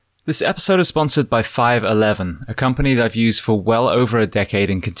This episode is sponsored by 511, a company that I've used for well over a decade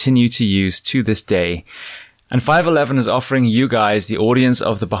and continue to use to this day. And 511 is offering you guys, the audience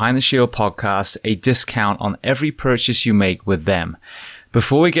of the Behind the Shield podcast, a discount on every purchase you make with them.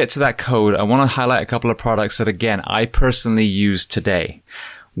 Before we get to that code, I want to highlight a couple of products that, again, I personally use today.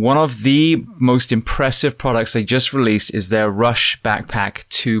 One of the most impressive products they just released is their Rush Backpack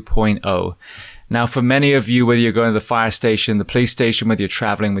 2.0. Now, for many of you, whether you're going to the fire station, the police station, whether you're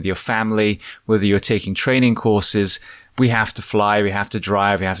traveling with your family, whether you're taking training courses, we have to fly, we have to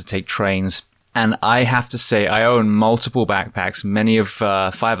drive, we have to take trains. And I have to say, I own multiple backpacks, many of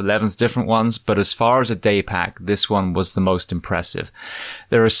 511's different ones, but as far as a day pack, this one was the most impressive.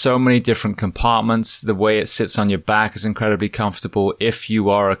 There are so many different compartments. The way it sits on your back is incredibly comfortable. If you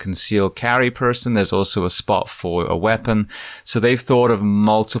are a concealed carry person, there's also a spot for a weapon. So they've thought of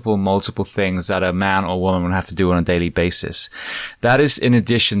multiple things that a man or woman would have to do on a daily basis. That is in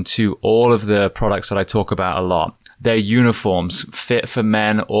addition to all of the products that I talk about a lot. Their uniforms, fit for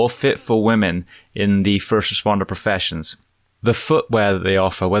men or fit for women in the first responder professions. The footwear that they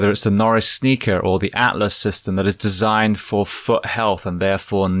offer, whether it's the Norris sneaker or the Atlas system that is designed for foot health and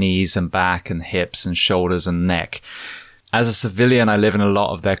therefore knees and back and hips and shoulders and neck. As a civilian, I live in a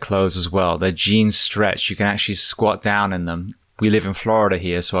lot of their clothes as well. Their jeans stretch. You can actually squat down in them. We live in Florida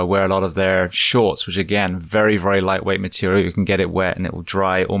here, so I wear a lot of their shorts, which again, very lightweight material. You can get it wet and it will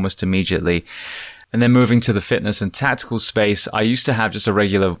dry almost immediately. And then moving to the fitness and tactical space, I used to have just a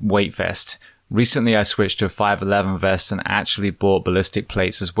regular weight vest. Recently, I switched to a 511 vest and actually bought ballistic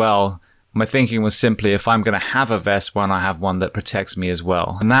plates as well. My thinking was simply, if I'm going to have a vest, why not have one that protects me as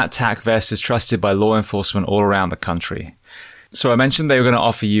well? And that TAC vest is trusted by law enforcement all around the country. So I mentioned they were going to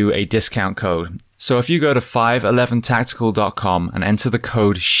offer you a discount code. So if you go to 511tactical.com and enter the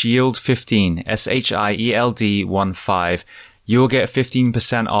code SHIELD15, SHIELD15, you will get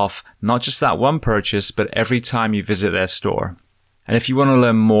 15% off, not just that one purchase, but every time you visit their store. And if you want to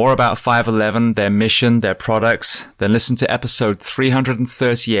learn more about 511, their mission, their products, then listen to episode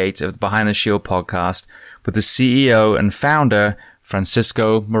 338 of the Behind the Shield podcast with the CEO and founder,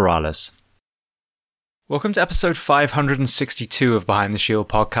 Francisco Morales. Welcome to episode 562 of Behind the Shield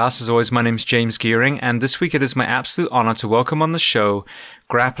podcast. As always, my name's James Gearing, and this week it is my absolute honor to welcome on the show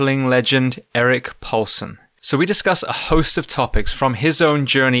grappling legend Erik Paulson. So we discuss a host of topics from his own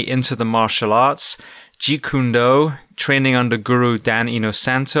journey into the martial arts, Jeet Kune Do, training under Guru Dan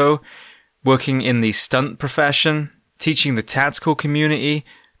Inosanto, working in the stunt profession, teaching the tactical community,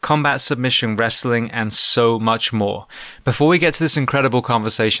 combat submission wrestling, and so much more. Before we get to this incredible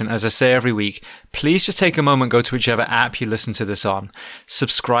conversation, as I say every week, please just take a moment, go to whichever app you listen to this on,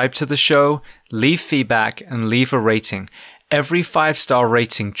 subscribe to the show, leave feedback, and leave a rating. Every 5-star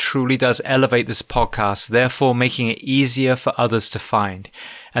rating truly does elevate this podcast, therefore making it easier for others to find.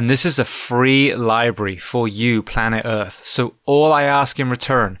 And this is a free library for you, planet Earth. So all I ask in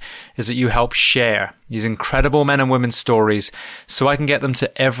return is that you help share these incredible men and women's stories so I can get them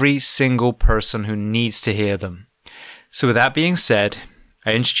to every single person who needs to hear them. So with that being said,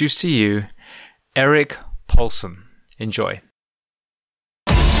 I introduce to you Erik Paulson. Enjoy.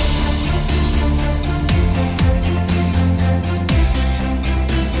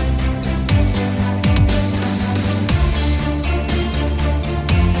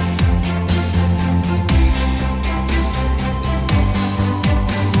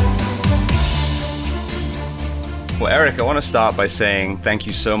 Well, Erik, I want to start by saying thank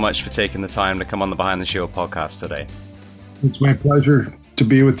you so much for taking the time to come on the Behind the Shield podcast today. It's my pleasure to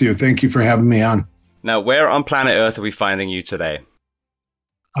be with you. Thank you for having me on. Now, where on planet Earth are we finding you today?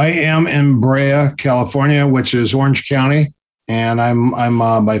 I am in Brea, California, which is Orange County, and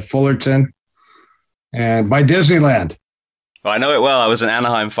I'm by Fullerton and by Disneyland. Well, I know it well. I was an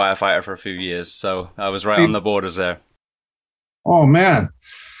Anaheim firefighter for a few years, so I was right on the borders there. Oh, man.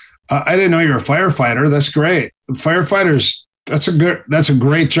 I didn't know you were a firefighter. That's great. Firefighters, that's a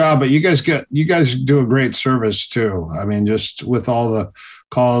great job, but you guys do a great service too. I mean, just with all the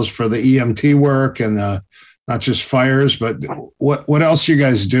calls for the EMT work and not just fires, but what else you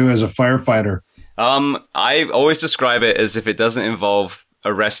guys do as a firefighter? I always describe it as if it doesn't involve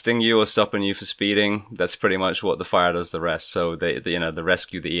arresting you or stopping you for speeding, that's pretty much what the fire does the rest. So the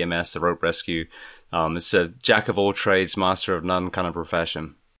rescue, the EMS, the rope rescue, it's a jack of all trades, master of none kind of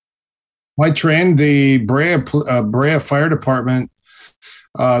profession. I trained the Brea Fire Department.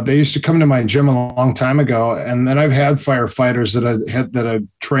 They used to come to my gym a long time ago, and then I've had firefighters that I've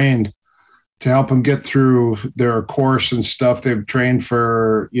trained to help them get through their course and stuff. They've trained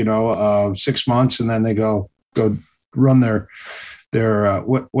for 6 months, and then they go run their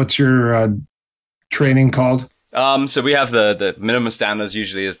what's your training called? So we have the minimum standards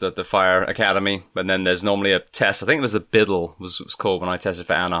usually is the fire academy, but then there's normally a test. I think it was the BIDL was called when I tested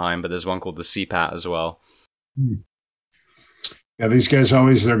for Anaheim, but there's one called the CPAT as well. Yeah, these guys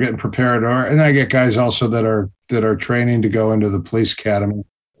always, they're getting prepared. And I get guys also that are training to go into the police academy.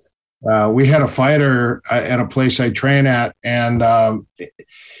 We had a fighter at a place I train at, and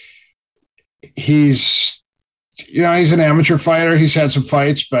he's an amateur fighter. He's had some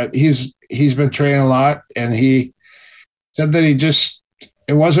fights, but he's been training a lot, and he said that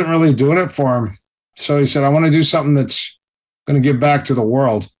it wasn't really doing it for him. So he said, I want to do something that's going to give back to the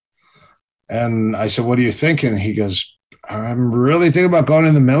world. And I said, what are you thinking? He goes, I'm really thinking about going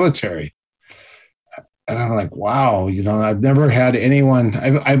in the military. And I'm like, wow, I've never had anyone.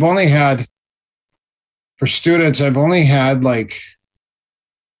 I've only had, for students, I've only had like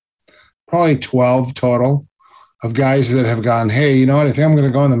probably 12 total of guys that have gone, hey, you know what? I think I'm going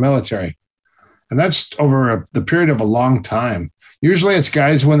to go in the military. And that's over the period of a long time. Usually it's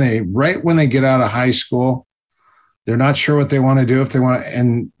guys when they get out of high school, they're not sure what they want to do, if they want to,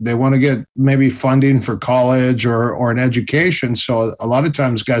 and they want to get maybe funding for college or an education. So a lot of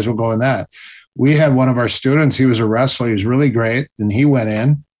times guys will go in that. We had one of our students, he was a wrestler. He was really great. And he went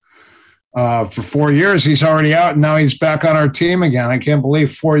in for 4 years. He's already out. And now he's back on our team again. I can't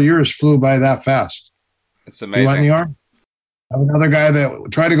believe 4 years flew by that fast. It's amazing. He went in the Army. I have another guy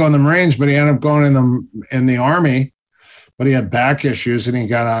that tried to go in the Marines, but he ended up going in the Army, but he had back issues and he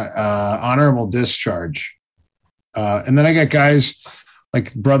got an honorable discharge. And then I got guys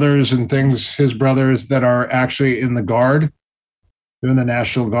like brothers and things, his brothers that are actually in the Guard, doing the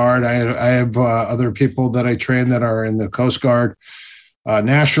National Guard. I have other people that I train that are in the Coast Guard,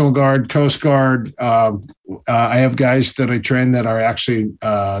 National Guard, Coast Guard. I have guys that I train that are actually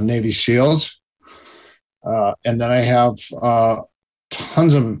Navy SEALs. And then I have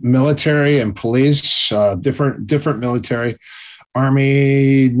tons of military and police, different military,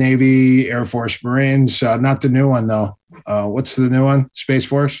 Army, Navy, Air Force, Marines. Not the new one, though. What's the new one? Space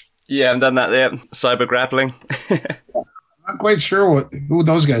Force? Yeah, I haven't done that yet. Cyber grappling. Not quite sure who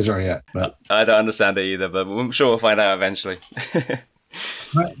those guys are yet. But I don't understand it either, but I'm sure we'll find out eventually.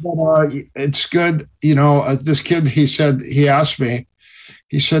 but it's good. This kid, he asked me,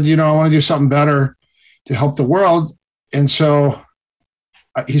 he said, I want to do something better to help the world. And so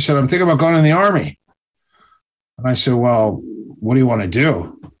he said, I'm thinking about going in the Army. And I said, well, what do you want to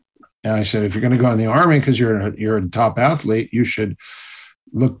do? And I said, if you're going to go in the Army, because you're a top athlete, you should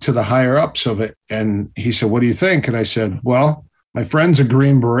look to the higher ups of it. And he said, what do you think? And I said, well, my friend's a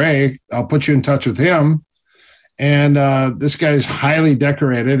Green Beret. I'll put you in touch with him. And this guy's highly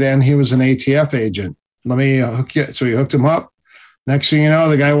decorated, and he was an ATF agent. Let me hook you. So he hooked him up. Next thing you know,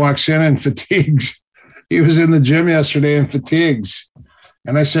 the guy walks in fatigues. He was in the gym yesterday in fatigues.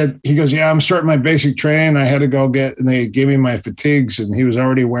 And I said, he goes, yeah, I'm starting my basic training. I had to go and they gave me my fatigues, and he was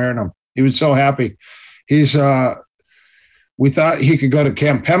already wearing them. He was so happy. We thought he could go to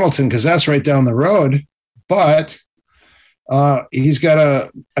Camp Pendleton because that's right down the road, but I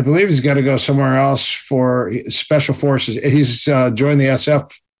believe he's got to go somewhere else for special forces. He's joined the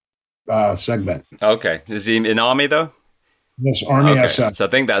SF segment. Okay. Is he in Army though? Yes, Army okay. SF. So I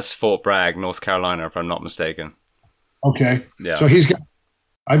think that's Fort Bragg, North Carolina, if I'm not mistaken. Okay. Yeah. So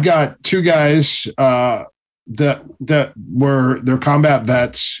I've got two guys they're combat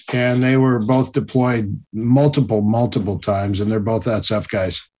vets, and they were both deployed multiple times, and they're both SF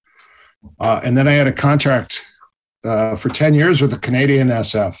guys. And then I had a contract for 10 years with the Canadian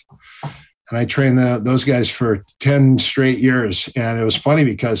SF, and I trained those guys for 10 straight years. And it was funny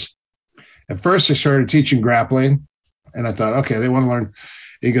because at first I started teaching grappling, and I thought, okay, they want to learn.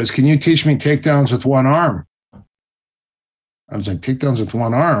 He goes, can you teach me takedowns with one arm? I was like, takedowns with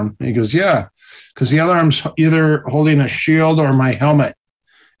one arm? And he goes, yeah, because the other arm's either holding a shield or my helmet.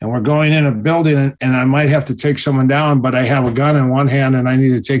 And we're going in a building, and I might have to take someone down, but I have a gun in one hand and I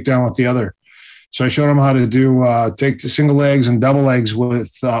need to take down with the other. So I showed him how to do take the single legs and double legs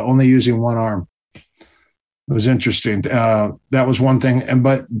with only using one arm. It was interesting. That was one thing.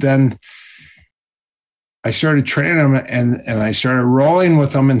 But then I started training them, and I started rolling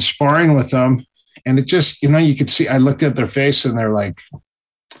with them and sparring with them. And it just, you could see, I looked at their face and they're like,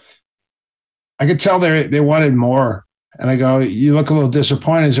 I could tell they wanted more. And I go, you look a little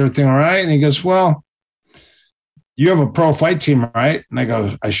disappointed. Is everything all right? And he goes, well, you have a pro fight team, right? And I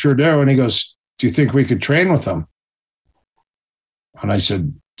go, I sure do. And he goes, do you think we could train with them? And I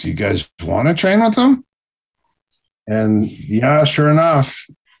said, do you guys want to train with them? And yeah, sure enough,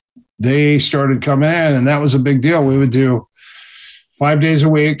 they started coming in, and that was a big deal. We would do 5 days a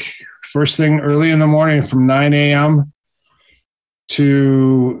week, first thing early in the morning from 9 a.m.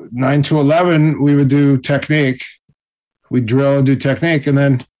 to 9 to 11, we would do technique. We'd drill and do technique. And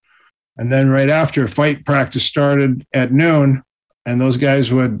then right after, fight practice started at noon, and those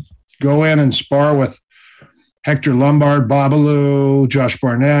guys would go in and spar with Hector Lombard, Babalu, Josh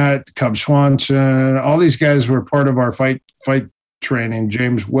Barnett, Cub Swanson. All these guys were part of our fight training.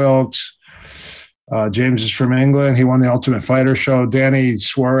 James Wilkes. James is from England. He won the Ultimate Fighter show. Danny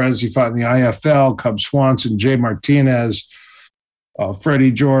Suarez, he fought in the IFL. Cub Swanson, Jay Martinez,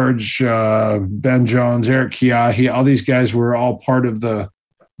 Freddie George, Ben Jones, Eric Kiahi. All these guys were all part of the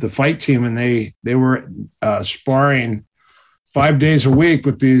fight team, and they were sparring 5 days a week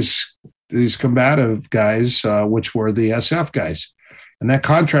with these combative guys, which were the SF guys. And that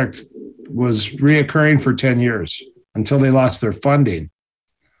contract was reoccurring for 10 years until they lost their funding.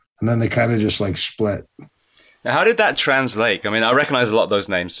 And then they kind of just like split. Now, how did that translate? I mean, I recognize a lot of those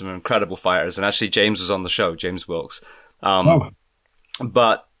names, some incredible fighters. And actually, James was on the show, James Wilkes.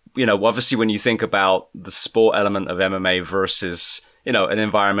 But, you know, obviously when you think about the sport element of MMA versus, you know, an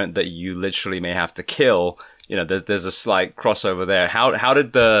environment that you literally may have to kill, you know, there's a slight crossover there. How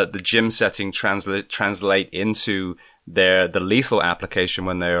did the gym setting translate into the lethal application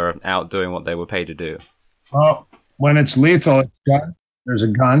when they were out doing what they were paid to do? Well, when it's lethal, there's a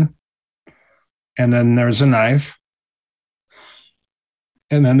gun, and then there's a knife,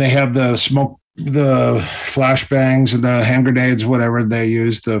 and then they have the smoke, the flashbangs and the hand grenades, whatever they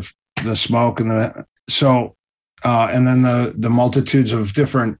use, the smoke and and then the multitudes of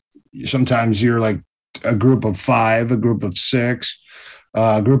different. Sometimes you're like a group of 5, a group of 6,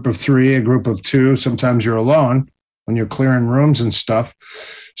 a group of 3, a group of 2. Sometimes you're alone when you're clearing rooms and stuff.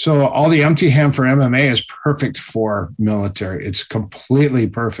 So all the empty hand for MMA is perfect for military. It's completely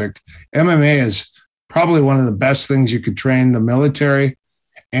perfect. MMA is probably one of the best things you could train the military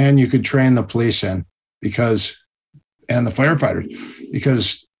and you could train the police in, and the firefighters,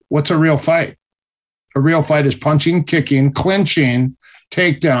 because what's a real fight? A real fight is punching, kicking, clinching,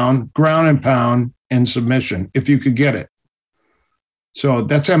 takedown, ground and pound, and submission, if you could get it. So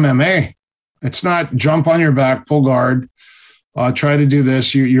that's MMA. It's not jump on your back, pull guard, try to do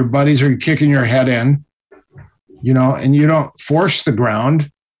this. Your buddies are kicking your head in, you know, and you don't force the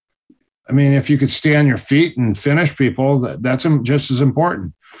ground. I mean, if you could stay on your feet and finish people, that's just as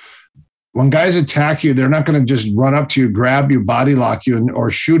important. When guys attack you, they're not going to just run up to you, grab you, body lock you,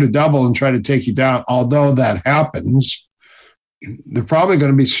 or shoot a double and try to take you down. Although that happens, they're probably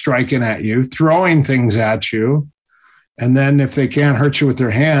going to be striking at you, throwing things at you. And then if they can't hurt you with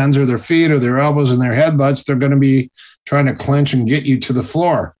their hands or their feet or their elbows and their headbutts, they're going to be trying to clinch and get you to the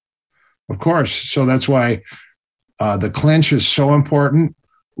floor, of course. So that's why the clinch is so important.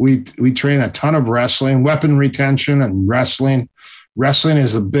 We train a ton of wrestling, weapon retention, and wrestling. Wrestling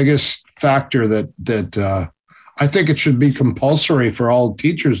is the biggest factor that I think it should be compulsory for all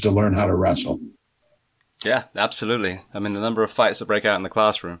teachers to learn how to wrestle. Yeah, absolutely. I mean, the number of fights that break out in the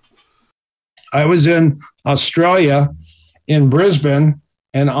classroom. I was in Australia, in Brisbane,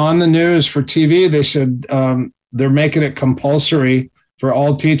 and on the news for TV, they said they're making it compulsory for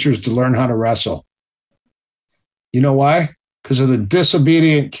all teachers to learn how to wrestle. You know why? Because of the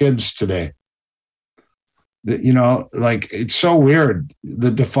disobedient kids today. You know, like, it's so weird. The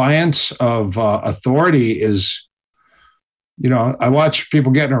defiance of authority is, you know, I watch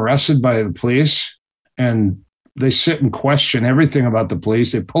people getting arrested by the police, and they sit and question everything about the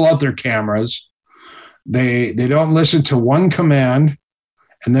police. They pull out their cameras. They don't listen to one command.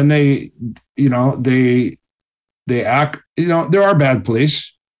 And then they act, you know, there are bad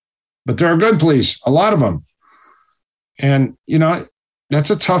police, but there are good police, a lot of them. And, you know,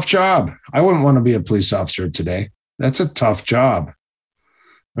 that's a tough job. I wouldn't want to be a police officer today. That's a tough job.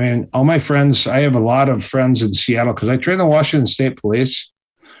 I mean, all my friends, I have a lot of friends in Seattle because I train the Washington State Police,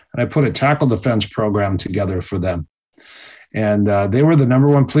 and I put a tackle defense program together for them. And they were the number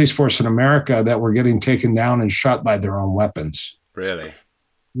one police force in America that were getting taken down and shot by their own weapons. Really?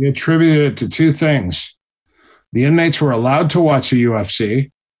 We attributed it to 2 things. The inmates were allowed to watch the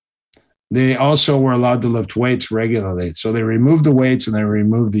UFC. They also were allowed to lift weights regularly. So they removed the weights and they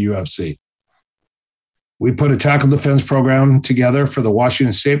removed the UFC. We put a tackle defense program together for the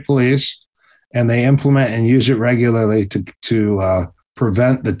Washington State Police, and they implement and use it regularly to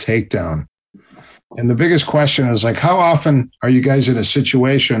prevent the takedown. And the biggest question is, like, how often are you guys in a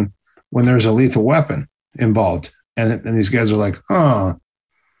situation when there's a lethal weapon involved? And these guys are like, oh.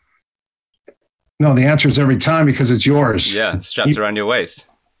 No, the answer is every time, because it's yours. Yeah, it's strapped around your waist.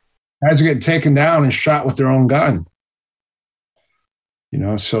 Guys are getting taken down and shot with their own gun. You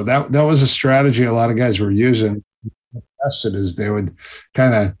know, so that was a strategy a lot of guys were using. Tested is they would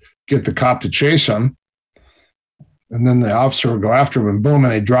kind of get the cop to chase them, And then the officer would go after him, and boom,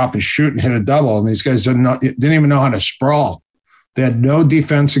 and they drop and shoot and hit a double. And these guys didn't even know how to sprawl. They had no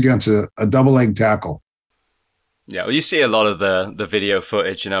defense against a double leg tackle. Yeah, well, you see a lot of the video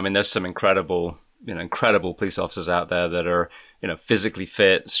footage. I mean, there's some incredible police officers out there that are, physically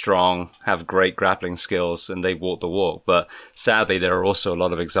fit, strong, have great grappling skills, and they walk the walk. But sadly, there are also a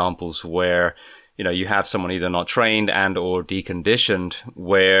lot of examples where, you have someone either not trained and or deconditioned,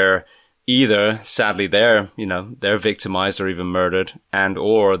 where either sadly they're victimized or even murdered, and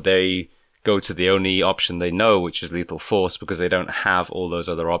or they go to the only option they know, which is lethal force, because they don't have all those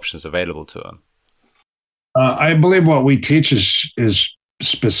other options available to them. I believe what we teach is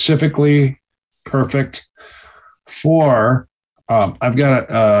specifically perfect for. I've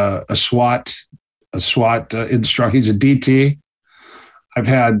got a SWAT instructor. He's a DT. I've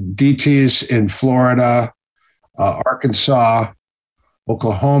had DTs in Florida, Arkansas,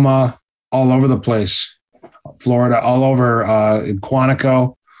 Oklahoma, all over the place. Florida, all over in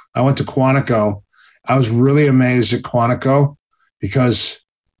Quantico. I went to Quantico. I was really amazed at Quantico because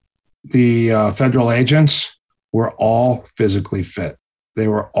the federal agents were all physically fit. They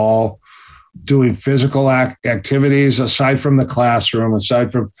were all doing physical activities aside from the classroom,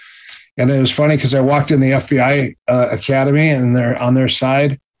 and it was funny because I walked in the FBI Academy and they're on their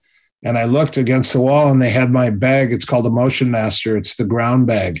side, and I looked against the wall and they had my bag. It's called a Motion Master. It's the ground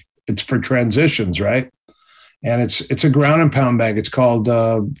bag. It's for transitions, right? And it's a ground and pound bag. It's called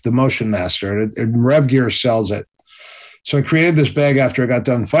the Motion Master, and Rev Gear sells it. So I created this bag after I got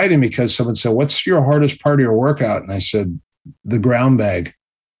done fighting because someone said, "What's your hardest part of your workout?" And I said, "The ground bag.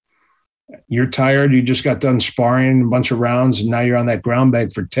 You're tired. You just got done sparring a bunch of rounds, and now you're on that ground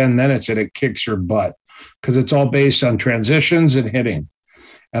bag for 10 minutes, and it kicks your butt because it's all based on transitions and hitting."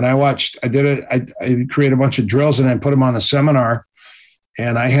 And I did it. I created a bunch of drills and I put them on a seminar.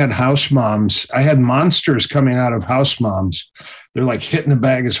 And I had house moms. I had monsters coming out of house moms. They're like hitting the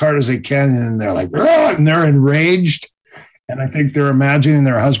bag as hard as they can, and they're like, "Rah!" And they're enraged. And I think they're imagining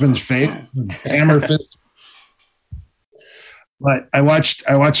their husband's face, hammer fist. But I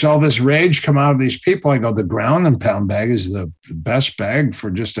watched all this rage come out of these people. I go, the ground and pound bag is the best bag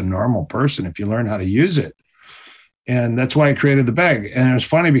for just a normal person if you learn how to use it. And that's why I created the bag. And it was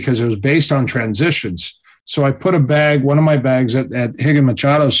funny because it was based on transitions. So I put one of my bags at Higgin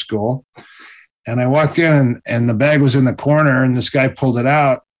Machado's school, and I walked in and the bag was in the corner, and this guy pulled it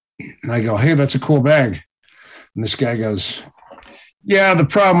out. And I go, "Hey, that's a cool bag." And this guy goes, "Yeah, the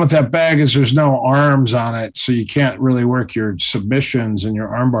problem with that bag is there's no arms on it, so you can't really work your submissions and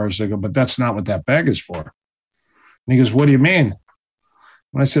your arm bars." I go, "But that's not what that bag is for." And he goes, "What do you mean?"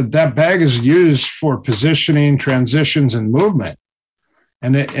 And I said, "That bag is used for positioning, transitions, and movement.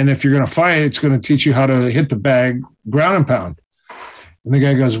 And if you're going to fight, it's going to teach you how to hit the bag, ground and pound." And the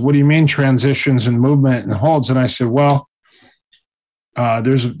guy goes, "What do you mean transitions and movement and holds?" And I said, "Well,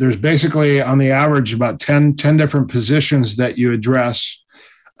 there's basically on the average about 10 different positions that you address.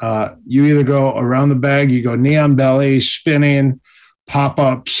 You either go around the bag, you go knee on belly, spinning,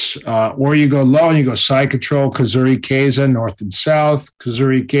 pop-ups, or you go low and you go side control, Kazuri Keiza, north and south,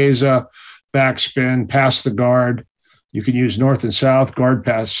 Kazuri Keiza, backspin, past the guard. You can use north and south, guard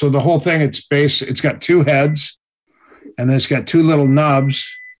pass." So the whole thing, it's got two heads, and then it's got two little nubs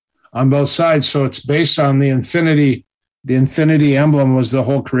on both sides. So it's based on the infinity. The infinity emblem was the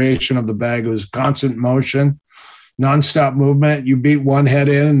whole creation of the bag. It was constant motion, nonstop movement. You beat one head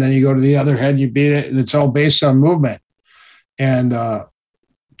in, and then you go to the other head, you beat it, and it's all based on movement. And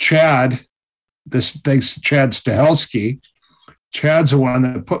Chad, thanks to Chad Stahelski, Chad's the one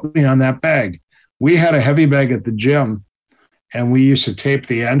that put me on that bag. We had a heavy bag at the gym, and we used to tape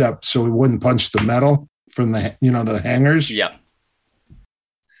the end up so we wouldn't punch the metal from the hangers. Yeah.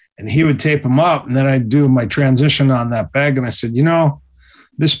 And he would tape them up, and then I'd do my transition on that bag. And I said,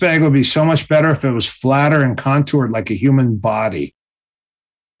 this bag would be so much better if it was flatter and contoured like a human body.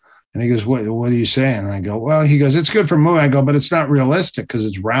 And he goes, what are you saying? And I go, well, he goes, it's good for moving. I go, but it's not realistic because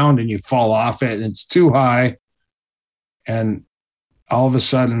it's round and you fall off it and it's too high. And all of a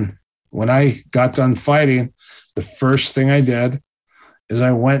sudden, when I got done fighting, the first thing I did is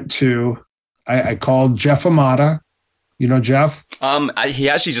I called Jeff Amata. You know Jeff? He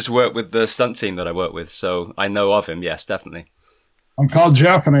actually just worked with the stunt team that I work with, so I know of him. Yes, definitely. I called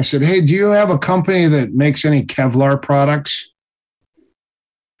Jeff and I said, "Hey, do you have a company that makes any Kevlar products?"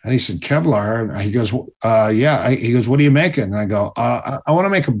 And he said, "Kevlar?" And he goes, "Yeah." He goes, "What are you making?" And I go, I want to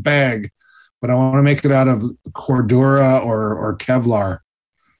make a bag, but I want to make it out of Cordura or Kevlar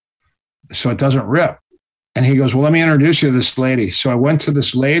so it doesn't rip." And he goes, "Well, let me introduce you to this lady." So I went to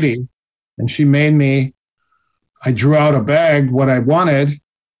this lady, and she made me. I drew out a bag, what I wanted,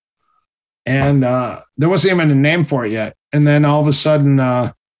 And there wasn't even a name for it yet. And then all of a sudden,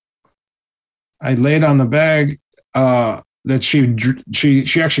 I laid on the bag that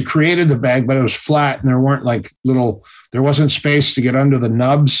she actually created the bag, but it was flat and there weren't like there wasn't space to get under the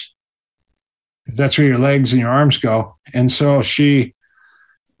nubs. That's where your legs and your arms go. And so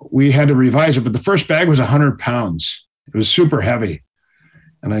we had to revise it, but the first bag was 100 pounds. It was super heavy.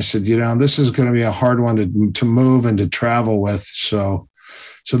 And I said, this is going to be a hard one to move and to travel with. So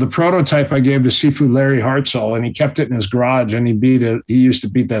the prototype I gave to Sifu Larry Hartzell, and he kept it in his garage, and he beat it. He used to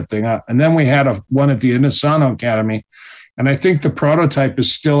beat that thing up. And then we had one at the Inosanto Academy, and I think the prototype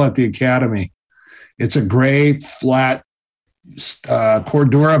is still at the Academy. It's a gray, flat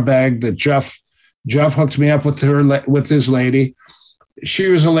Cordura bag that Jeff hooked me up with his lady. She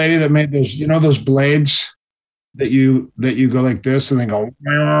was a lady that made those, those blades that you go like this and they go.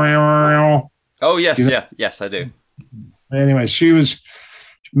 Oh yes, yes, I do. Anyway, she was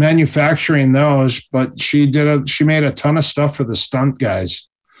manufacturing those, but she made a ton of stuff for the stunt guys.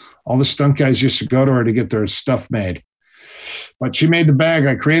 All the stunt guys used to go to her to get their stuff made. But she made the bag.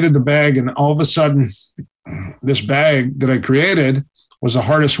 I created the bag, and all of a sudden, this bag that I created was the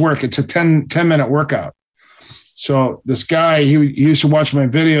hardest work. It's a 10-minute workout. So this guy, he used to watch my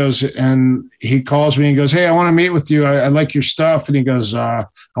videos, and he calls me and goes, "Hey, I want to meet with you. I like your stuff." And he goes, "I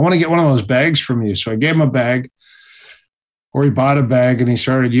want to get one of those bags from you." So I gave him a bag, or he bought a bag, and he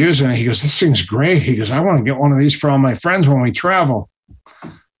started using it. He goes, "This thing's great." He goes, "I want to get one of these for all my friends when we travel."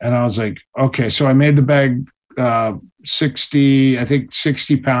 And I was like, okay. So I made the bag 60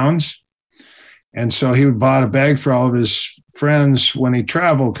 pounds. And so he bought a bag for all of his friends when he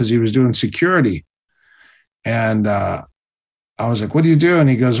traveled because he was doing security. And I was like, "What do you do?" And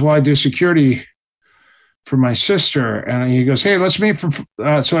he goes, "Well, I do security for my sister." And he goes, "Hey, let's meet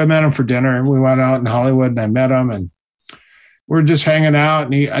so I met him for dinner, and we went out in Hollywood, and I met him, and we're just hanging out.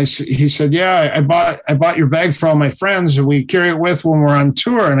 And he said, "Yeah, I bought your bag for all my friends, and we carry it with when we're on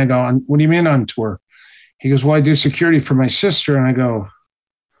tour." And I go, "What do you mean on tour?" He goes, "Well, I do security for my sister." And I go,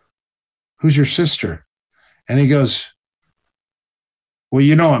 "Who's your sister?" And he goes, "Well,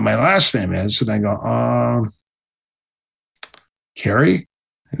 you know what my last name is." And I go, Carrie?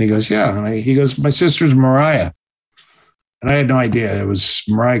 And he goes, "Yeah." And he goes, "My sister's Mariah." And I had no idea. It was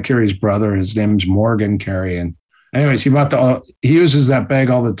Mariah Carey's brother. His name's Morgan Carey. And anyways, he uses that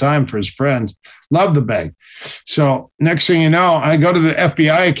bag all the time for his friends. Love the bag. So next thing you know, I go to the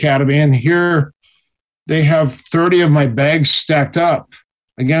FBI Academy, and here they have 30 of my bags stacked up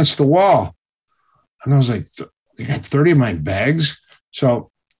against the wall. And I was like, "They got 30 of my bags?"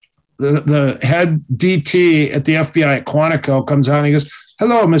 So the head DT at the FBI at Quantico comes out and he goes,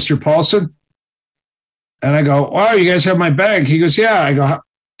 "Hello, Mr. Paulson." And I go, "Wow, you guys have my bag?" He goes, "Yeah." I go,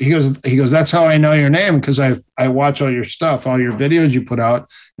 he goes, "That's how I know your name, because I watch all your stuff, all your videos you put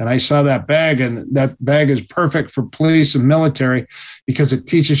out, and I saw that bag, and that bag is perfect for police and military because it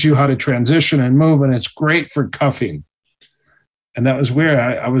teaches you how to transition and move, and it's great for cuffing." And that was weird.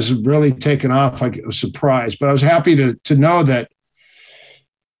 I was really taken off. I was surprised, but I was happy to know that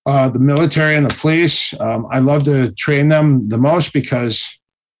the military and the police, I love to train them the most because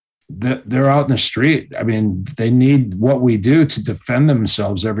they're out in the street. I mean, they need what we do to defend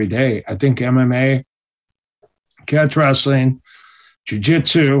themselves every day. I think MMA, catch wrestling,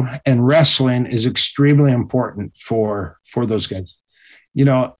 jiu-jitsu, and wrestling is extremely important for those guys.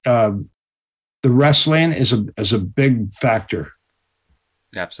 The wrestling is a big factor.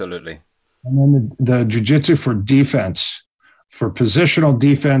 Absolutely. And then the jiu-jitsu for defense, for positional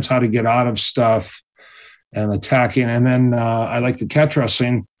defense, how to get out of stuff and attacking. And then I like the catch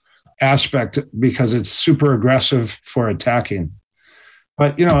wrestling aspect because it's super aggressive for attacking.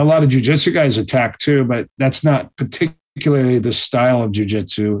 But, a lot of jiu-jitsu guys attack too, but that's not particularly the style of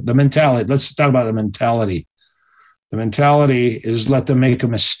jiu-jitsu. The mentality, let's talk about the mentality. The mentality is let them make a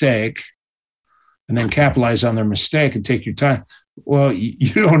mistake and then capitalize on their mistake and take your time. Well,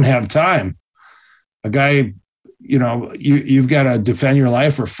 you don't have time. A guy, you've got to defend your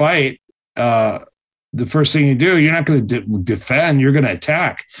life or fight. The first thing you do, you're not going to defend, you're going to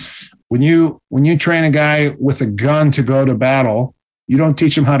attack. When you train a guy with a gun to go to battle, you don't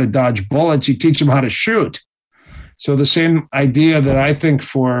teach him how to dodge bullets, you teach him how to shoot. So the same idea that I think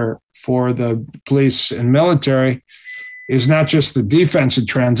for the police and military is not just the defense and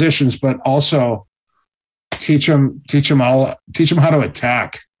transitions, but also teach them how to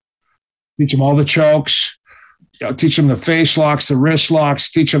attack, teach them all the chokes, teach them the face locks, the wrist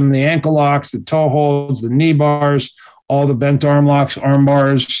locks, teach them the ankle locks, the toe holds, the knee bars, all the bent arm locks, arm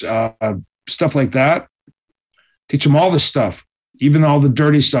bars, stuff like that. Teach them all the stuff, even all the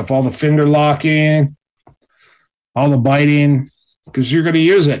dirty stuff, all the finger locking, all the biting, because you're going to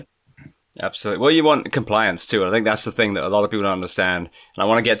use it. Absolutely. Well, you want compliance too. And I think that's the thing that a lot of people don't understand. And I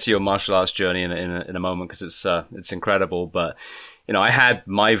want to get to your martial arts journey in a moment because it's incredible. But, you know, I had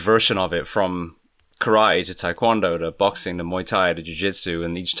my version of it from karate to taekwondo to boxing to Muay Thai to jiu-jitsu,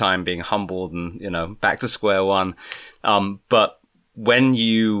 and each time being humbled and, you know, back to square one. But when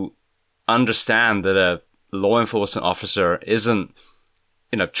you understand that a law enforcement officer isn't,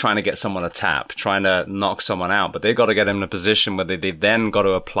 you know, trying to get someone a tap, trying to knock someone out, but they've got to get them in a position where they then got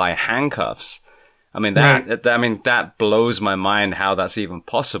to apply handcuffs. I mean, that blows my mind how that's even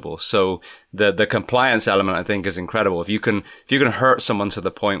possible. So the compliance element, I think, is incredible. If you can hurt someone to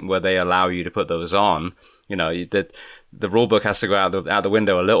the point where they allow you to put those on, you know, the rule book has to go out the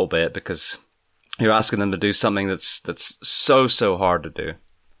window a little bit because you're asking them to do something that's so hard to do.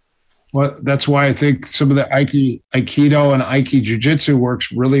 Well, that's why I think some of the Aikido and Aiki Jiu-Jitsu works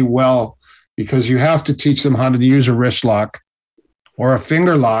really well, because you have to teach them how to use a wrist lock or a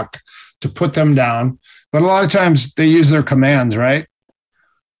finger lock to put them down. But a lot of times they use their commands, right?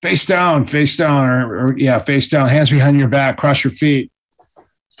 Face down, or face down, hands behind your back, cross your feet,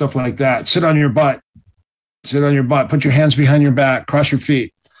 stuff like that. Sit on your butt, put your hands behind your back, cross your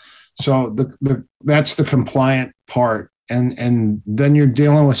feet. So that's the compliant part. And then you're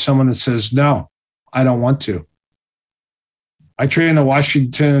dealing with someone that says, no, I don't want to. I trained the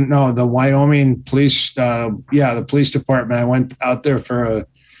Wyoming police, the police department. I went out there for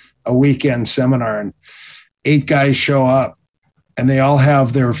a weekend seminar, and 8 guys show up, and they all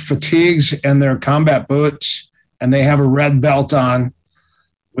have their fatigues and their combat boots, and they have a red belt on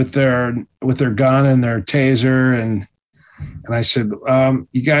with their gun and their taser. And I said,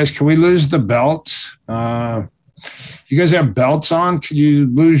 you guys, can we lose the belt? You guys have belts on? Could you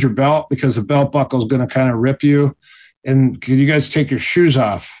lose your belt because the belt buckle is going to kind of rip you? And can you guys take your shoes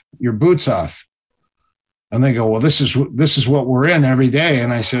off, your boots off? And they go, well, this is what we're in every day.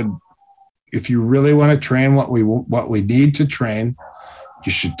 And I said, if you really want to train what we need to train,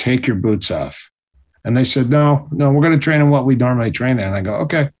 you should take your boots off. And they said, no, we're going to train in what we normally train in. And I go,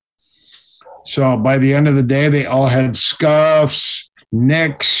 okay. So by the end of the day, they all had scuffs,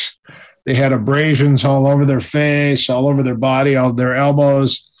 nicks. They had abrasions all over their face, all over their body, all their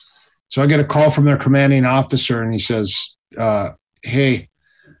elbows. So I get a call from their commanding officer, and he says, hey,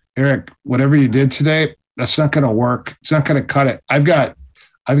 Eric, whatever you did today, that's not going to work. It's not going to cut it. I've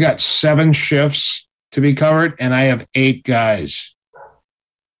got 7 shifts to be covered, and I have 8 guys.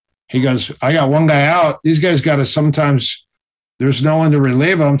 He goes, I got 1 guy out. These guys got to sometimes, there's no one to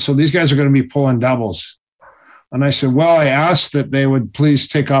relieve them, so these guys are going to be pulling doubles. And I said, well, I asked that they would please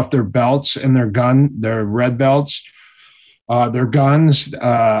take off their belts and their red belts, their guns.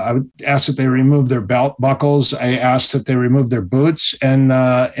 I would ask that they remove their belt buckles. I asked that they remove their boots and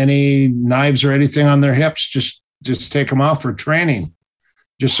any knives or anything on their hips. Just take them off for training.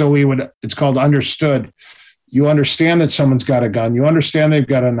 Just so it's called understood. You understand that someone's got a gun. You understand they've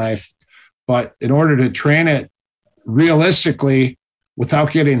got a knife. But in order to train it realistically,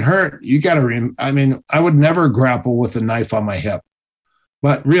 without getting hurt, you got to, I would never grapple with a knife on my hip.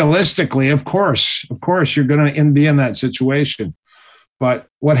 But realistically, of course, you're going to be in that situation. But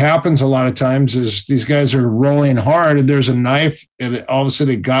what happens a lot of times is these guys are rolling hard and there's a knife and all of a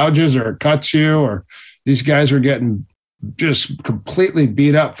sudden it gouges or it cuts you, or these guys are getting just completely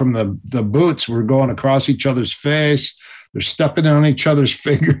beat up from the boots. We're going across each other's face. They're stepping on each other's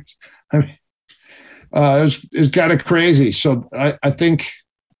fingers. It's kind of crazy. So I think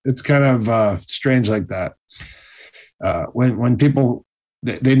it's kind of strange like that. When people,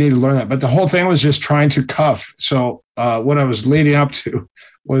 they need to learn that. But the whole thing was just trying to cuff. So what I was leading up to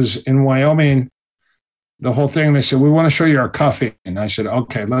was in Wyoming, the whole thing, they said, we want to show you our cuffing. And I said,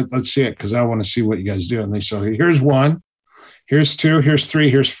 okay, let's see it, because I want to see what you guys do. And they said, here's 1, here's 2, here's 3,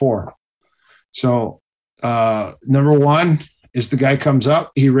 here's 4. So number 1 is the guy comes up,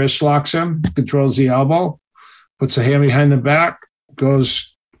 he wrist locks him, controls the elbow, puts a hand behind the back,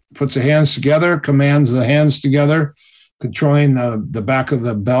 puts the hands together, commands the hands together, controlling the back of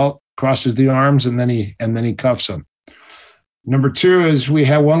the belt, crosses the arms, and then he cuffs him. Number 2 is we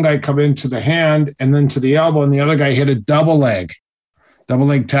had one guy come into the hand and then to the elbow, and the other guy hit a double leg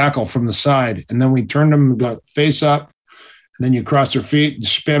tackle from the side. And then we turned them, got face up, and then you cross their feet and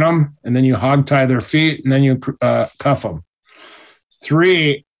spin them, and then you hog tie their feet, and then you cuff them.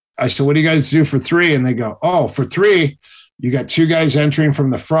 3, I said, what do you guys do for 3? And they go, oh, for 3, you got 2 guys entering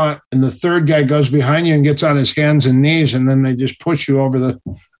from the front, and the third guy goes behind you and gets on his hands and knees, and then they just push you over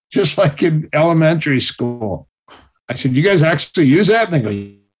just like in elementary school. I said, you guys actually use that? And they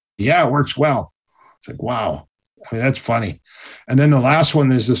go, yeah, it works well. It's like, wow. I mean, that's funny. And then the last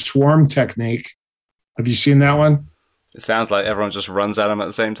one is the swarm technique. Have you seen that one? It sounds like everyone just runs at them at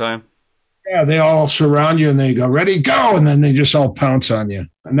the same time. Yeah, they all surround you and they go, ready, go. And then they just all pounce on you.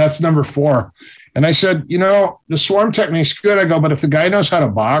 And that's number 4. And I said, the swarm technique's good. I go, but if the guy knows how to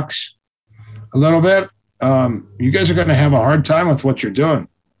box a little bit, you guys are going to have a hard time with what you're doing.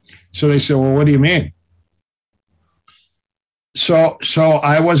 So they said, well, what do you mean? So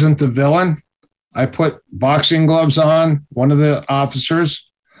I wasn't the villain. I put boxing gloves on one of the officers.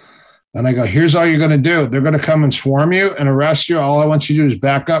 And I go, here's all you're going to do. They're going to come and swarm you and arrest you. All I want you to do is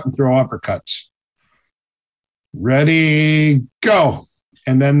back up and throw uppercuts. Ready, go.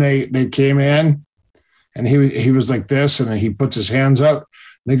 And then they came in and he was like this and he puts his hands up.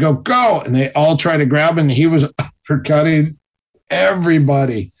 They go, go. And they all try to grab him. And he was uppercutting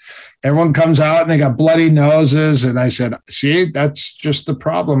everybody. Everyone comes out and they got bloody noses. And I said, see, that's just the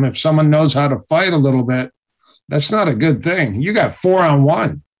problem. If someone knows how to fight a little bit, that's not a good thing. You got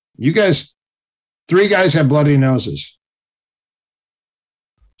 4-on-1. You guys, 3 guys have bloody noses.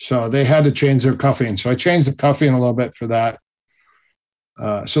 So they had to change their cuffing. So I changed the cuffing a little bit for that.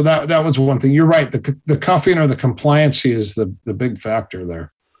 So that was one thing. You're right. The cuffing or the compliancy is the big factor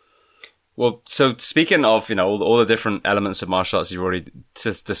there. Well, so speaking of, all the different elements of martial arts you've already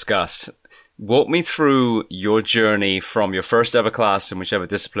just discussed, walk me through your journey from your first ever class in whichever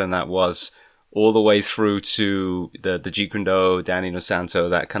discipline that was, all the way through to the Jeet Kune Do, Danny Inosanto,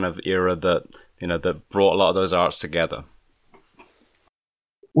 that kind of era that, that brought a lot of those arts together.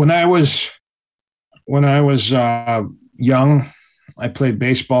 When I was young, I played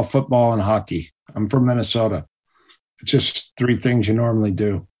baseball, football, and hockey. I'm from Minnesota. It's just 3 things you normally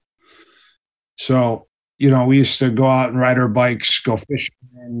do. So, we used to go out and ride our bikes, go fishing,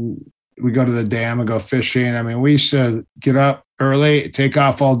 and we go to the dam and go fishing. I mean, we used to get up early, take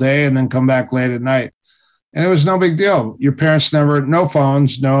off all day, and then come back late at night. And it was no big deal. Your parents no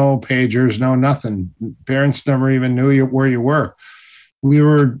phones, no pagers, no nothing. Parents never even knew where you were. We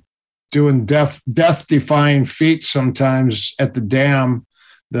were doing death-defying feats sometimes at the dam,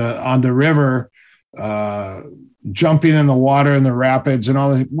 on the river, jumping in the water in the rapids and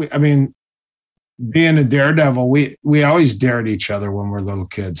all that. Being a daredevil, we always dared each other when we're little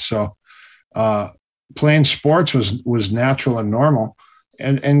kids. So playing sports was natural and normal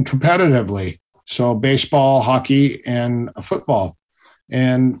and competitively. So baseball, hockey, and football.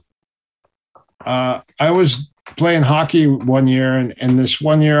 And I was playing hockey one year, and this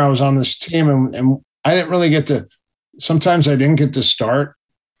one year I was on this team, and I didn't really sometimes I didn't get to start.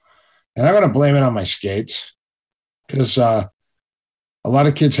 And I'm going to blame it on my skates because a lot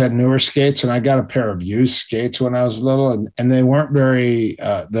of kids had newer skates, and I got a pair of used skates when I was little, and they weren't very,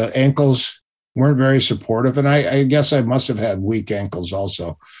 the ankles weren't very supportive. And I guess I must have had weak ankles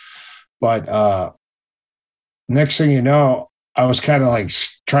also. But next thing you know, I was kind of like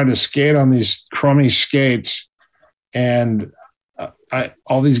trying to skate on these crummy skates, and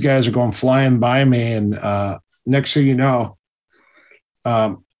all these guys are going flying by me. And next thing you know,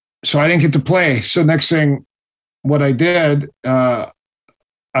 so I didn't get to play. So next thing, what I did,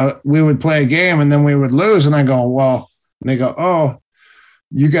 we would play a game and then we would lose. And I go, well, and they go, oh,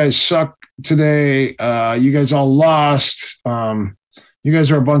 you guys suck today. You guys all lost. You guys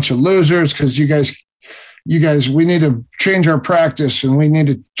are a bunch of losers because you guys, we need to change our practice and we need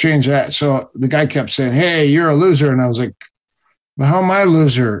to change that. So the guy kept saying, hey, you're a loser. And I was like, well, how am I a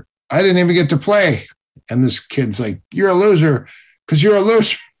loser? I didn't even get to play. And this kid's like, you're a loser because you're a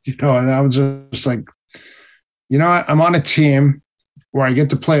loser. And I was just like, I'm on a team where I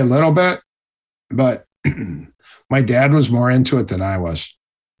get to play a little bit, but my dad was more into it than I was.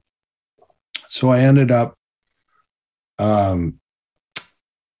 So I ended up, I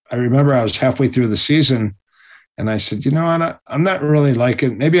remember I was halfway through the season and I said, I'm not really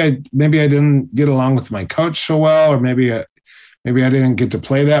liking, maybe I didn't get along with my coach so well, or maybe I didn't get to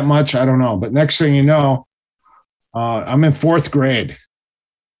play that much. I don't know. But next thing you know, I'm in 4th grade.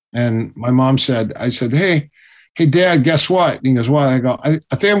 And my mom said, hey, Dad, guess what? And he goes, what? I go, I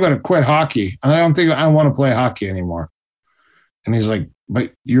think I'm going to quit hockey. I don't think I want to play hockey anymore. And he's like,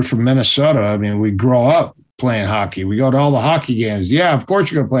 but you're from Minnesota. I mean, we grow up playing hockey. We go to all the hockey games. Yeah, of course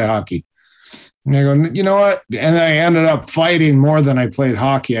you're going to play hockey. And I go, you know what? And I ended up fighting more than I played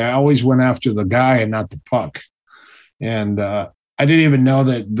hockey. I always went after the guy and not the puck. And I didn't even know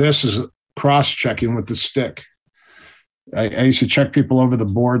that this is cross-checking with the stick. I used to check people over the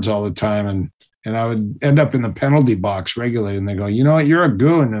boards all the time, and I would end up in the penalty box regularly. And they go, you know what? You're a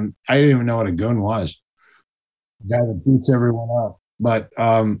goon. And I didn't even know what a goon was. The guy that beats everyone up. But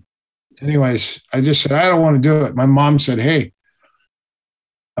anyways, I just said, I don't want to do it. My mom said, hey,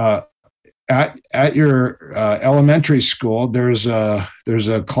 at your elementary school, there's a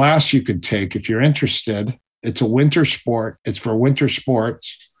class you could take if you're interested. It's a winter sport. It's for winter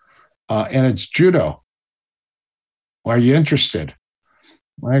sports. and it's judo. Are you interested?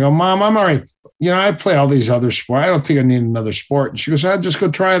 I go, Mom, I'm all right. I play all these other sports. I don't think I need another sport. And she goes, just go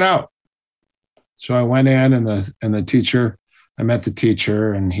try it out. So I went in, and the teacher, I met the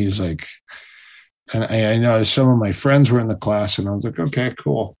teacher, and he's like, and I noticed some of my friends were in the class, and I was like, okay,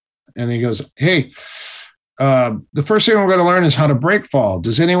 cool. And he goes, hey, the first thing we're going to learn is how to break fall.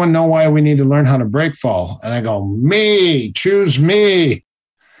 Does anyone know why we need to learn how to break fall? And I go, me, choose me.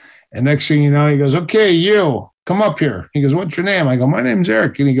 And next thing you know, he goes, okay, you come up here. He goes, what's your name? I go, my name's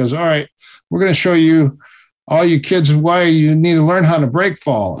Eric. And he goes, all right, we're going to show you, all you kids, why you need to learn how to break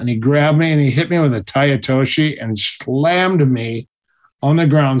fall. And he grabbed me and he hit me with a Tayatoshi and slammed me on the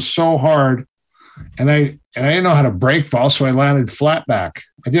ground so hard. And I didn't know how to break fall, so I landed flat back.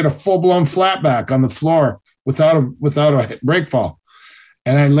 I did a full-blown flat back on the floor without a break fall.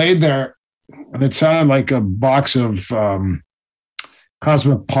 And I laid there, and it sounded like a box of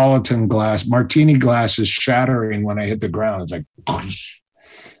Cosmopolitan glass, martini glasses shattering when I hit the ground. It's like,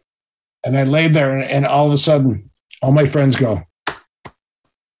 and I laid there, and all of a sudden, all my friends go.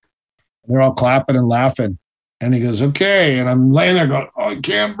 They're all clapping and laughing. And he goes, okay. And I'm laying there going, oh, I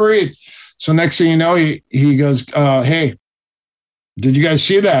can't breathe. So next thing you know, he goes, hey, did you guys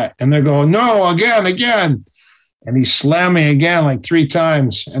see that? And they're going, no, again. And he slammed me again like 3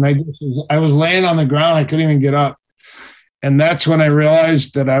 times. And I was laying on the ground. I couldn't even get up. And that's when I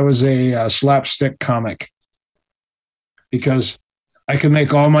realized that I was a slapstick comic, because I could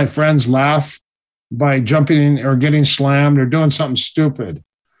make all my friends laugh by jumping in or getting slammed or doing something stupid.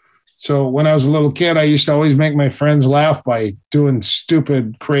 So when I was a little kid, I used to always make my friends laugh by doing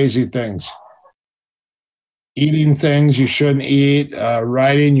stupid, crazy things. Eating things you shouldn't eat,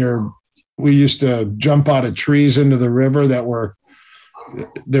 we used to jump out of trees into the river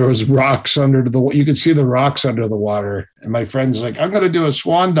there was rocks you could see the rocks under the water. And my friend's like, I'm going to do a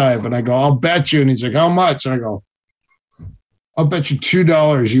swan dive. And I go, I'll bet you. And he's like, how much? And I go, I'll bet you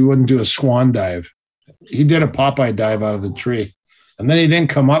 $2 you wouldn't do a swan dive. He did a Popeye dive out of the tree. And then he didn't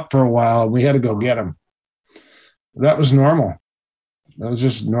come up for a while, and we had to go get him. That was normal. That was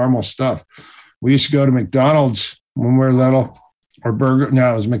just normal stuff. We used to go to McDonald's when we were little, or Burger.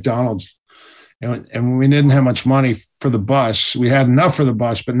 No, it was McDonald's. And we didn't have much money for the bus. We had enough for the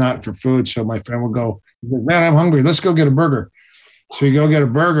bus, but not for food. So my friend would go, man, I'm hungry. Let's go get a burger. So he'd go get a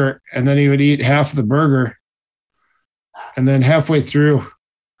burger, and then he would eat half of the burger. And then halfway through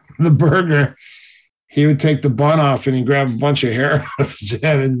the burger, he would take the bun off, and he'd grab a bunch of hair out of his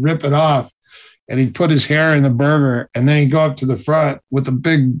head and rip it off. And he'd put his hair in the burger. And then he'd go up to the front with a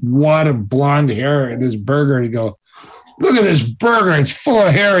big wad of blonde hair in his burger. And he'd go, look at this burger. It's full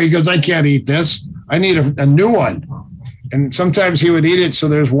of hair. He goes, I can't eat this. I need a new one. And sometimes he would eat it, so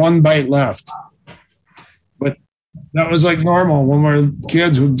there's one bite left. But that was like normal when we were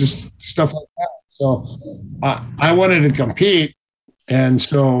kids, with just stuff like that. So I wanted to compete. And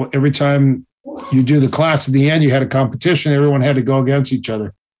so every time you do the class at the end, you had a competition. Everyone had to go against each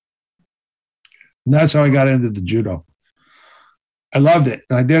other. And that's how I got into the judo. I loved it.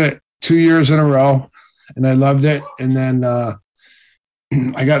 I did it 2 years in a row, and I loved it. And then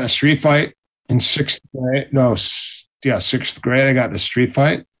I got in a street fight in sixth grade. Sixth grade, I got in a street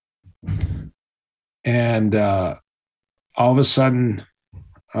fight. And all of a sudden,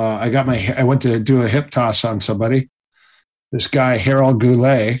 I went to do a hip toss on somebody. This guy, Harold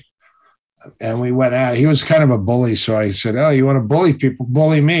Goulet. And we went at it. He was kind of a bully. So I said, oh, you want to bully people?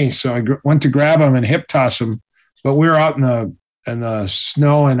 Bully me. So I went to grab him and hip toss him. But we were out in the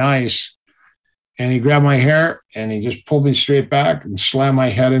snow and ice. And he grabbed my hair and he just pulled me straight back and slammed my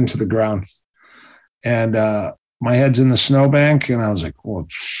head into the ground. And my head's in the snowbank. And I was like, well,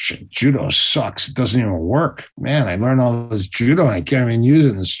 shit, judo sucks. It doesn't even work. Man, I learned all this judo and I can't even use it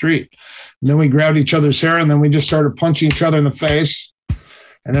in the street. And then we grabbed each other's hair, and then we just started punching each other in the face.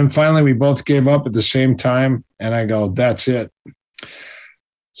 And then finally, we both gave up at the same time. And I go, that's it.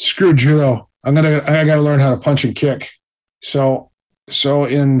 Screw judo. I got to learn how to punch and kick. So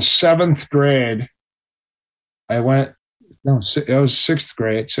in seventh grade, it was sixth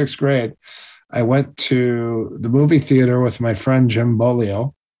grade. I went to the movie theater with my friend Jim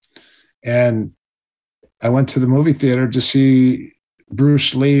Bolio. And I went to the movie theater to see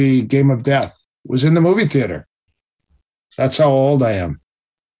Bruce Lee, Game of Death. It was in the movie theater. That's how old I am.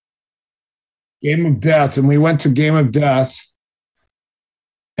 Game of Death. And we went to Game of Death,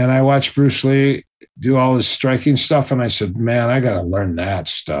 and I watched Bruce Lee do all his striking stuff. And I said, man, I got to learn that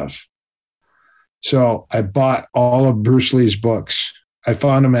stuff. So I bought all of Bruce Lee's books. I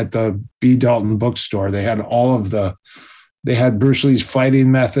found them at the B. Dalton bookstore. They had they had Bruce Lee's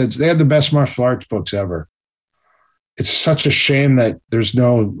fighting methods. They had the best martial arts books ever. it's such a shame that there's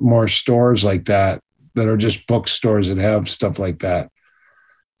no more stores like that are just bookstores that have stuff like that.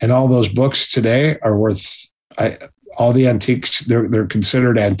 And all those books today are worth, all the antiques, they're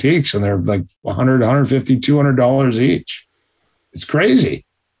considered antiques, and they're like $100, $150, $200 each. It's crazy.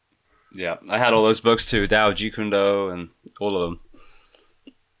 Yeah, I had all those books too, Dao Jeet Kune Do and all of them.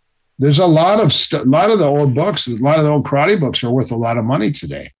 There's a lot of a lot of the old books, a lot of the old karate books are worth a lot of money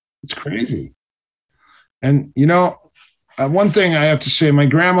today. It's crazy. And, you know, one thing I have to say, my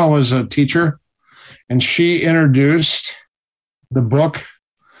grandma was a teacher, and she introduced the book.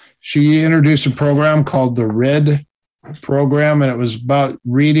 She introduced a program called the RED program, and it was about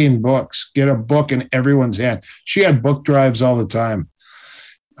reading books. Get a book in everyone's hand. She had book drives all the time.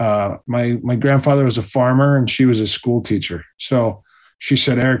 My grandfather was a farmer, and she was a school teacher. So she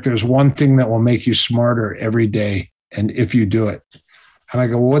said, Eric, there's one thing that will make you smarter every day, and if you do it. And I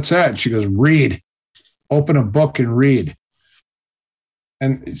go, well, what's that? And she goes, read. Open a book and read.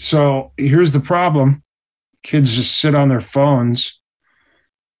 And so here's the problem. Kids just sit on their phones,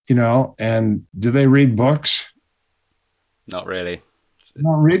 you know, and do they read books? Not really. They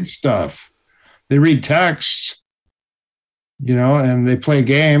don't read stuff. They read texts, you know, and they play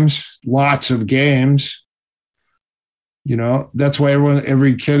games, lots of games. You know, that's why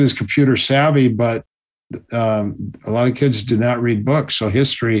every kid is computer savvy, but a lot of kids do not read books. So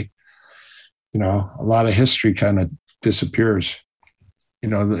history, you know, a lot of history kind of disappears. You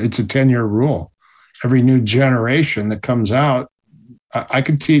know, it's a 10-year rule. Every new generation that comes out, I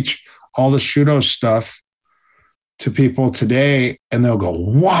could teach all the Shudo stuff to people today, and they'll go,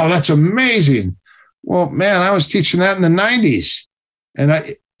 wow, that's amazing. Well, man, I was teaching that in the 90s.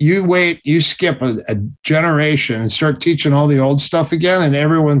 And you skip a generation and start teaching all the old stuff again,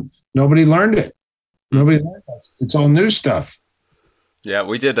 and nobody learned it. Nobody learned that. It's all new stuff. Yeah,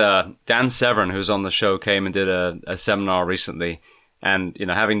 we did, Dan Severn, who's on the show, came and did a seminar recently. And, you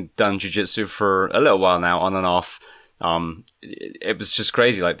know, having done jiu-jitsu for a little while now, on and off, it was just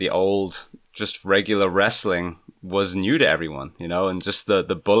crazy. Like the old, just regular wrestling was new to everyone, you know, and just the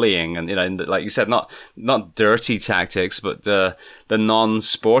bullying and, you know, like you said, not dirty tactics, but the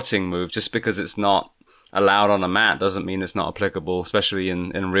non-sporting move. Just because it's not allowed on a mat doesn't mean it's not applicable, especially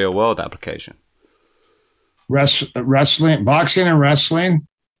in real world application. Wrestling, boxing and wrestling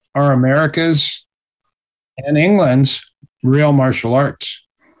are America's and England's real martial arts.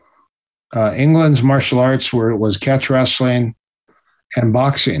 England's martial arts was catch wrestling and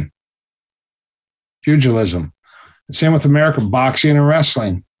boxing, pugilism. Same with America, boxing and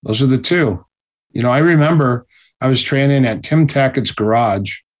wrestling. Those are the two. You know, I remember I was training at Tim Tackett's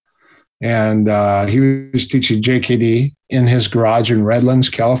garage, and he was teaching JKD in his garage in Redlands,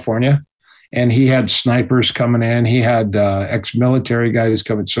 California. And he had snipers coming in. He had ex-military guys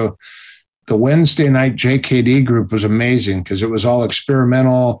coming. So the Wednesday night JKD group was amazing because it was all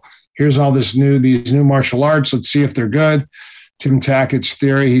experimental. Here's all these new martial arts. Let's see if they're good. Tim Tackett's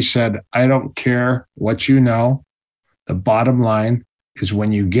theory, he said, I don't care what you know. The bottom line is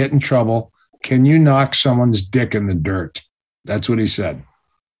when you get in trouble, can you knock someone's dick in the dirt? That's what he said.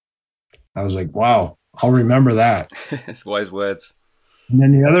 I was like, wow, I'll remember that. It's wise words. And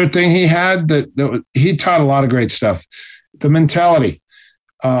then the other thing he had he taught a lot of great stuff. The mentality.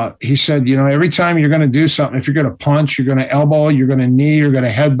 He said, you know, every time you're going to do something, if you're going to punch, you're going to elbow, you're going to knee, you're going to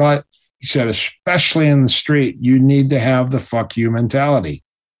headbutt. He said, especially in the street, you need to have the fuck you mentality.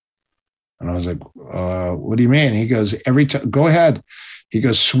 And I was like, what do you mean? He goes, every time, go ahead. He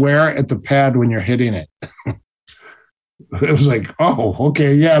goes, swear at the pad when you're hitting it. It was like, oh,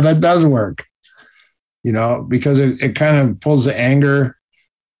 okay. Yeah, that does work. You know, because it kind of pulls the anger.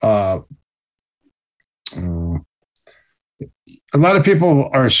 A lot of people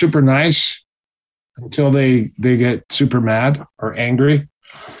are super nice until they get super mad or angry.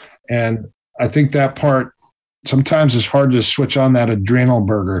 And I think that part sometimes is hard to switch on that adrenal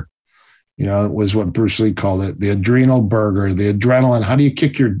burger. You know, it was what Bruce Lee called it, the adrenal burger, the adrenaline. How do you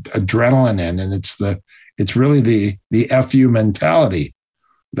kick your adrenaline in? And it's really the FU mentality.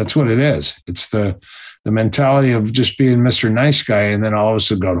 That's what it is. It's the mentality of just being Mr. Nice Guy. And then all of a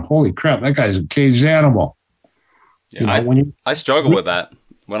sudden going, holy crap, that guy's a caged animal. Yeah, you know, I struggle with that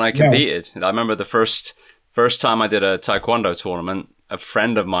when I competed. Yeah. I remember the first time I did a Taekwondo tournament, a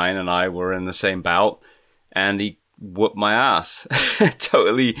friend of mine and I were in the same bout, and he whooped my ass,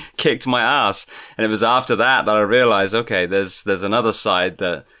 totally kicked my ass. And it was after that I realized, okay, there's another side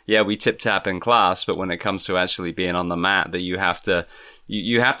that, yeah, we tip tap in class, but when it comes to actually being on the mat, that you have to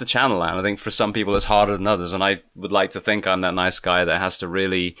channel that. And I think for some people it's harder than others. And I would like to think I'm that nice guy that has to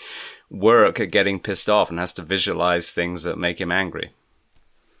really work at getting pissed off and has to visualize things that make him angry.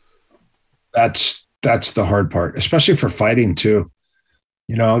 That's that's the hard part, especially for fighting too.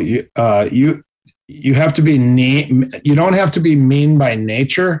 You know, you have to be you don't have to be mean by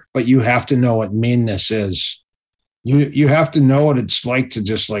nature, but you have to know what meanness is. You have to know what it's like to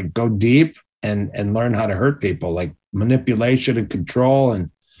just like go deep and learn how to hurt people, like manipulation and control, and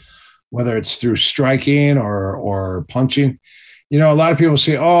whether it's through striking or punching. You know, a lot of people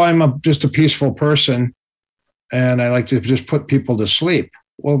say, "Oh, I'm just a peaceful person, and I like to just put people to sleep."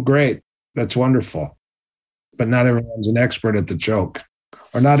 Well, great, that's wonderful, but not everyone's an expert at the choke,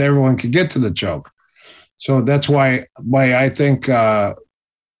 or not everyone can get to the choke. So that's why I think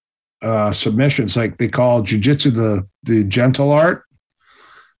submissions, like they call jiu-jitsu the gentle art,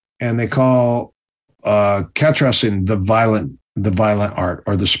 and they call catch wrestling the violent art,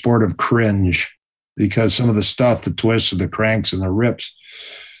 or the sport of cringe, because some of the stuff, the twists and the cranks and the rips.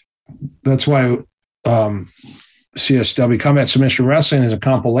 That's why CSW, Combat Submission Wrestling, is a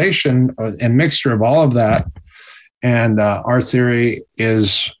compilation and mixture of all of that. And our theory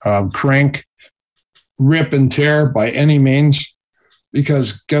is crank, rip, and tear by any means,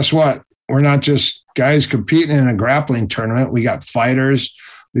 because guess what? We're not just guys competing in a grappling tournament. We got fighters.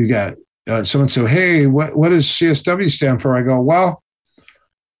 We got someone say, "Hey, what does CSW stand for?" I go, "Well,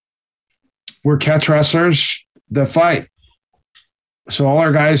 we're catch wrestlers that fight. So all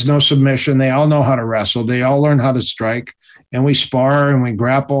our guys know submission. They all know how to wrestle. They all learn how to strike, and we spar and we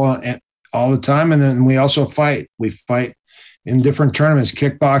grapple all the time. And then we also fight. We fight in different tournaments: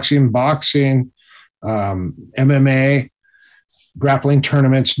 kickboxing, boxing, MMA, grappling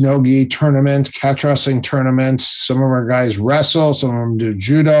tournaments, no-gi tournaments, catch wrestling tournaments. Some of our guys wrestle. Some of them do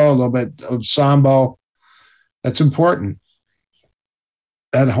judo, a little bit of sambo. That's important.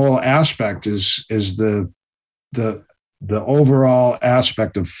 That whole aspect is the overall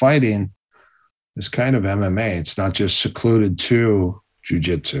aspect of fighting is kind of MMA. It's not just secluded to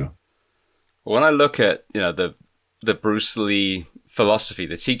jiu-jitsu. When I look at, you know, the Bruce Lee philosophy,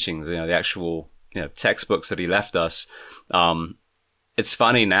 the teachings, you know, the actual, you know, textbooks that he left us, it's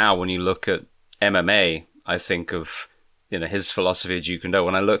funny now when you look at MMA, I think of, you know, his philosophy of Jeet Kune Do.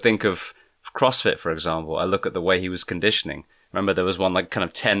 When I think of CrossFit, for example, I look at the way he was conditioning. Remember, there was one like kind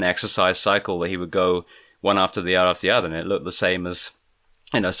of 10 exercise cycle that he would go one after the other, and it looked the same as,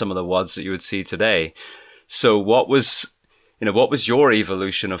 you know, some of the WODs that you would see today. So what was your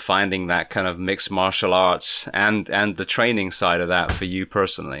evolution of finding that kind of mixed martial arts and the training side of that for you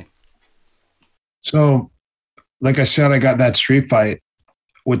personally? So, like I said, I got that street fight,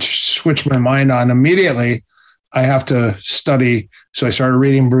 which switched my mind on immediately. I have to study. So I started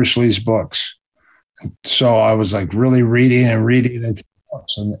reading Bruce Lee's books. So I was like really reading into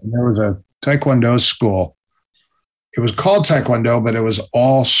books. And there was a Taekwondo school. It was called Taekwondo, but it was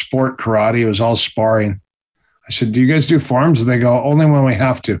all sport karate. It was all sparring. I said, "Do you guys do forms?" And they go, "Only when we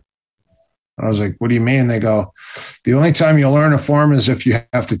have to." And I was like, "What do you mean?" They go, "The only time you'll learn a form is if you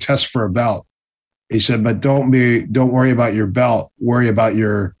have to test for a belt." He said, "But don't worry about your belt. Worry about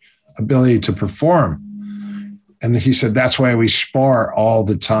your ability to perform." And he said, "That's why we spar all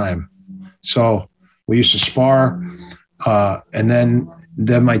the time." So we used to spar. And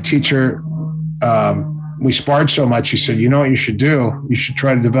then my teacher, we sparred so much. He said, "You know what you should do? You should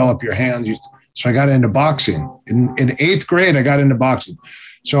try to develop your hands." So I got into boxing. In 8th grade, I got into boxing.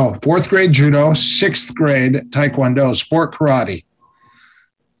 So 4th grade judo, 6th grade Taekwondo, sport karate.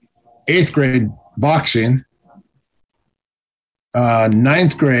 8th grade boxing.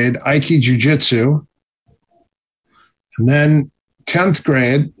 9th grade Aiki Jiu-Jitsu. And then 10th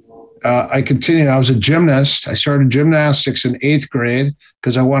grade, I continued. I was a gymnast. I started gymnastics in 8th grade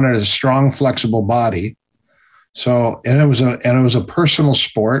because I wanted a strong, flexible body. So, and it was a personal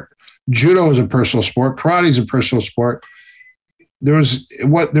sport. Judo is a personal sport. Karate is a personal sport.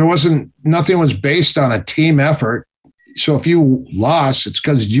 Nothing was based on a team effort. So if you lost, it's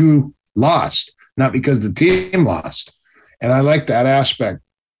because you lost, not because the team lost. And I like that aspect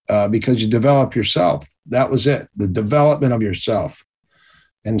because you develop yourself. That was it, the development of yourself.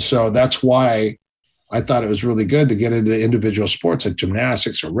 And so that's why I thought it was really good to get into individual sports like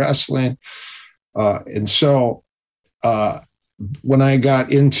gymnastics or wrestling. And so when I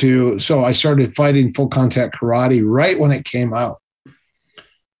got into, so I started fighting full contact karate right when it came out.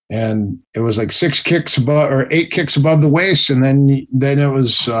 And it was like 8 kicks above the waist. And then it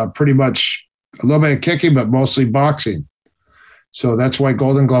was pretty much a little bit of kicking, but mostly boxing. So that's why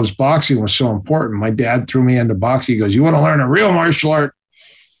Golden Gloves boxing was so important. My dad threw me into boxing. He goes, "You want to learn a real martial art?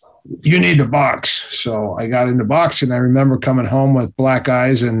 You need to box." So I got into boxing. I remember coming home with black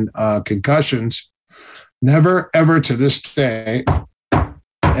eyes and concussions. Never, ever to this day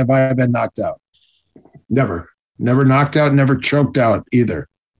have I been knocked out. Never knocked out, never choked out either.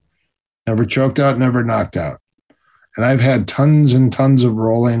 Never choked out, never knocked out. And I've had tons and tons of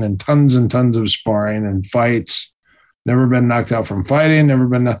rolling and tons of sparring and fights. Never been knocked out from fighting,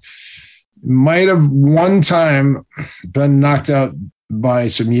 might have one time been knocked out by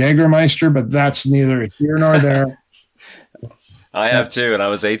some Jägermeister, but that's neither here nor there. I have too, and I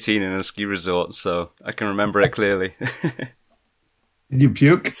was 18 in a ski resort, so I can remember it clearly. Did you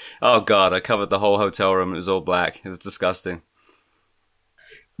puke? Oh, God, I covered the whole hotel room. It was all black. It was disgusting.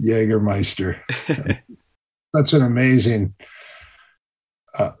 Jägermeister. That's an amazing...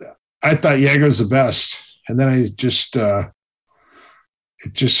 I thought Jaeger's the best, and then it just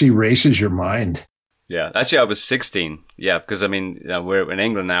erases your mind. Yeah, actually, I was 16. Yeah, because, I mean, we're in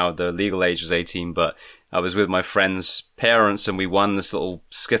England now. The legal age was 18, but I was with my friend's parents, and we won this little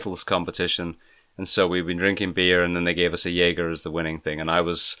Skittles competition. And so we've been drinking beer, and then they gave us a Jaeger as the winning thing. And I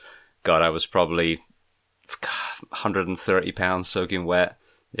was probably 130 pounds soaking wet.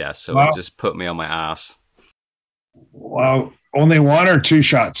 Yeah, so It just put me on my ass. Well, only one or two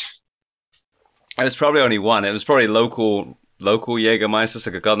shots? It was probably only one. It was probably local Jägermeister,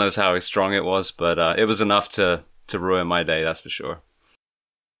 so God knows how strong it was, but it was enough to ruin my day, that's for sure.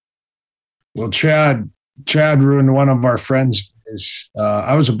 Well, Chad ruined one of our friends' days.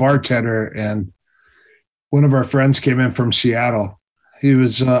 I was a bartender, and one of our friends came in from Seattle. He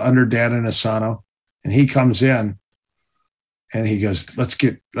was under Dan Inosanto, and he comes in, and he goes, let's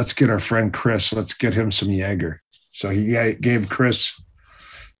get our friend Chris. Let's get him some Jaeger. So he gave Chris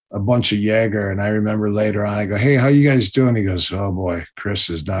a bunch of Jaeger, and I remember later on, I go, hey, how you guys doing? He goes, oh boy, Chris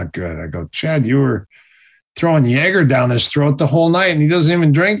is not good. I go, Chad, you were throwing Jaeger down his throat the whole night, and he doesn't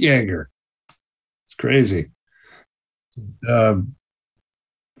even drink Jaeger. It's crazy.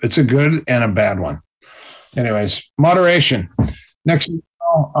 It's a good and a bad one. Anyways, moderation. Next,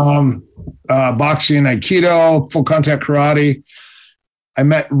 boxing, Aikido, full contact karate. I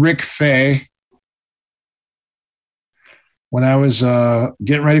met Rick Fay when I was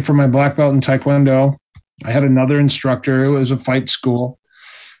getting ready for my black belt in Taekwondo. I had another instructor. It was a fight school.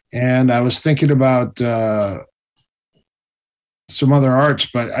 And I was thinking about some other arts,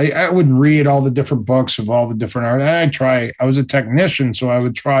 but I would read all the different books of all the different art. And I was a technician, so I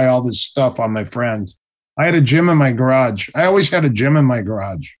would try all this stuff on my friends. I had a gym in my garage. I always had a gym in my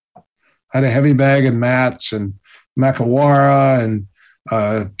garage. I had a heavy bag and mats and Makawara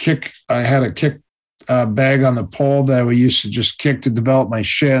and kick. I had a kick bag on the pole that we used to just kick to develop my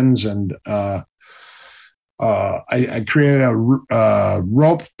shins. And I created a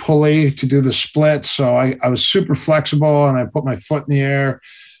rope pulley to do the split. So I was super flexible, and I put my foot in the air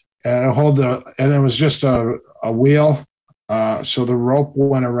and and it was just a wheel. So the rope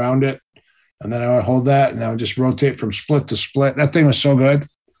went around it, and then I would hold that, and I would just rotate from split to split. That thing was so good.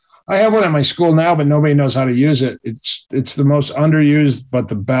 I have one at my school now, but nobody knows how to use it. It's the most underused, but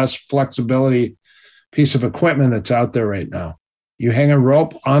the best flexibility piece of equipment that's out there right now. You hang a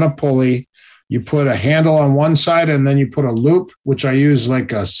rope on a pulley, you put a handle on one side, and then you put a loop, which I use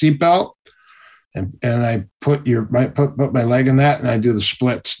like a seatbelt, and I put my leg in that, and I do the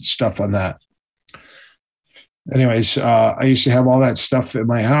splits and stuff on that. Anyways, I used to have all that stuff in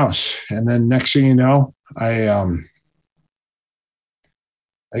my house, and then next thing you know, I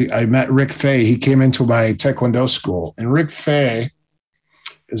met Rick Fay. He came into my Taekwondo school, and Rick Fay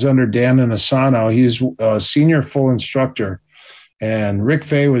is under Dan Inosanto. He's a senior full instructor, and Rick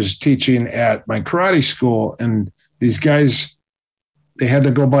Fay was teaching at my karate school, and these guys, they had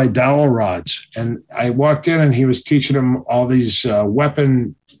to go buy dowel rods, and I walked in, and he was teaching them all these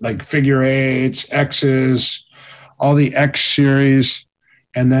weapon, like figure eights, X's, all the X series,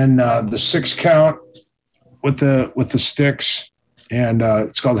 and then the 6 count with the sticks. And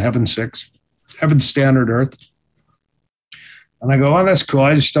it's called Heaven 6, Heaven Standard Earth. And I go, oh, that's cool.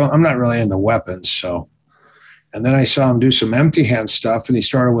 I'm not really into weapons. So, and then I saw him do some empty hand stuff, and he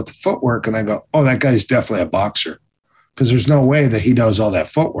started with the footwork. And I go, oh, that guy's definitely a boxer, because there's no way that he does all that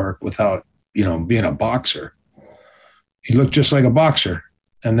footwork without, being a boxer. He looked just like a boxer.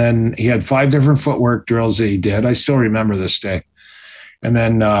 And then he had 5 different footwork drills that he did. I still remember this day. And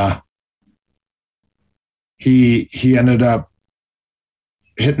then he ended up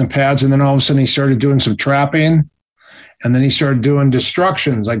hitting the pads, and then all of a sudden he started doing some trapping, and then he started doing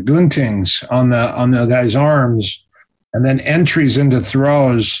destructions like guntings on the guy's arms, and then entries into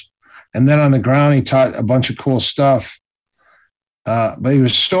throws, and then on the ground he taught a bunch of cool stuff. But he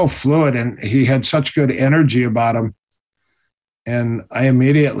was so fluid, and he had such good energy about him. And I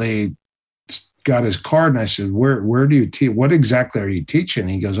immediately got his card, and I said, where do you teach? What exactly are you teaching?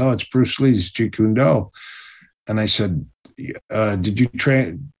 He goes, oh, it's Bruce Lee's Jeet Kune Do. And I said, did you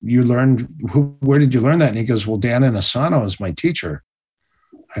train? Where did you learn that? And he goes, well, Dan Inosanto is my teacher.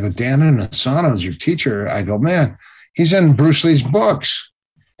 I go, Dan Inosanto is your teacher. I go, man, he's in Bruce Lee's books.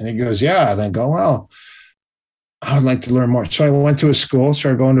 And he goes, yeah. And I go, well, I would like to learn more. So I went to a school,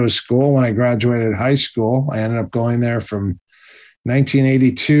 started going to a school. When I graduated high school, I ended up going there from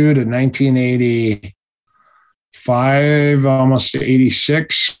 1982 to 1985, almost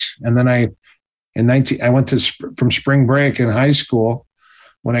 86. And then I went from spring break in high school.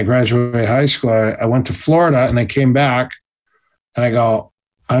 When I graduated high school, I went to Florida and I came back and I go,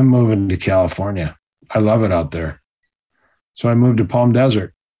 I'm moving to California. I love it out there. So I moved to Palm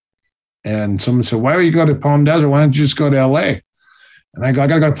Desert. And someone said, why would you go to Palm Desert? Why don't you just go to LA? And I go, I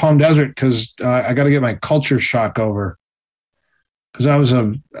got to go to Palm Desert because I got to get my culture shock over. Because I was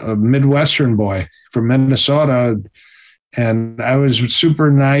a Midwestern boy from Minnesota, and I was super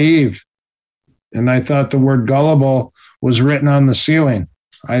naive. And I thought the word gullible was written on the ceiling.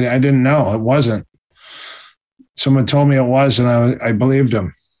 I didn't know. It wasn't. Someone told me it was, and I believed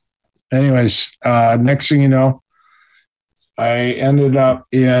him. Anyways, next thing you know, I ended up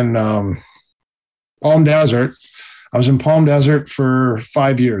in Palm Desert. I was in Palm Desert for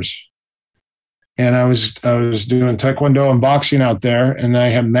 5 years. And I was doing taekwondo and boxing out there. And I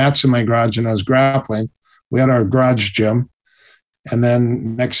had mats in my garage and I was grappling. We had our garage gym. And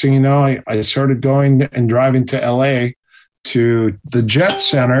then next thing you know, I started going and driving to LA to the Jet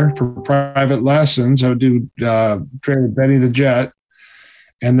Center for private lessons. I would do train with Benny the Jet.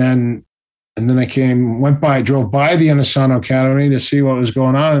 And then I drove by the Inosanto Academy to see what was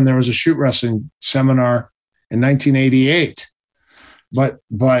going on. And there was a shoot wrestling seminar in 1988. But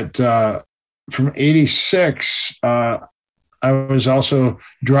from 86, I was also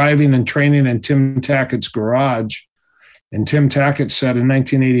driving and training in Tim Tackett's garage. And Tim Tackett said in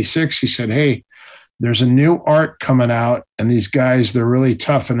 1986, he said, hey, there's a new art coming out, and these guys, they're really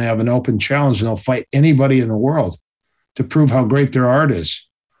tough, and they have an open challenge, and they'll fight anybody in the world to prove how great their art is.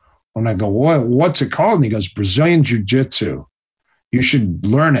 And I go, what's it called? And he goes, Brazilian Jiu-Jitsu. You should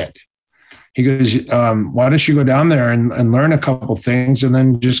learn it. He goes, why don't you go down there and learn a couple things and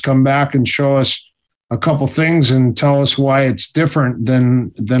then just come back and show us a couple things and tell us why it's different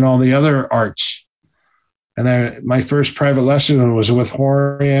than all the other arts. And my first private lesson was with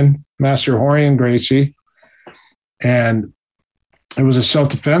Master Rorion Gracie. And it was a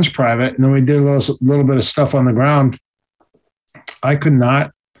self-defense private. And then we did a little bit of stuff on the ground. I could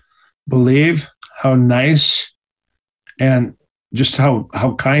not believe how nice and just how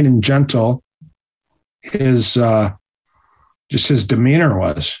kind and gentle his demeanor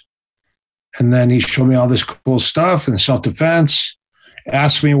was. And then he showed me all this cool stuff and self-defense,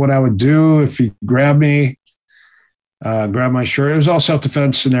 asked me what I would do if he grabbed me, grabbed my shirt. It was all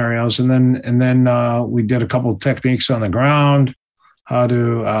self-defense scenarios. And then we did a couple of techniques on the ground,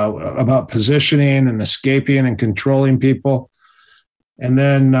 about positioning and escaping and controlling people. And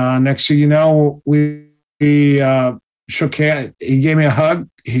then next thing you know, we shook hands. He gave me a hug.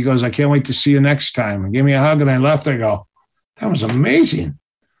 He goes, I can't wait to see you next time. He gave me a hug and I left. I go, that was amazing.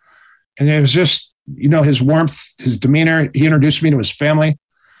 And it was just, his warmth, his demeanor. He introduced me to his family,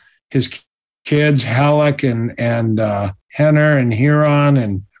 his kids, Halleck and Henner and Huron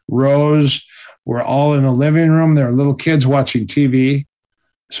and Rose were all in the living room. They were little kids watching TV.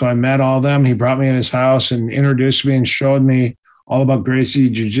 So I met all of them. He brought me in his house and introduced me and showed me all about Gracie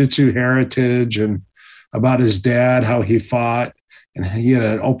Jiu-Jitsu heritage and about his dad, how he fought. And he had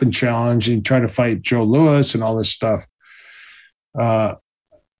an open challenge and he tried to fight Joe Louis and all this stuff.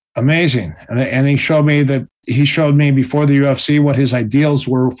 Amazing. And he showed me before the UFC what his ideals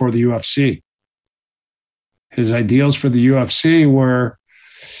were for the UFC. His ideals for the UFC were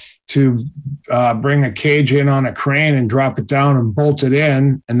to bring a cage in on a crane and drop it down and bolt it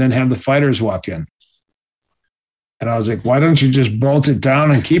in and then have the fighters walk in. And I was like, why don't you just bolt it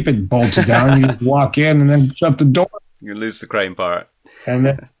down and keep it bolted down? You walk in and then shut the door. You lose the crane part. And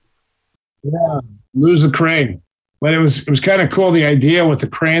then, lose the crane. But it was kind of cool, the idea with the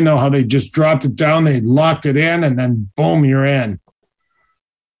crane, though, how they just dropped it down, they locked it in, and then boom, you're in.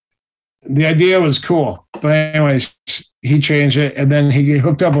 The idea was cool. But anyways, he changed it. And then he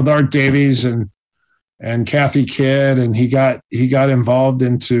hooked up with Art Davies and Kathy Kidd, and he got involved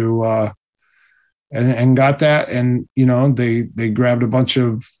into and got that. And, they grabbed a bunch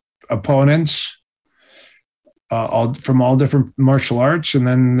of opponents all from all different martial arts, and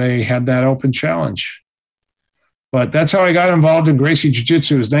then they had that open challenge. But that's how I got involved in Gracie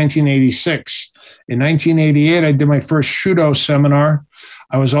Jiu-Jitsu. It was 1986. In 1988, I did my first Shudo seminar.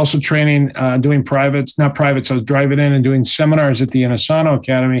 I was also training, doing not privates. I was driving in and doing seminars at the Inosanto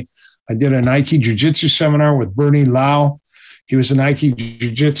Academy. I did an Aiki Jiu-Jitsu seminar with Bernie Lau. He was an Aikido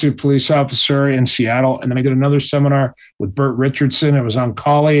Jiu-Jitsu police officer in Seattle. And then I did another seminar with Burt Richardson. It was on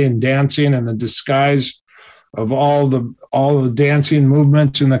Kali and dancing and the disguise of all the dancing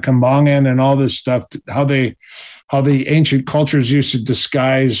movements in the Kambongan and all this stuff, how the ancient cultures used to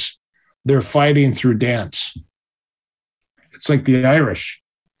disguise their fighting through dance. It's like the Irish,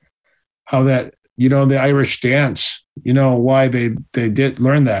 how that, the Irish dance, why they did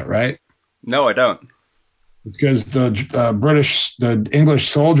learn that, right? No, I don't. Because the English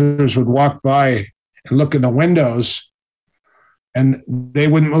soldiers would walk by and look in the windows and they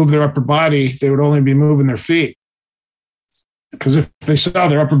wouldn't move their upper body. They would only be moving their feet. Because if they saw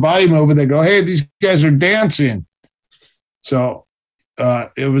their upper body moving, they go, hey, these guys are dancing. So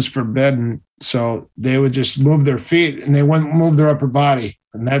it was forbidden. So they would just move their feet and they wouldn't move their upper body.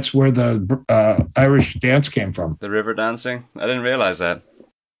 And that's where the Irish dance came from. The river dancing? I didn't realize that.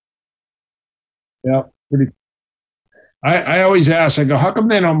 Yeah. I always ask, I go, how come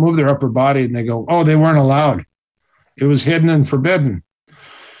they don't move their upper body? And they go, oh, they weren't allowed. It was hidden and forbidden.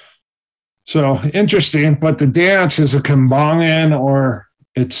 So interesting, but the dance is a Kambongan, or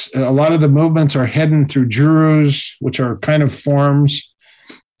it's a lot of the movements are hidden through jurus, which are kind of forms,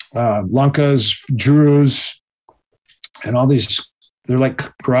 lankas, jurus, and all these, they're like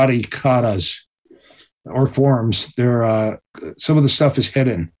karate katas or forms. They're some of the stuff is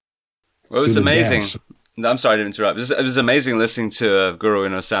hidden. Well, it was amazing. I'm sorry to interrupt. It was amazing listening to Guru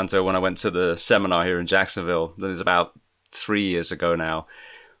Inosanto when I went to the seminar here in Jacksonville. That was about 3 years ago now.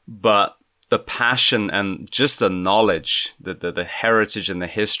 But the passion and just the knowledge, the heritage and the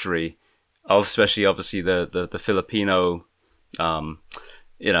history of, especially obviously the Filipino,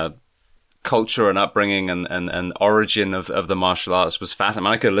 culture and upbringing and origin of the martial arts was fascinating. I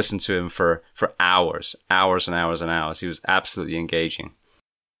mean, I could listen to him for hours and hours and hours. He was absolutely engaging.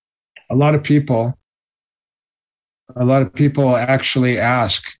 A lot of people actually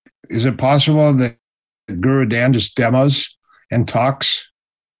ask, is it possible that Guru Dan just demos and talks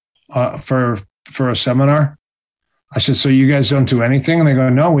for a seminar? I said, so you guys don't do anything? And they go,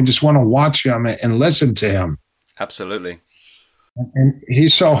 no, we just want to watch him and listen to him. Absolutely. And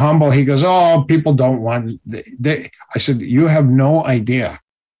he's so humble. He goes, oh, people don't want. I said, you have no idea.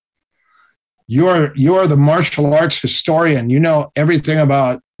 You are the martial arts historian. You know everything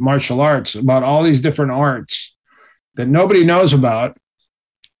about martial arts, about all these different arts that nobody knows about.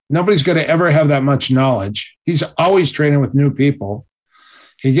 Nobody's going to ever have that much knowledge. He's always training with new people.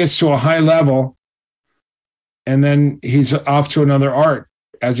 He gets to a high level, and then he's off to another art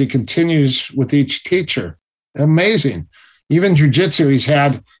as he continues with each teacher. Amazing. Even jiu-jitsu,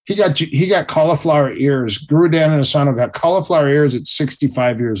 he got cauliflower ears. Guru Dan Inosanto got cauliflower ears at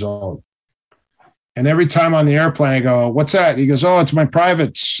 65 years old. And every time on the airplane, I go, what's that? He goes, oh, it's my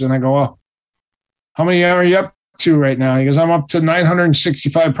privates. And I go, well, how many are you up to right now? He goes, I'm up to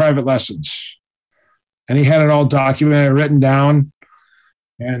 965 private lessons. And he had it all documented, written down.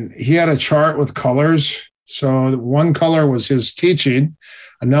 And he had a chart with colors. So one color was his teaching,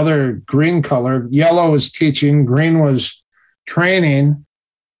 another green color. Yellow was teaching, green was training.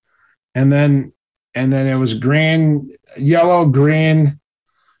 And then it was green, yellow, green.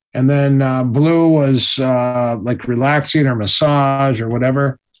 And then blue was like relaxing or massage or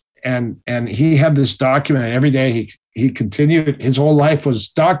whatever. And he had this documented every day. He continued, his whole life was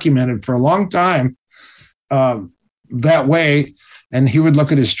documented for a long time that way. And he would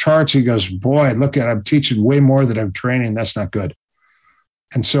look at his charts. He goes, boy, I'm teaching way more than I'm training. That's not good.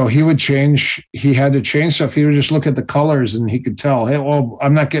 And so he had to change stuff. He would just look at the colors and he could tell, hey, well,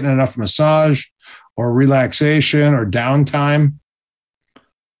 I'm not getting enough massage or relaxation or downtime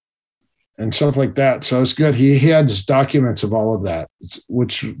and stuff like that. So it's good. He had just documents of all of that,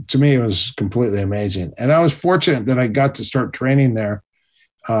 which to me was completely amazing. And I was fortunate that I got to start training there.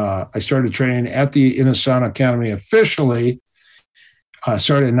 I started training at the Inosanto Academy officially.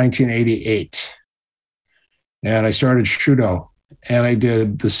 Started in 1988. And I started Shudo. And I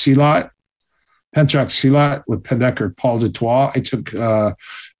did the Silat, Penchak Silat with Pendekar Paul Dutoit. I took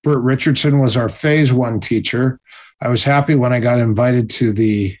Burt Richardson was our phase 1 teacher. I was happy when I got invited to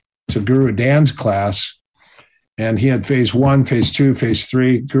Guru Dan's class. And he had phase 1, phase 2, phase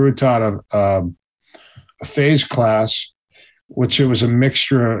 3. Guru taught a phase class, which it was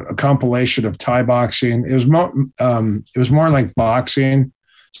a compilation of Thai boxing. It was more like boxing,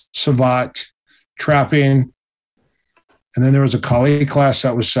 savat, trapping. And then there was a Kali class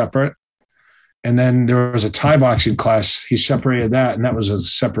that was separate. And then there was a Thai boxing class. He separated that, and that was a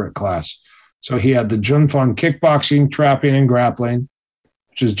separate class. So he had the Junfon kickboxing, trapping, and grappling,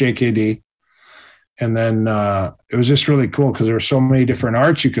 which is JKD. And then it was just really cool because there were so many different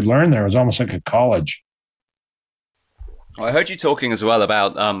arts you could learn there. It was almost like a college. Well, I heard you talking as well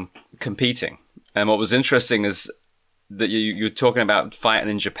about competing. And what was interesting is that you're talking about fighting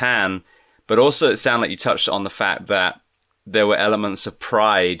in Japan, but also it sounded like you touched on the fact that there were elements of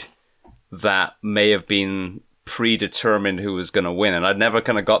pride that may have been predetermined who was going to win. And I'd never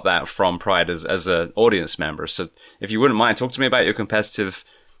kind of got that from Pride as an audience member. So if you wouldn't mind, talk to me about your competitive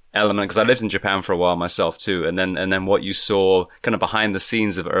element, because I lived in Japan for a while myself too. And then what you saw kind of behind the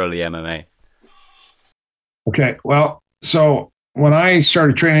scenes of early MMA. Okay. Well, so when I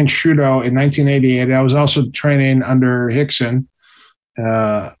started training Shudo in 1988, I was also training under Rickson.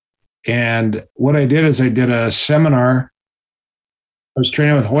 And what I did is I did a seminar. I was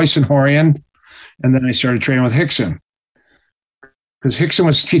training with Royce and Horian, and then I started training with Rickson. Because Rickson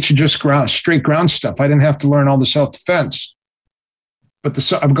was teaching just straight ground stuff. I didn't have to learn all the self-defense. But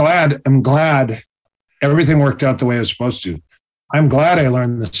I'm glad everything worked out the way it was supposed to. I'm glad I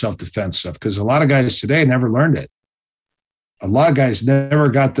learned the self-defense stuff, because a lot of guys today never learned it. A lot of guys never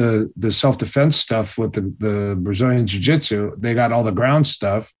got the self-defense stuff with the Brazilian Jiu-Jitsu. They got all the ground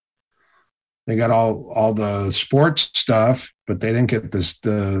stuff. They got all the sports stuff, but they didn't get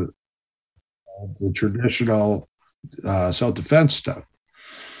the traditional self-defense stuff.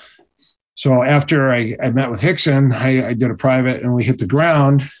 So after I met with Rickson, I did a private and we hit the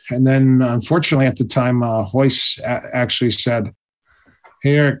ground. And then unfortunately at the time, Royce actually said,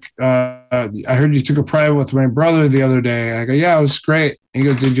 "Hey, Eric, I heard you took a private with my brother the other day." I go, "Yeah, it was great." He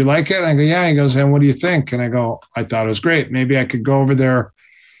goes, "Did you like it?" I go, "Yeah." He goes, "And what do you think?" And I go, "I thought it was great. Maybe I could go over there.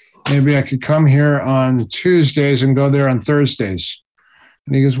 Maybe I could come here on Tuesdays and go there on Thursdays."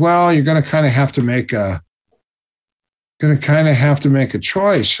 And he goes, "Well, you're going to kind of have to make a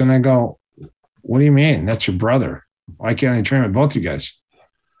choice." And I go, "What do you mean? That's your brother. Why can't I train with both you guys?"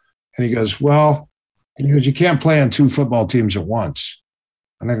 And he goes, "You can't play on two football teams at once."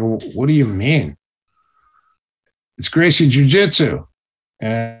 And I go, "What do you mean?" "It's Gracie Jiu-Jitsu."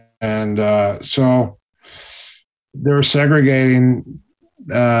 And so they were segregating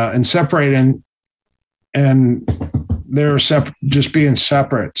and separating, and they were just being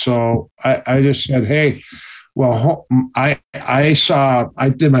separate. So I just said, "Hey, well, I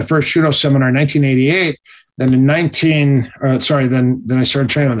did my first Shudo seminar in 1988. Then then I started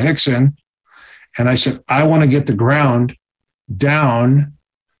training with Rickson, and I said, I want to get the ground down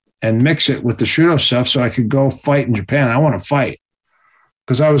and mix it with the Shudo stuff so I could go fight in Japan. I want to fight,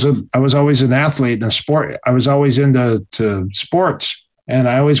 because I was always an athlete in a sport. I was always into sports, and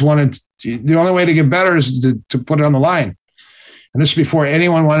I always wanted. The only way to get better is to put it on the line. And this is before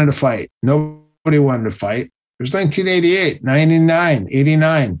anyone wanted to fight. Nobody wanted to fight. It was 1988, 99,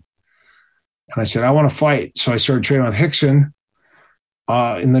 89. And I said, I want to fight. So I started training with Rickson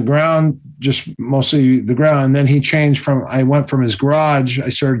in the ground, just mostly the ground. And then he changed I went from his garage. I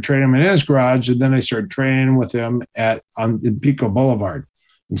started training him in his garage. And then I started training with him in Pico Boulevard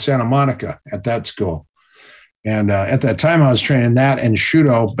in Santa Monica at that school. And at that time, I was training that and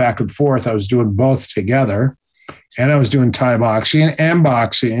Shudo back and forth. I was doing both together. And I was doing Thai boxing and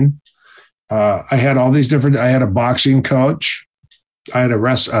boxing. I had all these different. I had a boxing coach. I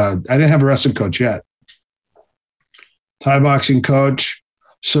didn't have a wrestling coach yet. Thai boxing coach,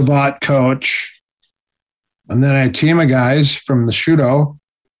 Savate coach, and then I had a team of guys from the Shudo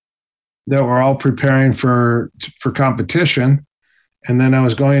that were all preparing for competition. And then I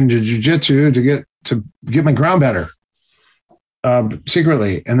was going to Jiu-Jitsu to get my ground better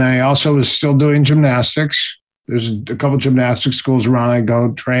secretly. And then I also was still doing gymnastics. There's a couple of gymnastics schools around. I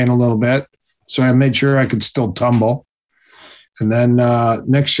go train a little bit. So I made sure I could still tumble. And then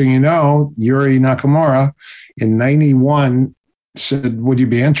next thing you know, Yuri Nakamura in 91 said, would you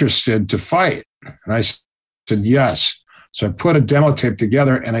be interested to fight? And I said, yes. So I put a demo tape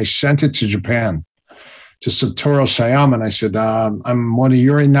together and I sent it to Japan, to Satoru Sayama. And I said, I'm one of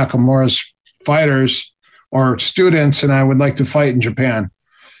Yuri Nakamura's fighters or students, and I would like to fight in Japan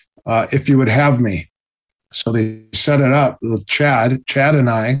if you would have me. So they set it up with Chad and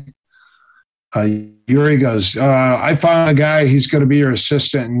I. Yuri goes, I found a guy, he's going to be your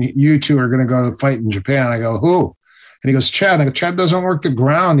assistant, and you two are going to go to fight in Japan. I go, who? And he goes, Chad. I go, Chad doesn't work the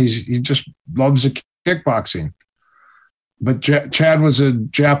ground. He just loves the kickboxing. But Chad was a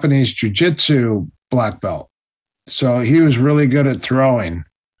Japanese jiu-jitsu black belt. So he was really good at throwing.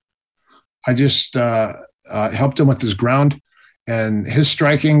 I just helped him with his ground, and his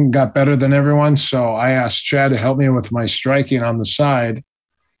striking got better than everyone. So I asked Chad to help me with my striking on the side.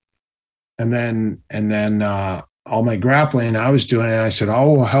 And then all my grappling I was doing, and I said, I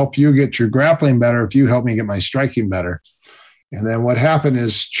will help you get your grappling better if you help me get my striking better. And then what happened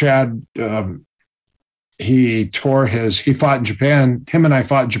is Chad, he fought in Japan. Him and I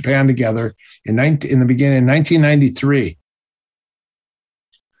fought in Japan together in the beginning of 1993.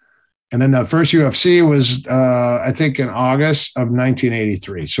 And then the first UFC was, I think, in August of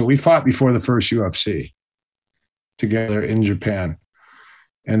 1983. So we fought before the first UFC together in Japan.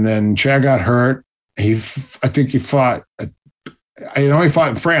 And then Chad got hurt. I think he fought. I know he fought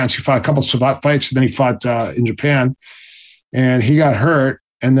in France. He fought a couple of fights, and then he fought in Japan. And he got hurt.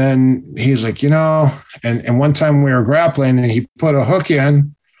 And then he's like, and one time we were grappling, and he put a hook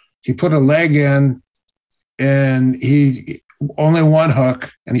in. He put a leg in, and he only one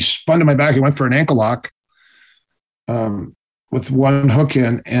hook, and he spun to my back. He went for an ankle lock with one hook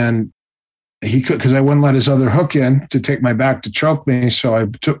in, and he could, because I wouldn't let his other hook in to take my back to choke me. So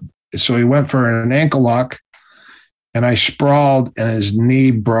he went for an ankle lock, and I sprawled, and his knee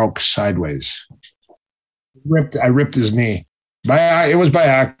broke sideways. I ripped his knee. It was by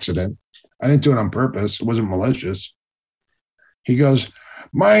accident. I didn't do it on purpose. It wasn't malicious. He goes,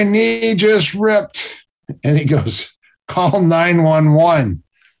 "My knee just ripped," and he goes, "Call 911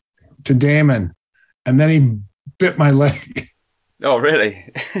 to Damon." And then he bit my leg. Oh,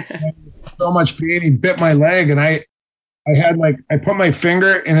 really? So much pain. He bit my leg, and I put my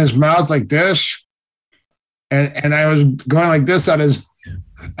finger in his mouth like this, and I was going like this on his.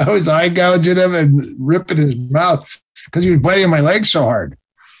 I was eye gouging him and ripping his mouth because he was biting my leg so hard.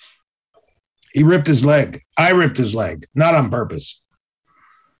 He ripped his leg. I ripped his leg, not on purpose.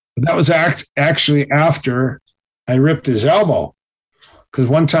 But that was actually after I ripped his elbow. Because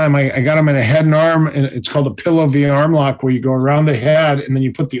one time I got him in a head and arm, and it's called a pillow V arm lock, where you go around the head and then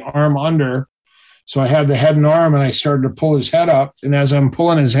you put the arm under. So I had the head and arm, and I started to pull his head up. And as I'm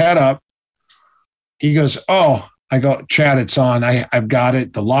pulling his head up, he goes, "Oh," I go, "Chad, it's on. I've got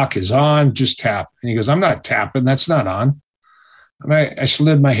it. The lock is on. Just tap." And he goes, "I'm not tapping. That's not on." And I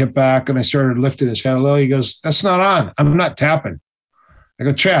slid my hip back, and I started lifting his head a little. He goes, "That's not on. I'm not tapping." I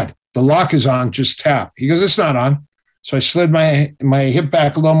go, "Chad, the lock is on. Just tap." He goes, "It's not on." So I slid my hip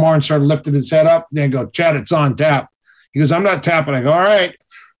back a little more and started lifting his head up. Then I go, "Chad, it's on. Tap." He goes, "I'm not tapping." I go, "All right."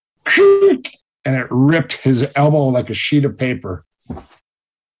 And it ripped his elbow like a sheet of paper.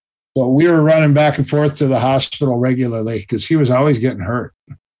 So we were running back and forth to the hospital regularly because he was always getting hurt.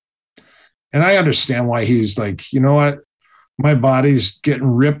 And I understand why he's like, "You know what? My body's getting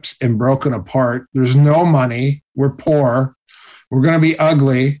ripped and broken apart. There's no money. We're poor. We're going to be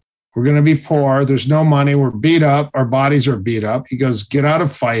ugly. We're going to be poor. There's no money. We're beat up. Our bodies are beat up." He goes, "Get out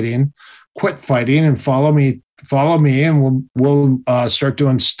of fighting, quit fighting, and follow me, and we'll start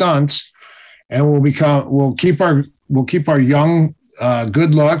doing stunts, and we'll keep our young,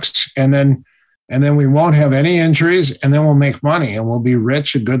 good looks, and then we won't have any injuries, and then we'll make money, and we'll be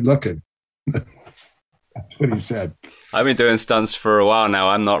rich and good looking." That's what he said. I've been doing stunts for a while now.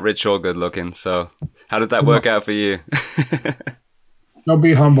 I'm not rich or good looking. So how did that work out for you? Don't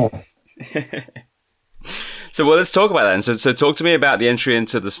be humble. So, well, let's talk about that. And so talk to me about the entry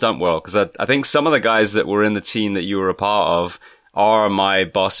into the stunt world, because I think some of the guys that were in the team that you were a part of are my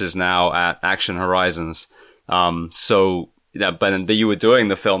bosses now at Action Horizons. But you were doing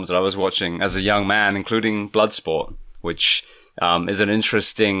the films that I was watching as a young man, including Bloodsport, which is an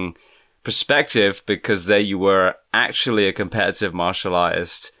interesting perspective because there you were actually a competitive martial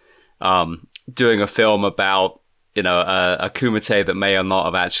artist doing a film about a kumite that may or not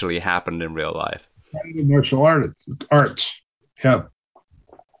have actually happened in real life. Martial arts. Yeah.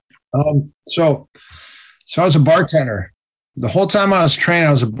 So I was a bartender. The whole time I was training,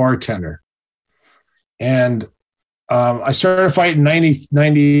 I was a bartender. And I started fighting in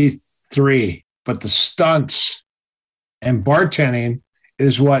 93, but the stunts and bartending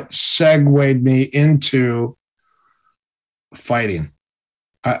is what segued me into fighting.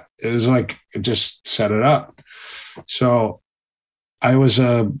 It was like, it just set it up. So I was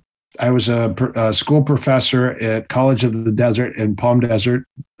a school professor at College of the Desert in Palm Desert,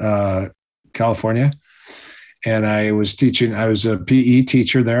 California. And I was a PE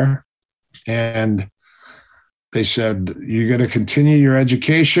teacher there. And they said, "You're going to continue your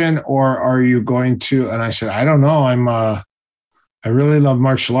education, or are you going to?" And I said, "I don't know. I really love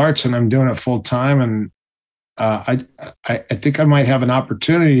martial arts, and I'm doing it full time. And I think I might have an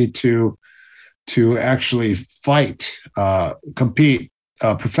opportunity to actually fight, compete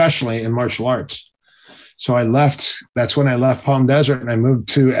professionally in martial arts." So I left. That's when I left Palm Desert, and I moved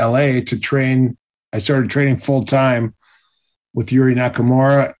to LA to train. I started training full time with Yuri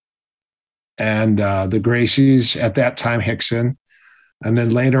Nakamura and the Gracies, at that time Hickson. And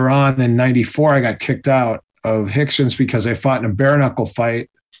then later on in 94, I got kicked out of Hickson's because I fought in a bare knuckle fight.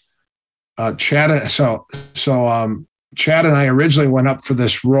 Chad and I originally went up for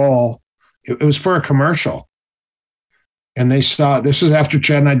this role. It was for a commercial. And they saw, this is after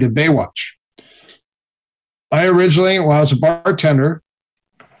Chad and I did Baywatch. I originally, while I was a bartender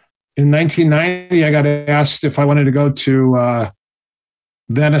in 1990, I got asked if I wanted to go to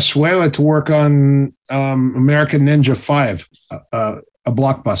Venezuela to work on American Ninja 5, a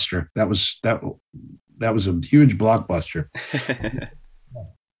blockbuster. That was a huge blockbuster.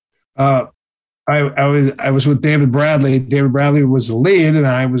 I was with David Bradley. David Bradley was the lead, and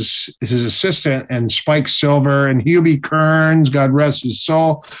I was his assistant. And Spike Silver and Hubie Kearns, God rest his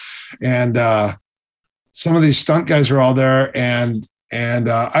soul, and some of these stunt guys were all there. And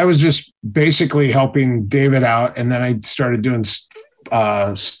I was just basically helping David out. And then I started doing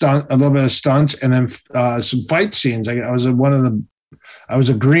a little bit of stunts, and then some fight scenes. I was a the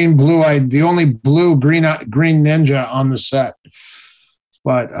only green ninja on the set.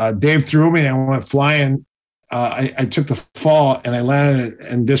 But Dave threw me and I went flying. I took the fall and I landed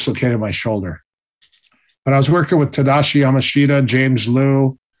and dislocated my shoulder. But I was working with Tadashi Yamashita, James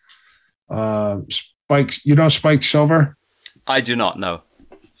Liu, Spike. You know Spike Silver? I do not know.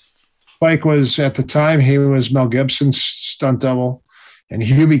 Spike was, at the time, he was Mel Gibson's stunt double. And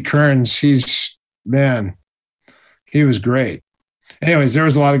Hubie Kearns, he was great. Anyways, there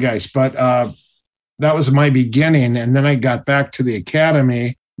was a lot of guys. But that was my beginning. And then I got back to the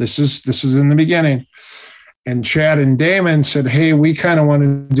academy. This is in the beginning. And Chad and Damon said, hey, we kind of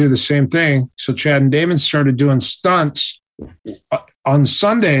want to do the same thing. So Chad and Damon started doing stunts on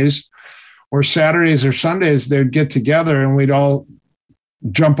Sundays, or Saturdays or Sundays. They'd get together and we'd all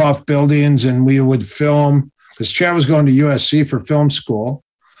jump off buildings and we would film, because Chad was going to USC for film school.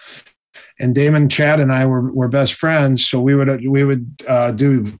 And Damon, Chad, and I were best friends. So we would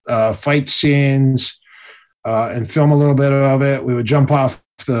do fight scenes and film a little bit of it. We would jump off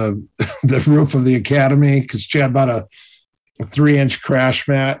the roof of the academy because Chad bought a 3-inch crash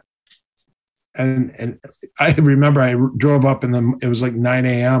mat. And I remember I drove up it was like 9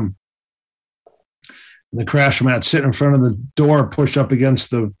 a.m. The crash mat sitting in front of the door, pushed up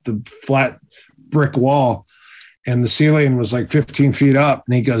against the flat brick wall. And the ceiling was like 15 feet up.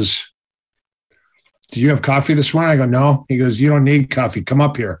 And he goes, do you have coffee this morning? I go, no. He goes, you don't need coffee. Come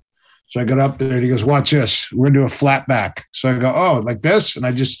up here. So I got up there and he goes, watch this. We're going to do a flat back. So I go, oh, like this? And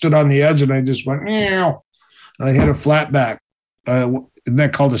I just stood on the edge and I just went, meow. And I hit a flat back. Isn't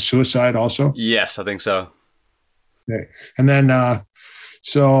that called a suicide also? Yes, I think so. Okay. And then, I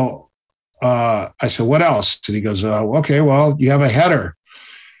said, what else? And he goes, okay, well, you have a header.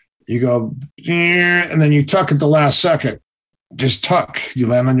 You go, and then you tuck at the last second. Just tuck. You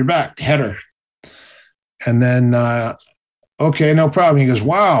land on your back, header. And then, okay, no problem. He goes,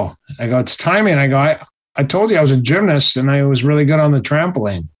 wow. I go, it's timing. I go, I told you I was a gymnast and I was really good on the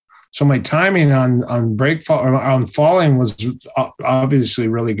trampoline. So my timing on on falling was obviously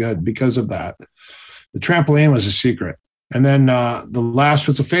really good because of that. The trampoline was a secret. And then the last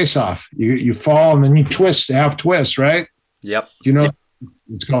was a face-off. You fall and then you twist, half twist, right? Yep. You know,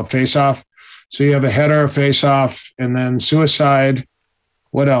 it's called face-off. So you have a header, a face-off, and then suicide.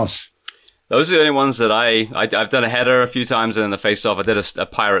 What else? Those are the only ones that I've done a header a few times and then a face-off. I did a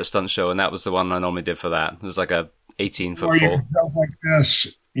pirate stunt show, and that was the one I normally did for that. It was like a 18-foot fall. You jump like this.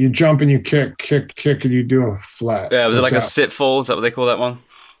 You jump and you kick, and you do a flat. Yeah, was it like a sit fall? Is that what they call that one?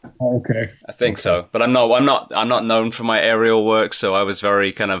 Okay. I think so. But I'm not known for my aerial work, so I was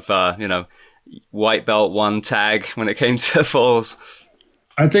very kind of white belt 1 tag when it came to falls.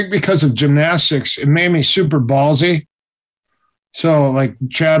 I think because of gymnastics, it made me super ballsy. So like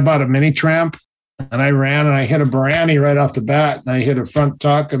Chad bought a mini tramp and I ran and I hit a Barani right off the bat and I hit a front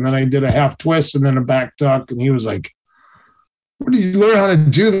tuck and then I did a half twist and then a back tuck. And he was like, where did you learn how to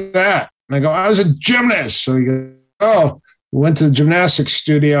do that? And I go, I was a gymnast. So he goes, oh, went to the gymnastics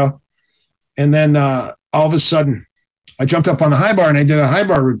studio. And then all of a sudden I jumped up on the high bar and I did a high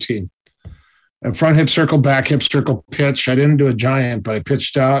bar routine. A front hip circle, back hip circle, pitch. I didn't do a giant, but I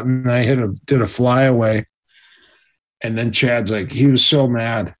pitched out and I did a flyaway. And then Chad's like, he was so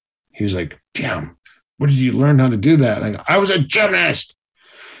mad. He was like, damn, where did you learn how to do that? I was a gymnast.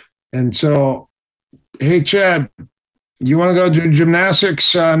 And so, hey, Chad, you want to go do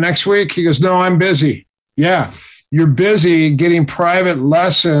gymnastics next week? He goes, no, I'm busy. Yeah, you're busy getting private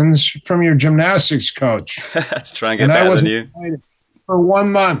lessons from your gymnastics coach. Let's try and get better than you. For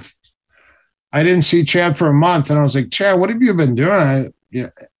 1 month. I didn't see Chad for a month. And I was like, Chad, what have you been doing?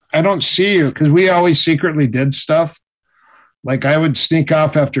 I don't see you, because we always secretly did stuff. Like I would sneak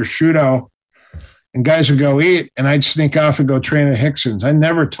off after Shudo and guys would go eat and I'd sneak off and go train at Hickson's. I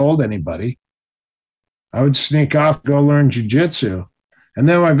never told anybody. I would sneak off, go learn jujitsu. And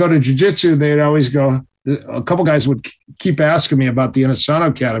then when I go to jujitsu, they'd always go, a couple guys would keep asking me about the Inosanto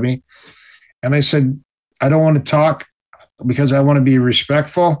Academy. And I said, I don't want to talk because I want to be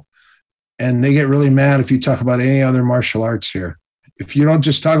respectful. And they get really mad if you talk about any other martial arts here. if you don't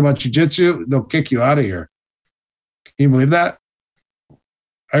just talk about jiu-jitsu, they'll kick you out of here. Can you believe that?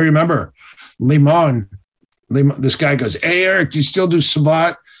 I remember Limon, this guy goes, hey, Eric, do you still do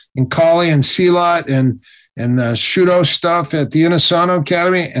Savate and Kali and Silat and the Shudo stuff at the Inosanto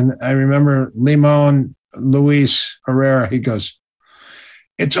Academy? And I remember Limon Luis Herrera, he goes,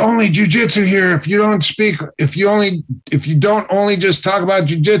 it's only jiu-jitsu here. If you don't only just talk about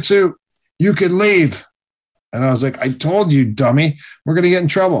jiu-jitsu, you could leave. And I was like, I told you, dummy, we're going to get in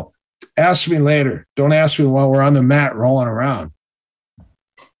trouble. Ask me later. Don't ask me while we're on the mat rolling around.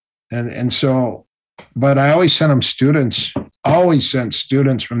 And so, but I always sent them students, from the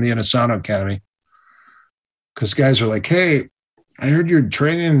Inosanto Academy. Because guys are like, hey, I heard you're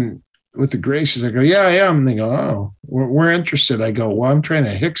training with the Gracies. I go, yeah, I am. And they go, oh, we're interested. I go, well, I'm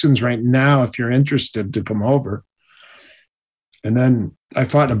training at Hickson's right now if you're interested to come over. And then I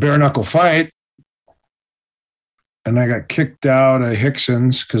fought in a bare knuckle fight. And I got kicked out of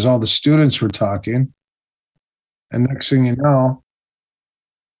Hickson's because all the students were talking. And next thing you know,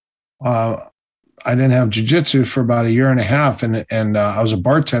 I didn't have jiu-jitsu for about a year and a half. And I was a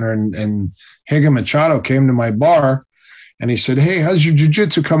bartender, and Higa Machado came to my bar and he said, hey, how's your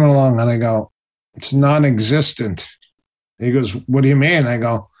jiu-jitsu coming along? And I go, it's non-existent. He goes, what do you mean? I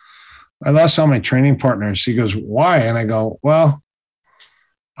go, I lost all my training partners. He goes, why? And I go, well,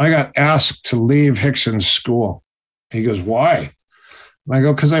 I got asked to leave Hickson's school. He goes, why? And I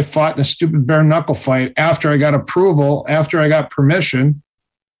go, because I fought in a stupid bare knuckle fight after I got approval, after I got permission.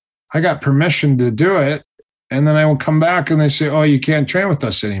 I got permission to do it. And then I will come back and they say, oh, you can't train with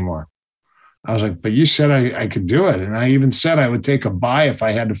us anymore. I was like, but you said I could do it. And I even said I would take a bye if I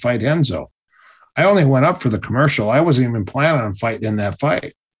had to fight Renzo. I only went up for the commercial. I wasn't even planning on fighting in that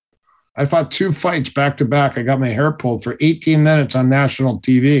fight. I fought 2 fights back to back. I got my hair pulled for 18 minutes on national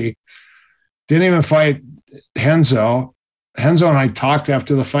TV. Didn't even fight Renzo. Renzo and I talked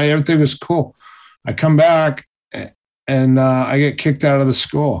after the fight. Everything was cool. I come back and I get kicked out of the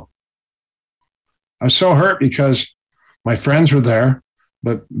school. I was so hurt because my friends were there,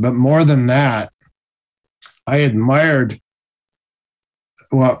 but more than that, I enjoyed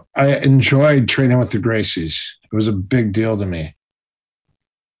training with the Gracies. It was a big deal to me,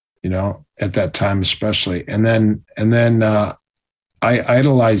 at that time especially. And then I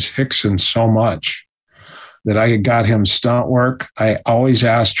idolized Rickson so much that I got him stunt work. I always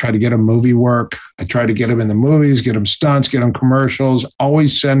try to get him movie work. I tried to get him in the movies, get him stunts, get him commercials,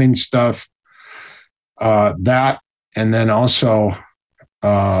 always sending stuff. That, and then also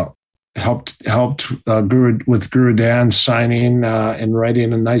helped with Guru Dan signing and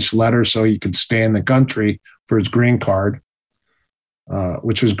writing a nice letter so he could stay in the country for his green card,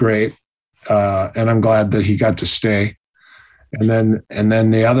 which was great. And I'm glad that he got to stay. And then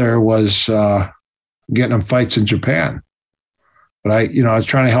the other was getting him fights in Japan. But I was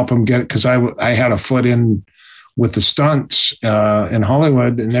trying to help him get it because I had a foot in with the stunts in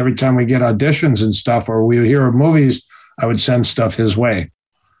Hollywood, and every time we get auditions and stuff, or we would hear of movies, I would send stuff his way.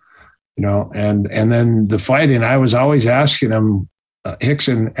 And then the fighting, I was always asking him,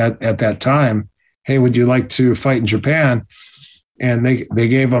 Rickson at that time, hey, would you like to fight in Japan? And they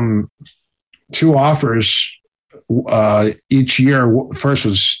gave him 2 offers each year. First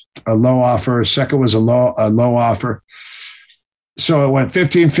was a low offer. Second was a low offer. So it went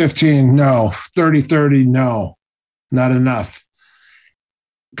 15-15, no, 30-30, no, not enough,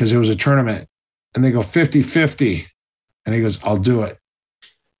 because it was a tournament. And they go 50-50, and he goes, I'll do it.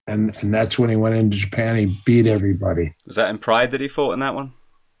 And that's when he went into Japan. He beat everybody. Was that in Pride that he fought in that one?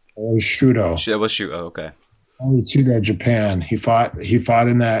 It was Shudo. It was Shudo, okay. Only Shudo Japan. He fought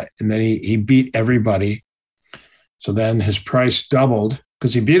in that, and then he beat everybody. So then his price doubled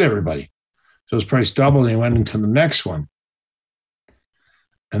because he beat everybody. So his price doubled, and he went into the next one.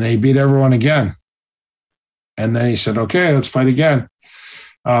 And then he beat everyone again. And then he said, okay, let's fight again.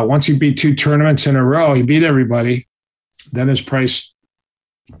 Once he beat 2 tournaments in a row, he beat everybody. Then his price,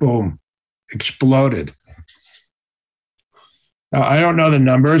 boom, exploded. Now, I don't know the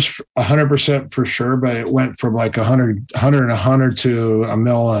numbers 100% for sure, but it went from like 100 and 100 to $1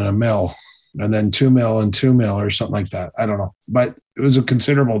 million and $1 million, and then $2 million and $2 million or something like that. I don't know. But it was a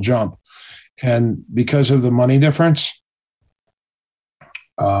considerable jump. And because of the money difference,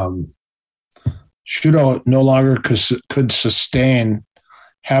 Shudo no longer could sustain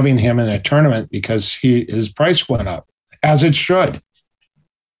having him in a tournament because his price went up, as it should.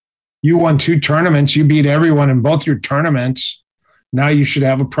 You won 2 tournaments. You beat everyone in both your tournaments. Now you should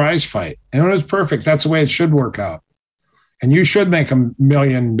have a prize fight. And it was perfect. That's the way it should work out. And you should make $1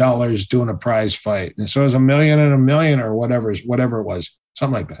 million doing a prize fight. And so it was $1 million and $1 million or whatever it was,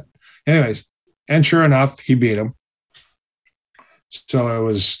 something like that. Anyways, and sure enough, he beat him. So it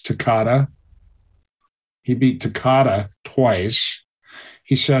was Takada. He beat Takada twice.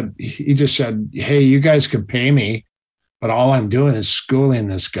 He just said, hey, you guys can pay me, but all I'm doing is schooling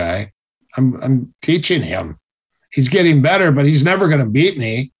this guy. I'm teaching him. He's getting better, but he's never going to beat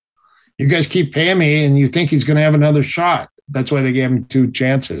me. You guys keep paying me and you think he's going to have another shot. That's why they gave him 2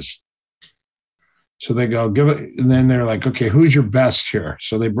 chances. So they go, give it. And then they're like, okay, who's your best here?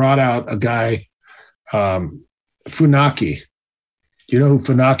 So they brought out a guy, Funaki. You know who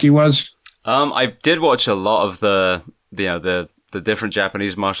Funaki was? I did watch a lot of the different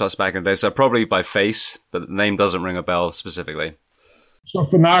Japanese martial arts back in the day, so probably by face, but the name doesn't ring a bell specifically. So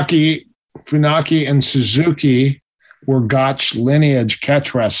Funaki and Suzuki were Gotch lineage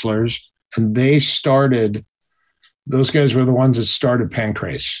catch wrestlers, and those guys were the ones that started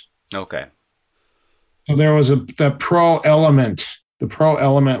Pancrase. Okay. So there was the pro element. The pro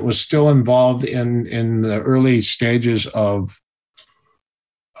element was still involved in the early stages of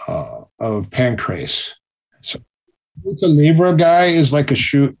Pancrase. So the Libra guy is like a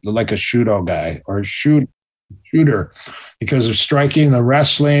Shudo guy or a shooter because of striking, the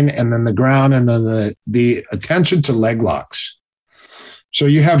wrestling, and then the ground, and then the attention to leg locks. So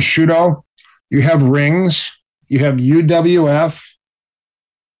you have Shudo, you have rings, you have UWF,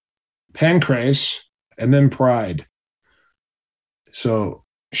 Pancrase, and then Pride. So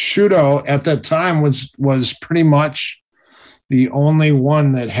Shudo at that time was pretty much the only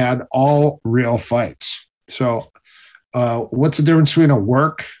one that had all real fights. So what's the difference between a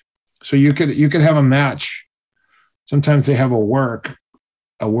work? So you could have a match. Sometimes they have a work.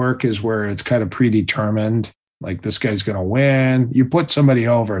 A work is where it's kind of predetermined, like this guy's going to win. You put somebody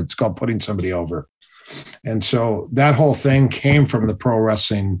over. It's called putting somebody over. And so that whole thing came from the pro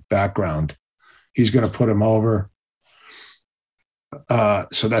wrestling background. He's going to put him over.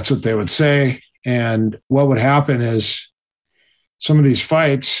 So that's what they would say. And what would happen is some of these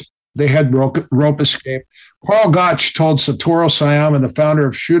fights, they had rope escape. Karl Gotch told Satoru Sayama, the founder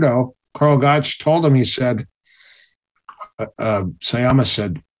of Shudo, Karl Gotch told him, he said, Sayama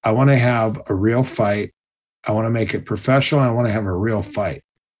said, I want to have a real fight. I want to make it professional. I want to have a real fight.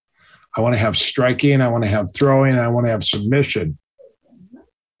 I want to have striking. I want to have throwing. I want to have submission.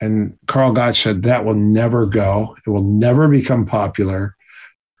 And Karl Gotch said, that will never go. It will never become popular.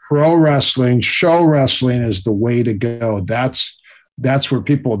 Pro wrestling, show wrestling is the way to go. That's where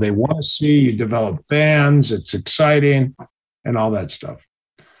people, they want to see you develop fans. It's exciting and all that stuff.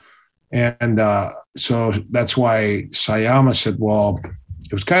 And so that's why Sayama said, well,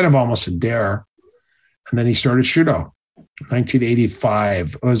 it was kind of almost a dare. And then he started Shudo,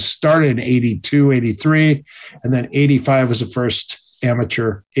 1985. It was started in 82, 83. And then 85 was the first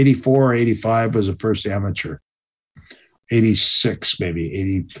amateur. 84, 85 was the first amateur. 86,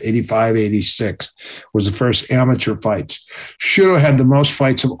 maybe 85, 86 was the first amateur fights. Shudo had the most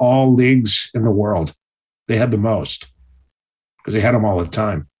fights of all leagues in the world. They had the most because they had them all the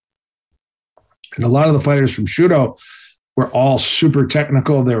time. And a lot of the fighters from Shudo were all super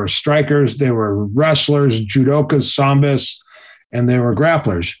technical. They were strikers, they were wrestlers, judokas, sambas, and they were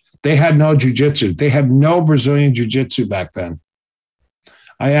grapplers. They had no jiu-jitsu. They had no Brazilian jiu-jitsu back then.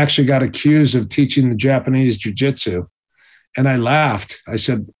 I actually got accused of teaching the Japanese jiu-jitsu. And I laughed. I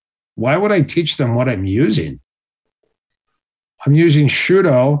said, why would I teach them what I'm using? I'm using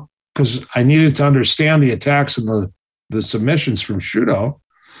Shudo because I needed to understand the attacks and the submissions from Shudo,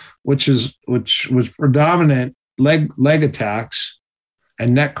 which was predominant leg attacks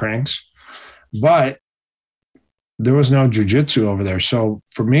and neck cranks. But there was no jiu-jitsu over there. So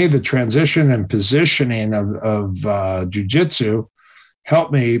for me, the transition and positioning of jiu-jitsu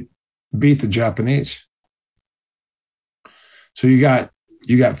helped me beat the Japanese. So you got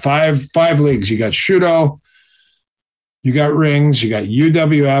five leagues. You got Shudo, you got rings, you got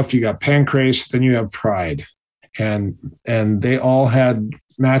UWF, you got Pancrase, then you have Pride. And they all had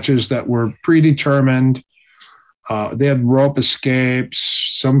matches that were predetermined. They had rope escapes,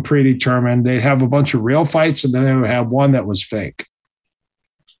 some predetermined. They'd have a bunch of real fights, and then they would have one that was fake,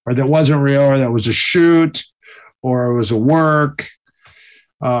 or that wasn't real, or that was a shoot, or it was a work.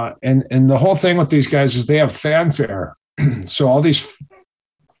 And the whole thing with these guys is they have fanfare. So all these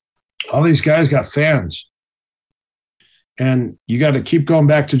guys got fans, and you got to keep going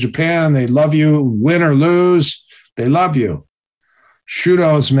back to Japan. They love you, win or lose, they love you.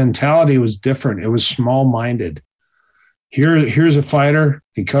 Shudo's mentality was different. It was small-minded. Here's a fighter.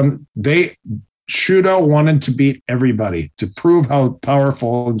 Shudo wanted to beat everybody to prove how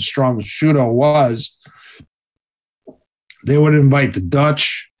powerful and strong Shudo was. They would invite the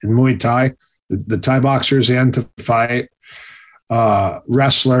Dutch in Muay Thai, the Thai boxers in to fight.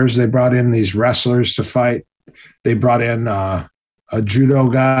 Wrestlers, they brought in these wrestlers to fight. They brought in a judo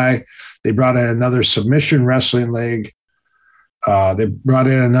guy. They brought in another submission wrestling league. They brought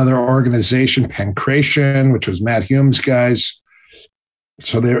in another organization, Pancration, which was Matt Hume's guys.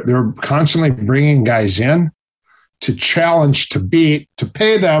 So they're constantly bringing guys in to challenge, to beat, to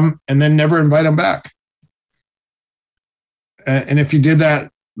pay them, and then never invite them back. And if you did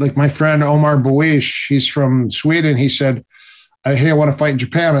that, like my friend Omar Boish, he's from Sweden. He said, hey, I want to fight in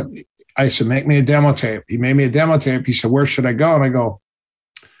Japan. I said, make me a demo tape. He made me a demo tape. He said, where should I go? And I go,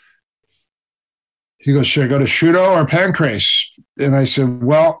 he goes, should I go to Shudo or Pancrase? And I said,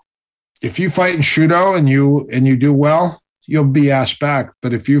 well, if you fight in Shudo and you do well, you'll be asked back.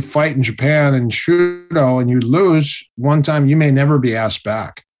 But if you fight in Japan and Shudo and you lose one time, you may never be asked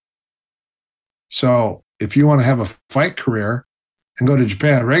back. So if you want to have a fight career and go to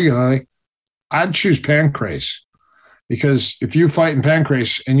Japan regularly, I'd choose Pancrase. Because if you fight in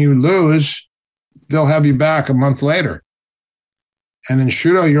Pancrase and you lose, they'll have you back a month later. And in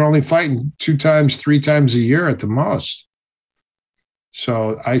Shudo, you're only fighting 2 times, 3 times a year at the most.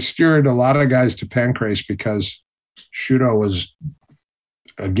 So I steered a lot of guys to Pancrase because Shudo was,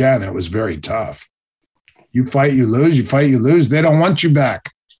 again, it was very tough. You fight, you lose, you fight, you lose. They don't want you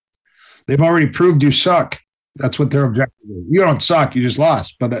back. They've already proved you suck. That's what their objective is. You don't suck, you just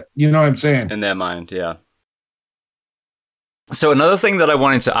lost. But you know what I'm saying? In their mind, yeah. So another thing that I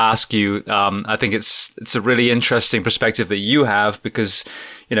wanted to ask you, I think it's a really interesting perspective that you have because,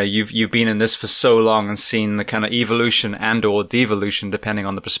 you know, you've been in this for so long and seen the kind of evolution and or devolution depending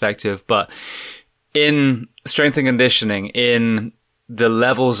on the perspective. But in strength and conditioning, in the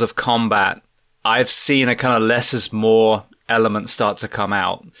levels of combat, I've seen a kind of less is more element start to come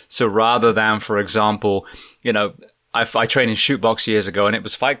out. So rather than, for example, you know, I trained in shoot box years ago and it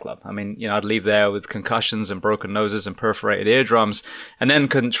was Fight Club. I mean, you know, I'd leave there with concussions and broken noses and perforated eardrums and then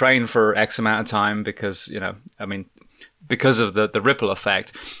couldn't train for X amount of time because, you know, I mean, because of the ripple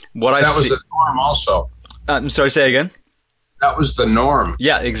effect. That was the norm also. I'm sorry, say again? That was the norm.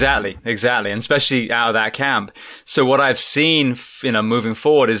 Yeah, exactly. And especially out of that camp. So what I've seen, you know, moving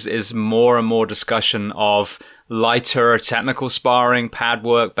forward is more and more discussion of lighter technical sparring, pad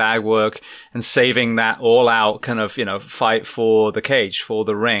work, bag work, and saving that all out kind of, you know, fight for the cage, for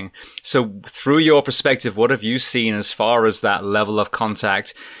the ring. So through your perspective, what have you seen as far as that level of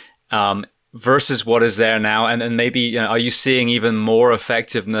contact, versus what is there now? And then maybe, you know, are you seeing even more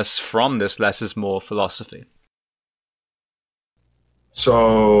effectiveness from this less is more philosophy?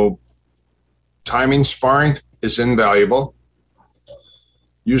 So timing sparring is invaluable.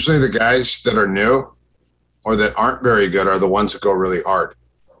 Usually the guys that are new or that aren't very good are the ones that go really hard.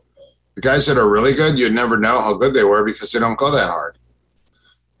 The guys that are really good, you'd never know how good they were because they don't go that hard.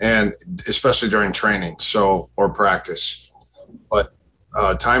 And especially during training, or practice. But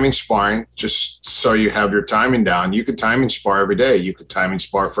timing sparring, just so you have your timing down, you could timing spar every day. You could timing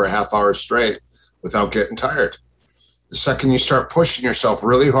spar for a half hour straight without getting tired. The second you start pushing yourself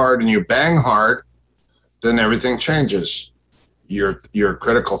really hard and you bang hard, then everything changes. Your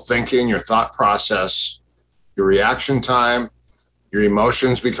critical thinking, your thought process, your reaction time, your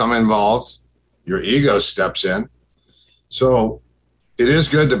emotions become involved, your ego steps in. So it is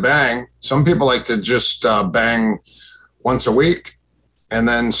good to bang. Some people like to just bang once a week, and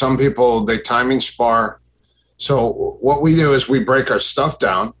then some people, they timing spar. So what we do is we break our stuff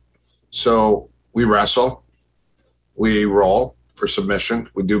down. So we wrestle. We roll for submission.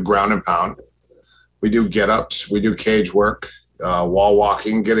 We do ground and pound. We do get-ups. We do cage work, wall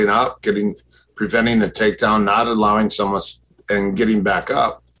walking, getting up, preventing the takedown, not allowing someone, and getting back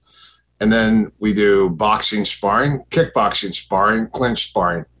up. And then we do boxing sparring, kickboxing sparring, clinch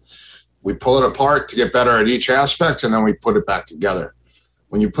sparring. We pull it apart to get better at each aspect, and then we put it back together.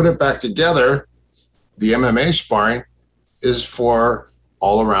 When you put it back together, the MMA sparring is for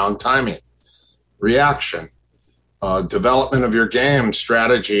all-around timing, reaction, development of your game,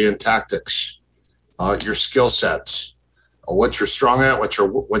 strategy and tactics, your skill sets, what you're strong at, what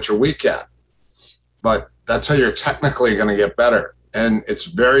you're weak at. But that's how you're technically going to get better. And it's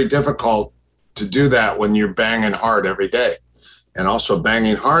very difficult to do that when you're banging hard every day. And also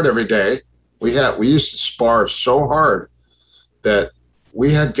banging hard every day, we used to spar so hard that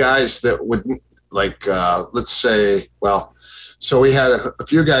we had guys that would, like, so we had a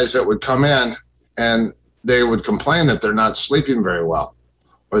few guys that would come in and they would complain that they're not sleeping very well,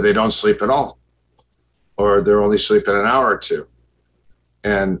 or they don't sleep at all, or they're only sleeping an hour or two.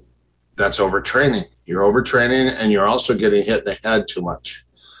 And that's overtraining. You're overtraining, and you're also getting hit in the head too much.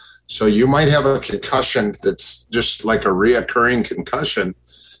 So you might have a concussion that's just like a reoccurring concussion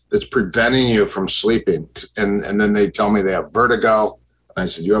that's preventing you from sleeping. And then they tell me they have vertigo. And I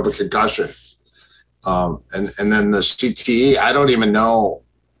said, you have a concussion. And then the CTE, I don't even know,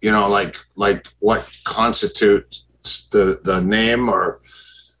 like what constitutes the name or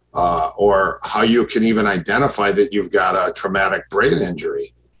how you can even identify that you've got a traumatic brain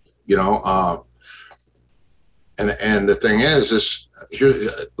injury, and the thing is here,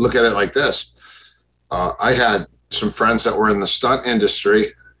 look at it like this. I had some friends that were in the stunt industry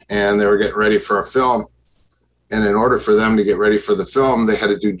and they were getting ready for a film. And in order for them to get ready for the film, they had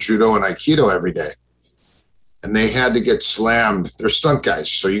to do judo and aikido every day. And they had to get slammed. They're stunt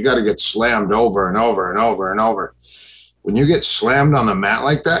guys, so you got to get slammed over and over and over and over. When you get slammed on the mat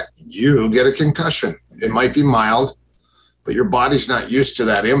like that, you get a concussion. It might be mild, but your body's not used to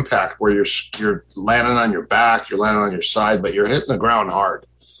that impact where you're landing on your back, you're landing on your side, but you're hitting the ground hard.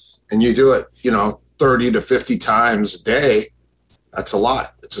 And you do it, 30 to 50 times a day. That's a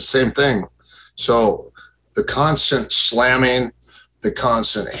lot. It's the same thing. So the constant slamming, the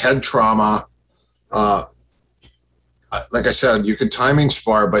constant head trauma, like I said, you can timing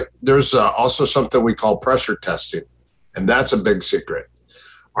spar, but there's also something we call pressure testing, and that's a big secret.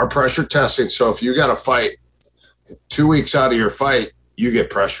 Our pressure testing, so if you got a fight, 2 weeks out of your fight, you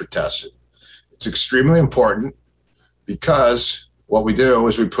get pressure tested. It's extremely important because what we do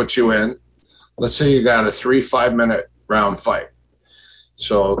is we put you in, let's say you got a 3 5-minute round fight.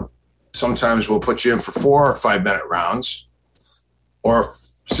 So sometimes we'll put you in for 4 or 5 minute rounds or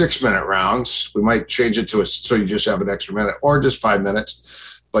 6-minute rounds. We might change it to so you just have an extra minute or just 5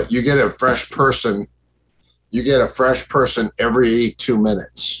 minutes, but you get a fresh person. You get a fresh person every 2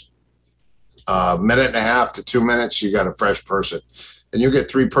 minutes, minute and a half to 2 minutes. You got a fresh person and you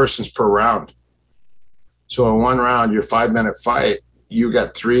get 3 persons per round. So in one round, your 5-minute fight, you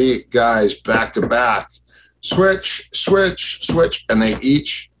got 3 guys back to back, switch, switch, switch. And they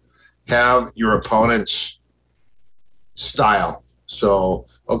each have your opponent's style. So,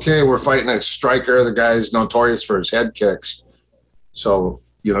 okay, we're fighting a striker. The guy is notorious for his head kicks. So,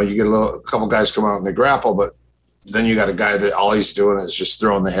 you get a couple guys come out and they grapple, but then you got a guy that all he's doing is just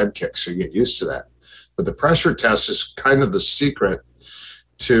throwing the head kicks. So you get used to that. But the pressure test is kind of the secret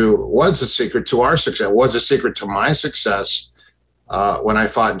was the secret to our success, was the secret to my success when I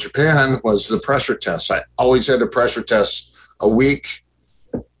fought in Japan was the pressure test. I always had to pressure test a week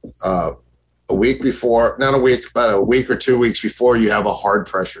before, not a week, but a week or 2 weeks before you have a hard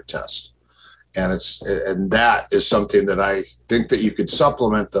pressure test. And that is something that I think that you could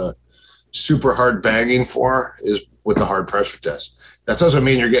supplement the super hard banging for is with the hard pressure test. That doesn't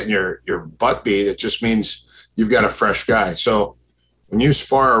mean you're getting your butt beat. It just means you've got a fresh guy. So when you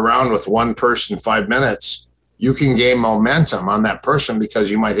spar around with one person 5 minutes, you can gain momentum on that person because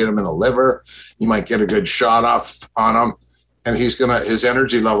you might hit him in the liver. You might get a good shot off on him. And his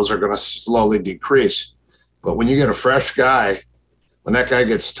energy levels are going to slowly decrease. But when you get a fresh guy, when that guy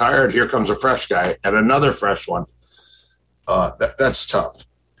gets tired, here comes a fresh guy and another fresh one. That's tough.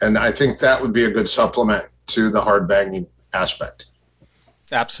 And I think that would be a good supplement to the hard banging aspect.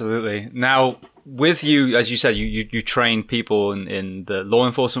 Absolutely. Now, with you, as you said, you train people in the law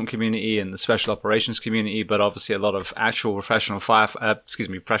enforcement community and the special operations community, but obviously a lot of actual professional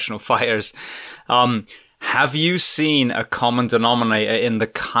fighters. Have you seen a common denominator in the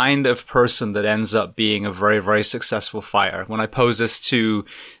kind of person that ends up being a very, very successful fighter? When I pose this to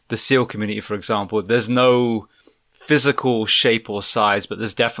the SEAL community, for example, there's no physical shape or size, but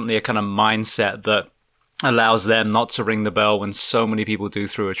there's definitely a kind of mindset that allows them not to ring the bell when so many people do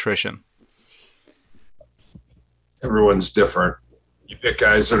through attrition. Everyone's different. You get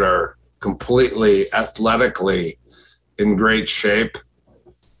guys that are completely athletically in great shape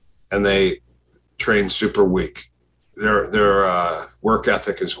and they train super weak. Their work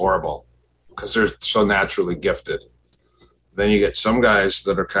ethic is horrible because they're so naturally gifted. Then you get some guys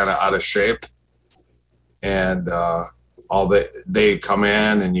that are kind of out of shape and they come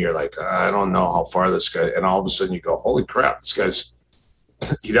in and you're like, I don't know how far this guy, and all of a sudden you go, holy crap, this guy's,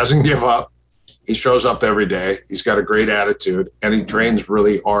 he doesn't give up. He shows up every day. He's got a great attitude and he trains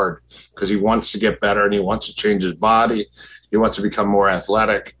really hard because he wants to get better and he wants to change his body. He wants to become more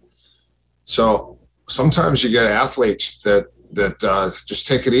athletic. So sometimes you get athletes that just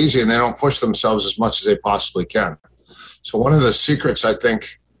take it easy and they don't push themselves as much as they possibly can. So one of the secrets, I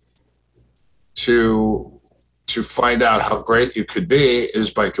think, to find out how great you could be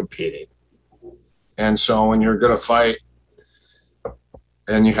is by competing. And so when you're going to fight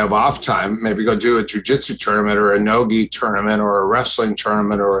and you have off time, maybe go do a jiu-jitsu tournament or a no-gi tournament or a wrestling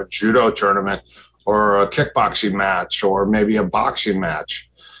tournament or a judo tournament or a kickboxing match or maybe a boxing match.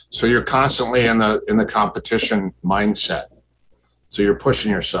 So you're constantly in the competition mindset. So you're pushing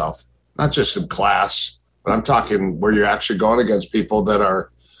yourself, not just in class, but I'm talking where you're actually going against people that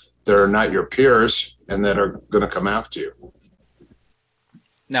are that are not your peers and that are going to come after you.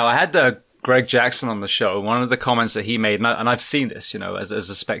 Now, I had Greg Jackson on the show. One of the comments that he made, and I've seen this, as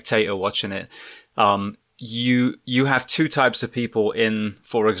a spectator watching it, you have two types of people in,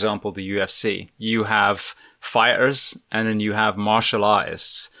 for example, the UFC. You have fighters, and then you have martial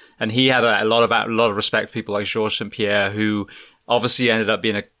artists. And he had a lot of respect for people like Georges St. Pierre, who obviously ended up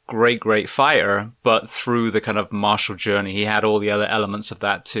being a great fighter, but through the kind of martial journey, he had all the other elements of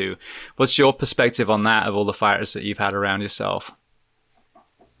that too. What's your perspective on that, of all the fighters that you've had around yourself?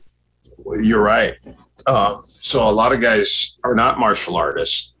 Well, you're right. So a lot of guys are not martial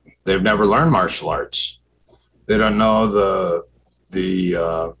artists. They've never learned martial arts. They don't know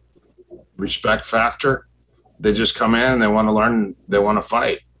the respect factor. They just come in and they want to learn, they want to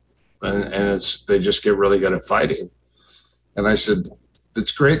fight. And they just get really good at fighting. And I said,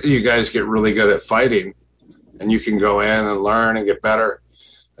 it's great that you guys get really good at fighting and you can go in and learn and get better.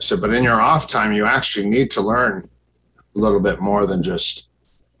 I said, but in your off time, you actually need to learn a little bit more than just,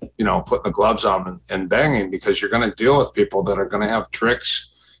 putting the gloves on and banging, because you're going to deal with people that are going to have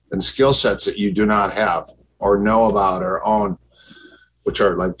tricks and skill sets that you do not have or know about or own, which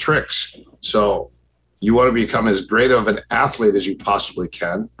are like tricks. So you want to become as great of an athlete as you possibly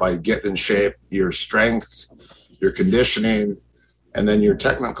can by getting in shape, your strength, your conditioning, and then your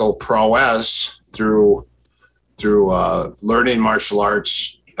technical prowess through learning martial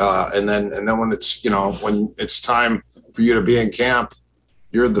arts. And then when it's time for you to be in camp,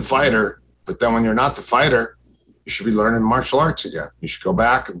 you're the fighter. But then when you're not the fighter, you should be learning martial arts again. You should go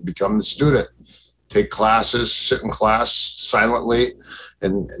back and become the student, take classes, sit in class silently,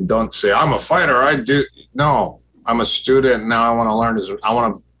 and don't say, I'm a fighter. No, I'm a student. Now I want to learn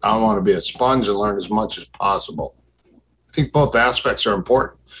I want to be a sponge and learn as much as possible. I think both aspects are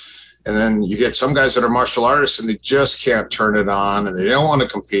important. And then you get some guys that are martial artists and they just can't turn it on and they don't want to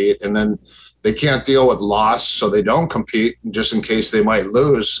compete. And then they can't deal with loss, so they don't compete just in case they might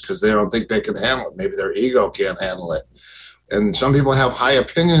lose because they don't think they can handle it. Maybe their ego can't handle it. And some people have high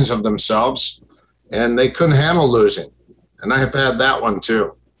opinions of themselves and they couldn't handle losing. And I have had that one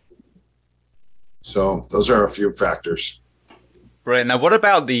too. So those are a few factors. Right. Now, what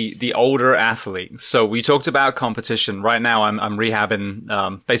about the older athlete? So we talked about competition. Right now, I'm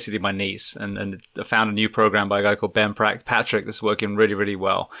rehabbing basically my knees, and I found a new program by a guy called Ben Patrick that's working really, really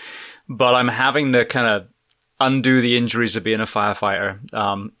well. But I'm having to kind of undo the injuries of being a firefighter,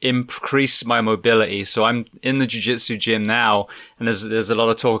 increase my mobility. So I'm in the jiu-jitsu gym now, and there's a lot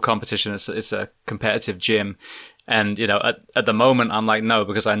of talk of competition. It's a competitive gym. And, at the moment, I'm like, no,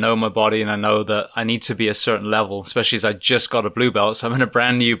 because I know my body and I know that I need to be a certain level, especially as I just got a blue belt. So I'm in a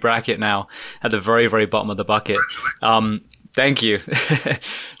brand new bracket now at the very, very bottom of the bucket. Thank you.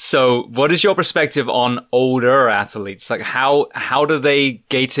 So what is your perspective on older athletes? Like how do they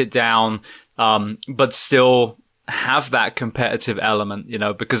gate it down, but still have that competitive element,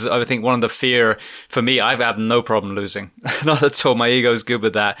 because I think one of the fear for me, I've had no problem losing. Not at all. My ego is good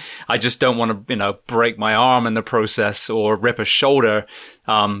with that. I just don't want to, break my arm in the process or rip a shoulder,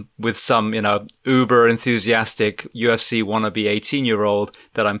 with some, uber enthusiastic UFC wannabe 18-year-old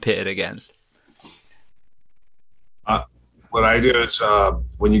that I'm pitted against. What I do is,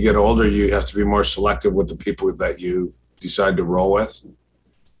 when you get older, you have to be more selective with the people that you decide to roll with,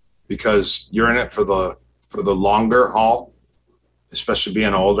 because you're in it for the longer haul, especially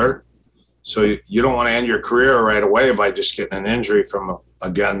being older. So you don't want to end your career right away by just getting an injury from,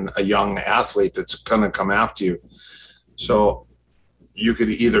 a young athlete that's going to come after you. So you could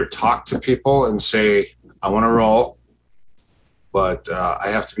either talk to people and say, I want to roll, but I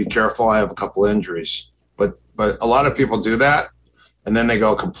have to be careful. I have a couple injuries. But a lot of people do that, and then they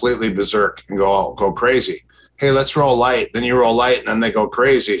go completely berserk and go crazy. Hey, let's roll light. Then you roll light, and then they go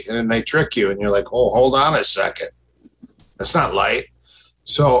crazy, and then they trick you, and you're like, oh, hold on a second. That's not light.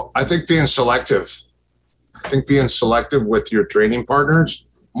 So I think being selective with your training partners,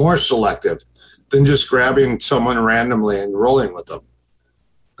 more selective than just grabbing someone randomly and rolling with them.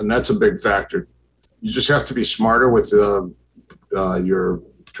 And that's a big factor. You just have to be smarter with your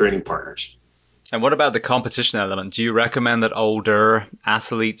training partners. And what about the competition element? Do you recommend that older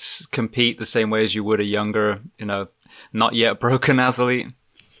athletes compete the same way as you would a younger, not yet broken athlete?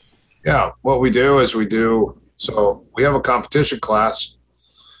 Yeah, what we do is so we have a competition class,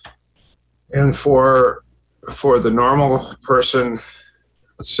 and for the normal person,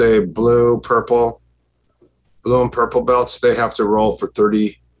 let's say blue and purple belts, they have to roll for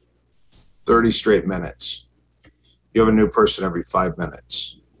 30 straight minutes. You have a new person every 5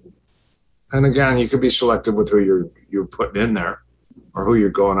 minutes. And again, you can be selective with who you're putting in there or who you're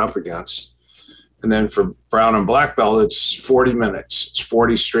going up against. And then for brown and black belt, it's 40 minutes. It's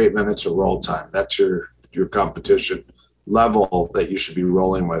 40 straight minutes of roll time. That's your competition level that you should be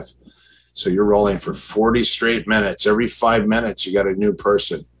rolling with. So you're rolling for 40 straight minutes. Every 5 minutes, you got a new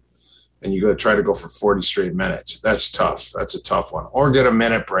person. And you go try to go for 40 straight minutes. That's tough. That's a tough one. Or get a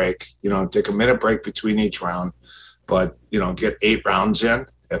minute break. Take a minute break between each round. But, get 8 rounds in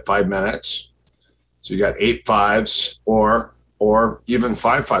at 5 minutes. So you got 8 5s or even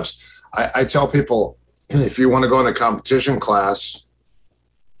 5 5s. I tell people, if you want to go in the competition class,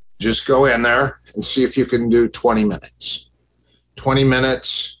 just go in there and see if you can do 20 minutes. 20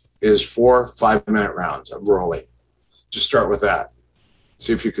 minutes is 4 5-minute rounds of rolling. Just start with that.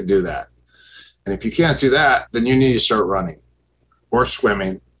 See if you can do that. And if you can't do that, then you need to start running or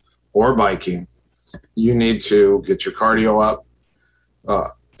swimming or biking. You need to get your cardio up.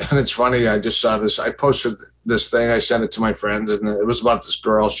 And it's funny, I just saw this. I posted this thing. I sent it to my friends, and it was about this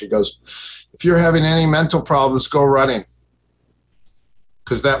girl. She goes, if you're having any mental problems, go running.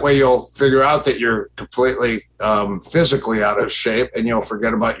 Because that way you'll figure out that you're completely physically out of shape, and you'll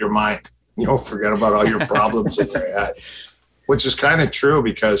forget about your mind. You'll forget about all your problems in your head, which is kind of true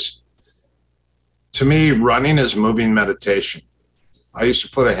because to me, running is moving meditation. I used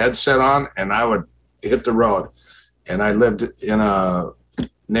to put a headset on and I would hit the road. And I lived in a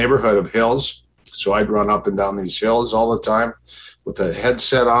neighborhood of hills. So I'd run up and down these hills all the time with a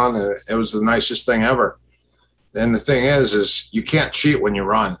headset on. And it was the nicest thing ever. And the thing is you can't cheat when you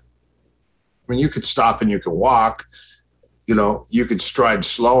run. I mean, you could stop and you could walk, you could stride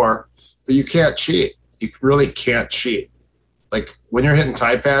slower, but you can't cheat. You really can't cheat. Like when you're hitting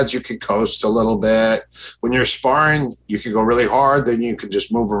Thai pads, you can coast a little bit. When you're sparring, you can go really hard. Then you can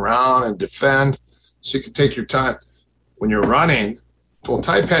just move around and defend. So you can take your time. When you're running, well,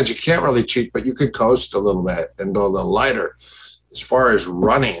 Thai pads, you can't really cheat, but you could coast a little bit and go a little lighter. As far as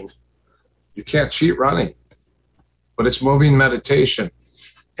running, you can't cheat running, but it's moving meditation.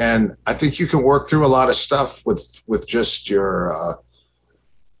 And I think you can work through a lot of stuff with just your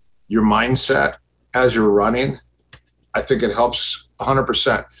mindset as you're running. I think it helps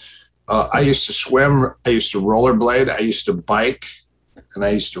 100%. I used to swim. I used to rollerblade. I used to bike, and I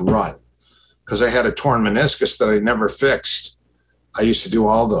used to run because I had a torn meniscus that I never fixed. I used to do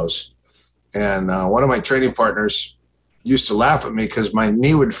all those. And one of my training partners used to laugh at me because my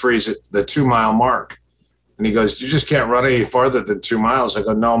knee would freeze at the 2-mile mark. And he goes, you just can't run any farther than 2 miles. I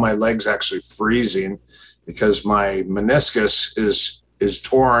go, no, my leg's actually freezing because my meniscus is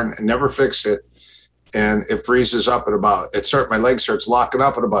torn and never fixed it. And it freezes up at my leg starts locking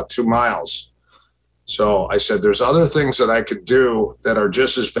up at about 2 miles. So I said, there's other things that I could do that are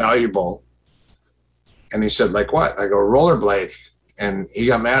just as valuable. And he said, like what? I go, rollerblade. And he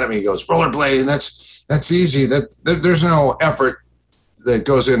got mad at me. He goes, rollerblading, that's easy. There's no effort that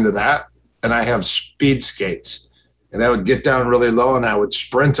goes into that. And I have speed skates. And I would get down really low and I would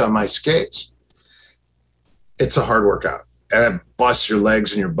sprint on my skates. It's a hard workout. And it busts your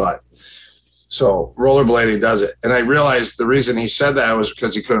legs and your butt. So rollerblading does it. And I realized the reason he said that was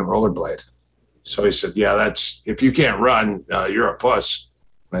because he couldn't rollerblade. So he said, yeah, if you can't run, you're a puss.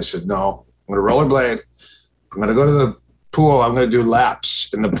 And I said, no, I'm going to rollerblade. I'm going to go to the pool. I'm going to do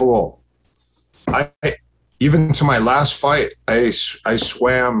laps in the pool. Even to my last fight, I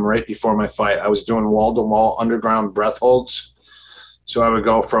swam right before my fight. I was doing wall-to-wall underground breath holds. So I would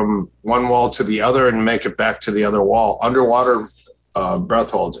go from one wall to the other and make it back to the other wall, underwater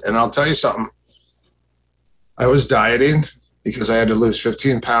breath holds. And I'll tell you something. I was dieting because I had to lose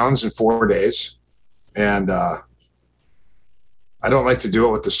 15 pounds in 4 days. And I don't like to do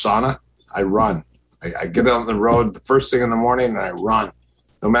it with the sauna. I run. I get on the road the first thing in the morning and I run.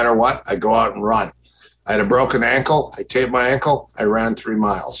 No matter what, I go out and run. I had a broken ankle. I taped my ankle. I ran 3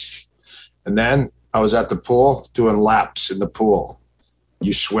 miles. And then I was at the pool doing laps in the pool.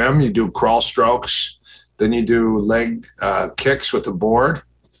 You swim, you do crawl strokes. Then you do leg kicks with the board.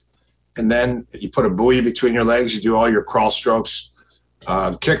 And then you put a buoy between your legs. You do all your crawl strokes,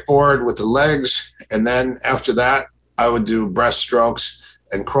 kickboard with the legs. And then after that, I would do breaststrokes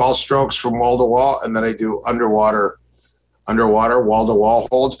and crawl strokes from wall to wall. And then I do underwater wall to wall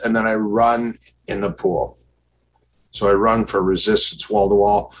holds. And then I run in the pool. So I run for resistance wall to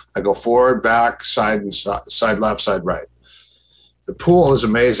wall. I go forward, back, side, and side left, side right. The pool is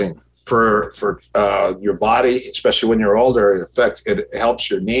amazing for your body, especially when you're older. It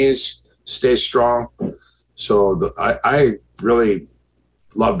helps your knees stay strong. So I really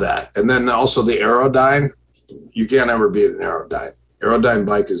love that. And then also the Aerodyne. You can't ever beat an Aerodyne. Aerodyne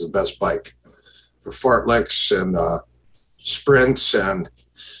bike is the best bike for fartleks and sprints. And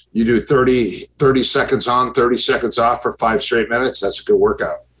you do 30 seconds on, 30 seconds off for 5 straight minutes. That's a good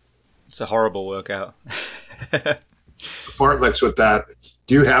workout. It's a horrible workout. Fartleks with that.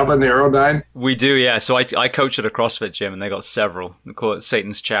 Do you have an Aerodyne? We do, yeah. So I coach at a CrossFit gym, and they got several. They call it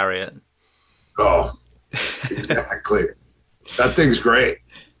Satan's Chariot. Oh, exactly. That thing's great.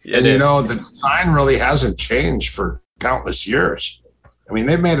 Yeah, and, the design really hasn't changed for countless years. I mean,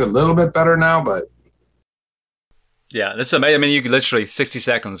 they've made it a little bit better now, but... Yeah, it's amazing. I mean, you can literally 60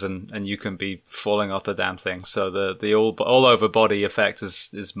 seconds and you can be falling off the damn thing. So the all over body effect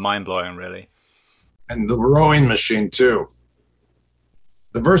is mind-blowing, really. And the rowing machine, too.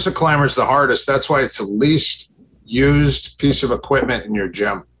 The VersaClimber is the hardest. That's why it's the least used piece of equipment in your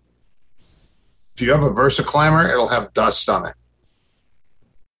gym. If you have a VersaClimber, it'll have dust on it.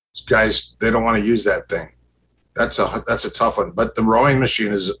 Guys, they don't want to use that thing. That's a tough one. But the rowing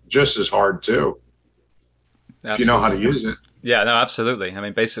machine is just as hard, too. Absolutely. If you know how to use it. Yeah, no, absolutely. I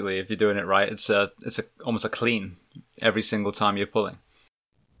mean, basically, if you're doing it right, it's almost a clean every single time you're pulling.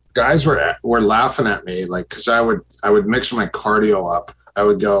 Guys were laughing at me, like, because I would mix my cardio up. I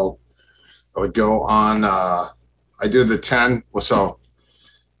would go on. I do the 10. So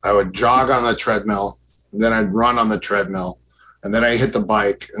I would jog on the treadmill, and then I'd run on the treadmill, and then I hit the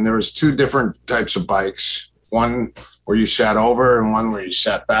bike. And there was two different types of bikes. One where you sat over, and one where you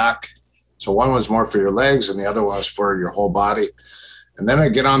sat back. So one was more for your legs, and the other one was for your whole body. And then I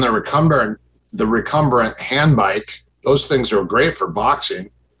get on the recumbrant hand bike. Those things are great for boxing.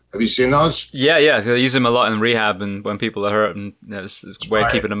 Have you seen those? Yeah. They use them a lot in rehab and when people are hurt, and it's a way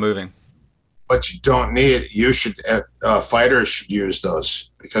of keeping them moving. But you don't need it. You should, fighters should use those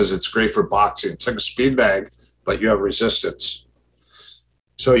because it's great for boxing. It's like a speed bag, but you have resistance.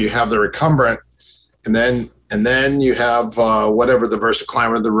 So you have the recumbrant, and then you have whatever, the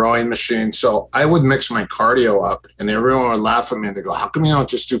VersaClimber, the rowing machine. So I would mix my cardio up, and everyone would laugh at me, and they go, how come you don't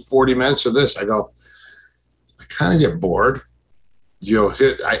just do 40 minutes of this? I go, I kind of get bored.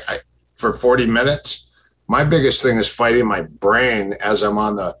 For 40 minutes. My biggest thing is fighting my brain as I'm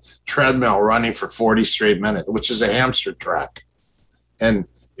on the treadmill running for 40 straight minutes, which is a hamster track. And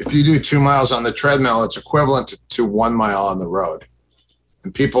if you do 2 miles on the treadmill, it's equivalent to 1 mile on the road.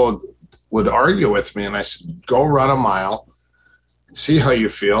 And people would argue with me, and I said, go run a mile and see how you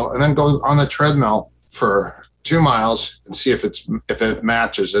feel, and then go on the treadmill for 2 miles and see if it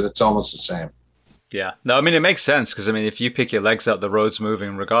matches, and it's almost the same. Yeah. No, I mean, it makes sense because, I mean, if you pick your legs up, the road's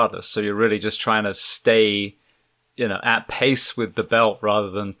moving regardless. So you're really just trying to stay, at pace with the belt rather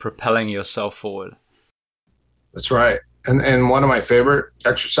than propelling yourself forward. That's right. And one of my favorite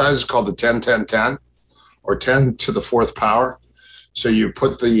exercises is called the 10-10-10 or 10 to the fourth power. So you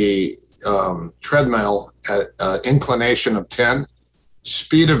put the treadmill at inclination of 10,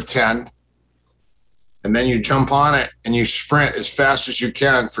 speed of 10, and then you jump on it and you sprint as fast as you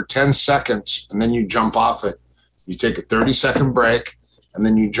can for 10 seconds, and then you jump off it. You take a 30-second break, and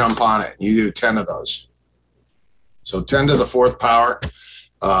then you jump on it. You do 10 of those. So 10 to the fourth power,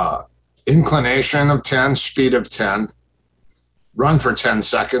 inclination of 10, speed of 10, run for 10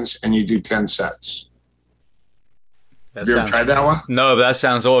 seconds, and you do 10 sets. Have you ever tried that one? No, but that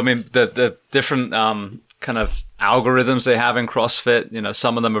sounds awesome. I mean, the different kind of algorithms they have in CrossFit,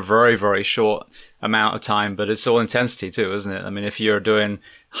 some of them are very, very short amount of time, but it's all intensity too, isn't it? I mean, if you're doing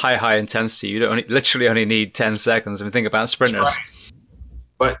high intensity, you literally only need 10 seconds. I mean, think about sprinters. Right.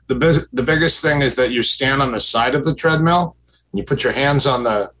 But the biggest thing is that you stand on the side of the treadmill and you put your hands on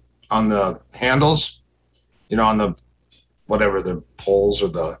the handles, on the, whatever the poles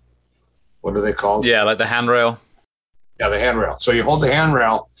or what are they called? Yeah, like the handrail. Yeah, the handrail. So you hold the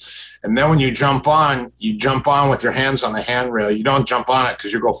handrail, and then when you jump on with your hands on the handrail. You don't jump on it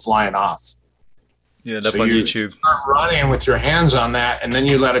because you go flying off. Yeah, that's on YouTube. Start running with your hands on that, and then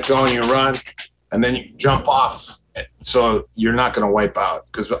you let it go and you run, and then you jump off. So you're not going to wipe out.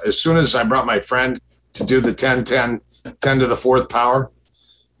 Because as soon as I brought my friend to do the 10 to the fourth power,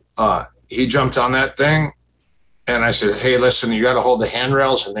 he jumped on that thing. And I said, hey, listen, you got to hold the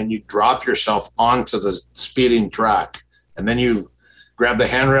handrails, and then you drop yourself onto the speeding track. And then you grab the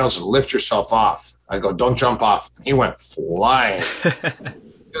handrails and lift yourself off. I go, don't jump off. And he went flying.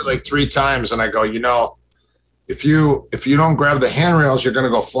 Like 3 times. And I go, if you don't grab the handrails, you're going to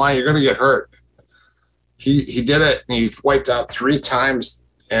go flying. You're going to get hurt. He did it, and he wiped out 3 times.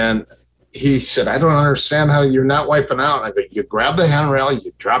 And he said, I don't understand how you're not wiping out. I go, you grab the handrail,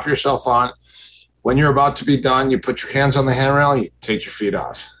 you drop yourself on. When you're about to be done, you put your hands on the handrail, you take your feet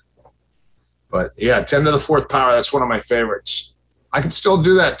off. But yeah, 10 to the fourth power, that's one of my favorites. I can still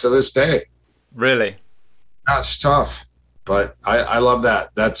do that to this day. Really? That's tough, but I love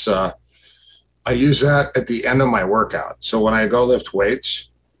that. That's I use that at the end of my workout. So when I go lift weights,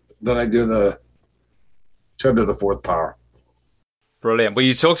 then I do the 10 to the fourth power. Brilliant. Well,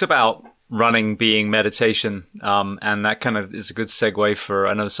 you talked about running being meditation, and that kind of is a good segue for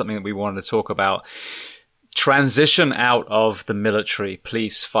another something that we wanted to talk about. Transition out of the military,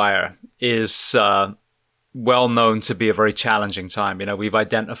 police, fire is well known to be a very challenging time. You know, we've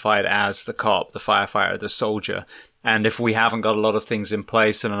identified as the cop, the firefighter, the soldier. And if we haven't got a lot of things in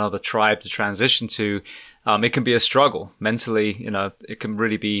place and another tribe to transition to, it can be a struggle. Mentally, you know, it can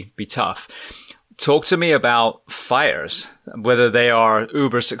really be tough. Talk to me about fighters, whether they are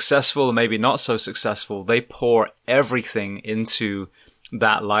uber successful or maybe not so successful. They pour everything into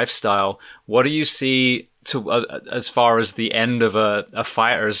that lifestyle. What do you see to as far as the end of a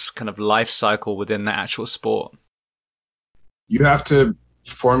fighter's kind of life cycle within the actual sport? You have to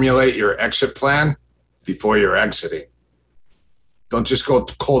formulate your exit plan before you're exiting. Don't just go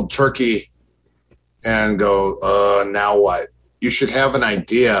cold turkey and go, now what? You should have an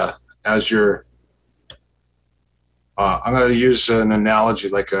idea as you're I'm going to use an analogy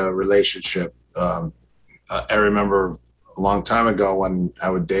like a relationship. I remember a long time ago when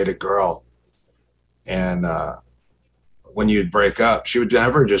I would date a girl, and when you'd break up, she would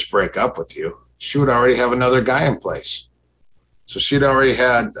never just break up with you. She would already have another guy in place. So she'd already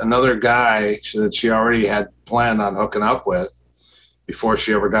had another guy that she already had planned on hooking up with before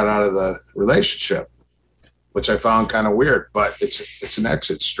she ever got out of the relationship, which I found kind of weird, but it's an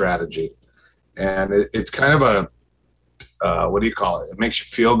exit strategy. And it's kind of a, what do you call it? It makes you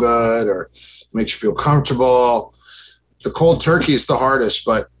feel good or makes you feel comfortable. The cold turkey is the hardest,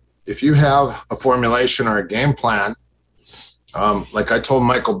 but if you have a formulation or a game plan, like I told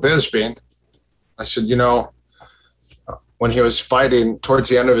Michael Bisping, I said, you know, when he was fighting towards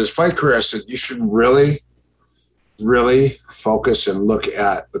the end of his fight career, I said, you should really, really focus and look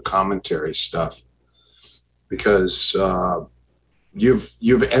at the commentary stuff, because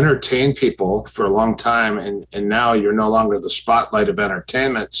you've entertained people for a long time, and now you're no longer the spotlight of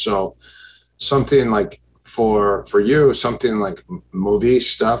entertainment. So something like for you, something like movie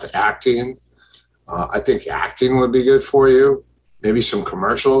stuff, acting, I think acting would be good for you, maybe some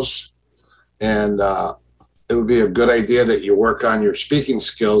commercials. And it would be a good idea that you work on your speaking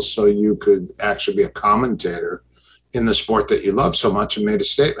skills so you could actually be a commentator in the sport that you love so much and made a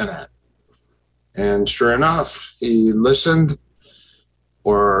statement at. And sure enough, he listened.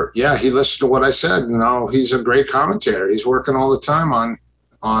 He listened to what I said. You know, he's a great commentator. He's working all the time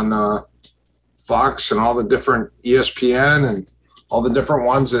on Fox and all the different ESPN and all the different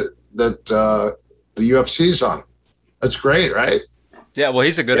ones that the UFC's on. That's great, right? Yeah, well,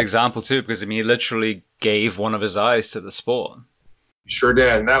 he's a good example too, because I mean, he literally gave one of his eyes to the sport. Sure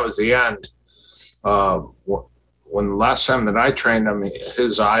did, and that was the end. When the last time that I trained him,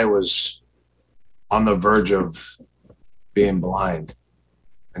 his eye was on the verge of being blind,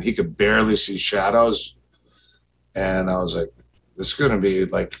 and he could barely see shadows. And I was like, this is going to be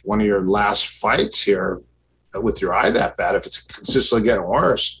like one of your last fights here with your eye that bad if it's consistently getting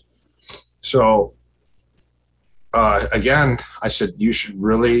worse. So again, I said, you should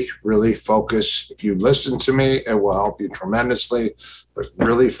really, really focus. If you listen to me, it will help you tremendously, but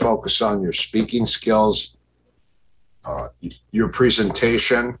really focus on your speaking skills, your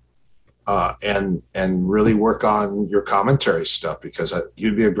presentation, and really work on your commentary stuff, because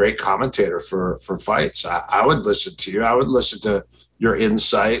you'd be a great commentator for fights. I would listen to you. I would listen to your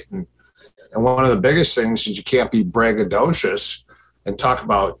insight. And one of the biggest things is you can't be braggadocious and talk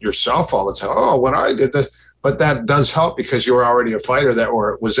about yourself all the time. Oh, when I did this. But that does help because you were already a fighter that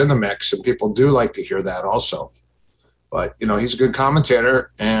was in the mix, and people do like to hear that also. But, you know, he's a good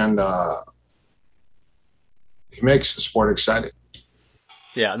commentator, and he makes the sport exciting.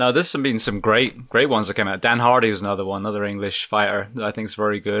 Yeah, no, there's been some great ones that came out. Dan Hardy was another one, another English fighter that I think is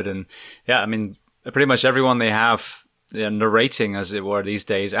very good. And yeah, I mean, pretty much everyone they have narrating, as it were, these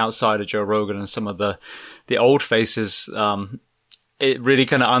days, outside of Joe Rogan and some of the old faces, it really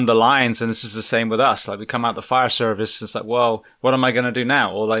kind of underlines, and this is the same with us. Like, we come out the fire service, it's like, well, what am I going to do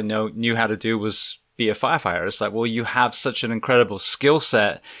now? All I knew how to do was be a firefighter. It's like, well, you have such an incredible skill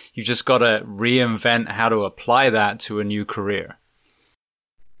set. You just got to reinvent how to apply that to a new career.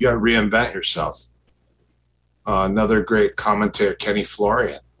 You got to reinvent yourself. Another great commentator, Kenny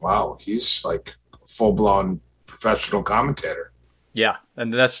Florian. Wow, he's like a full-blown professional commentator. Yeah,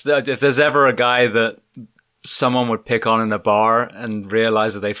 and that's if there's ever a guy that someone would pick on in a bar and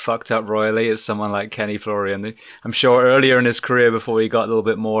realize that they fucked up royally, it's someone like Kenny Florian. I'm sure earlier in his career, before he got a little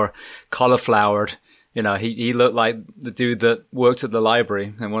bit more cauliflowered, you know, he looked like the dude that worked at the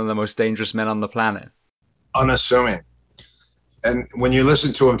library and one of the most dangerous men on the planet. Unassuming. And when you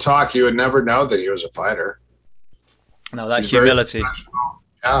listen to him talk, you would never know that he was a fighter. No, that humility.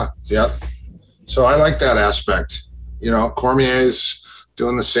 Yeah. So I like that aspect. Cormier's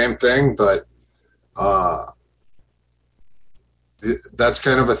doing the same thing, but that's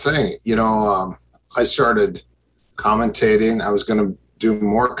kind of a thing. I started commentating. I was going to do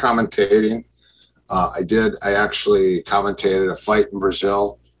more commentating. I actually commentated a fight in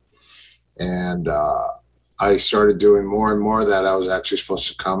Brazil, and I started doing more and more of that. I was actually supposed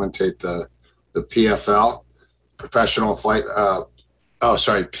to commentate the PFL, Professional Fight,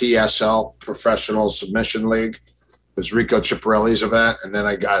 PSL, Professional Submission League. It was Rico Chiapparelli's event. And then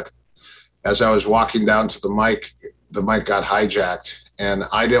as I was walking down to the mic got hijacked, and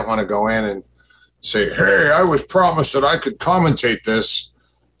I didn't want to go in and say, hey, I was promised that I could commentate this.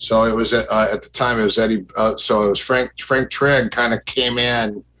 So it was at the time it was Eddie. So it was Frank Trigg kind of came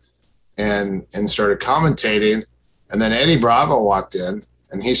in and started commentating, and then Eddie Bravo walked in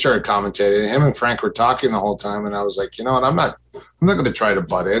and he started commentating. Him and Frank were talking the whole time, and I was like, what? I'm not going to try to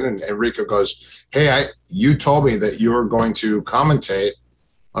butt in. And Rico goes, hey, you told me that you were going to commentate.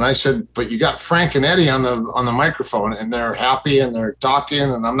 And I said, but you got Frank and Eddie on the microphone, and they're happy and they're talking,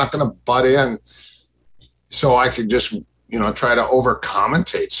 and I'm not going to butt in so I could just, try to over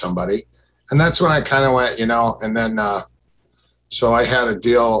commentate somebody. And that's when I kind of went, and then, so I had a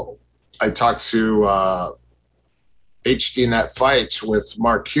deal. I talked to HDNet Fights with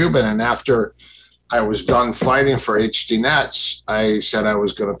Mark Cuban, and after I was done fighting for HDNets, I said I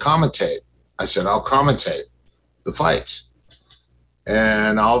was going to commentate. I said, I'll commentate the fight.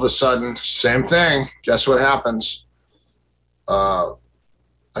 And all of a sudden, same thing. Guess what happens?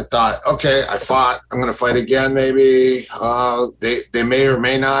 I thought, okay, I fought. I'm going to fight again, maybe. They may or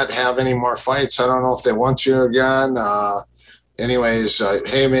may not have any more fights. I don't know if they want to again.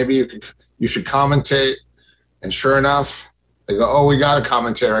 Hey, maybe you should commentate. And sure enough, they go, oh, we got a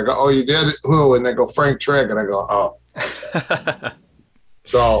commentator. I go, oh, you did? Who? And they go, Frank Trigg. And I go, oh.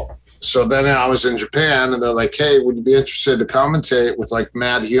 Okay. So then I was in Japan, and they're like, hey, would you be interested to commentate with like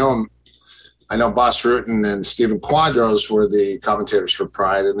Matt Hume? I know Bas Rutten and Stephen Quadros were the commentators for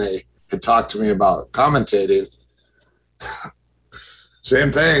Pride, and they had talked to me about commentating.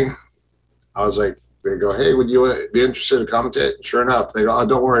 Same thing. I was like, they go, hey, would you be interested to commentate? Sure enough, they go, oh,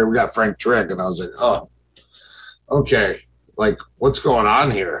 don't worry, we got Frank Trigg. And I was like, oh, okay, like what's going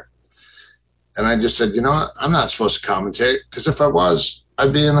on here? And I just said, what? I'm not supposed to commentate, because if I was,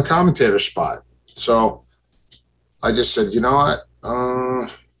 I'd be in the commentator spot. So I just said, what?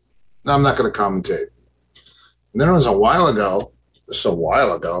 No, I'm not going to commentate. And then it was a while ago,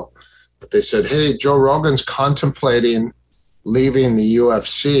 but they said, hey, Joe Rogan's contemplating leaving the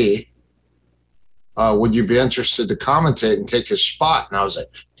UFC. Would you be interested to commentate and take his spot? And I was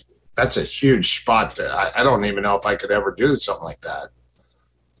like, that's a huge spot. I don't even know if I could ever do something like that.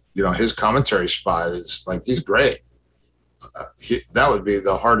 His commentary spot is like, he's great. That would be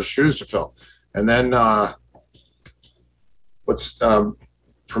the hardest shoes to fill. And then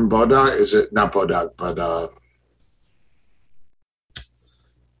from Bodog, is it not Bodog, but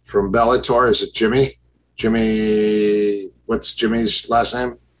from Bellator, is it Jimmy, what's Jimmy's last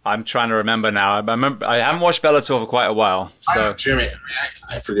name? I'm trying to remember now. I haven't watched Bellator for quite a while. So Jimmy,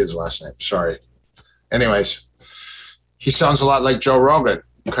 I forget his last name. Sorry. Anyways, he sounds a lot like Joe Rogan.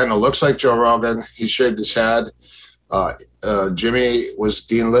 Kind of looks like Joe Rogan. He shaved his head. Jimmy was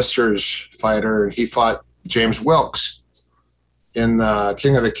Dean Lister's fighter, and he fought James Wilkes in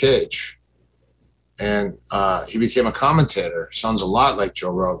King of the Cage. And he became a commentator. Sounds a lot like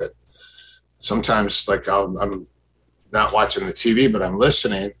Joe Rogan. Sometimes, like, I'm not watching the TV, but I'm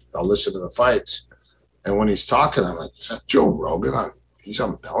listening. I'll listen to the fights. And when he's talking, I'm like, is that Joe Rogan? He's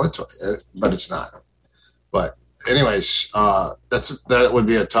on Bellator. But it's not. But anyways, that would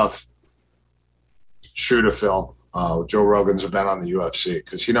be a tough shoe to fill. Joe Rogan's been on the UFC,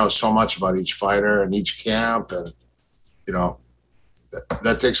 because he knows so much about each fighter and each camp, and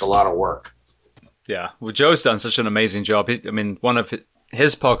that takes a lot of work. Yeah, well, Joe's done such an amazing job. One of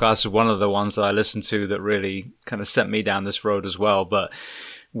his podcasts is one of the ones that I listened to that really kind of sent me down this road as well. But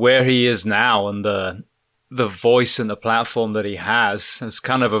where he is now, and the voice and the platform that he has, is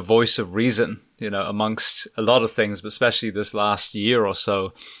kind of a voice of reason, amongst a lot of things, but especially this last year or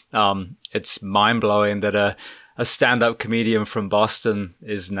so. It's mind blowing that a stand-up comedian from Boston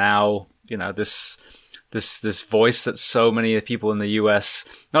is now, this voice that so many people in the US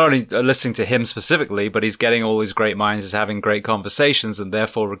not only are listening to him specifically, but he's getting all these great minds, he's having great conversations, and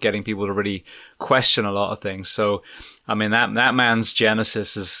therefore getting people to really question a lot of things. So, that man's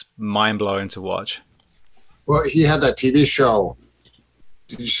genesis is mind-blowing to watch. Well, he had that TV show.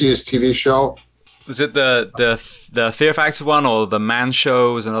 Did you see his TV show? Was it the Fear Factor one, or the Man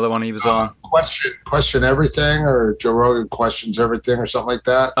Show was another one he was on? Question Everything, or Joe Rogan Questions Everything, or something like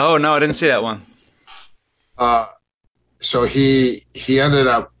that. Oh, no, I didn't see that one. so he ended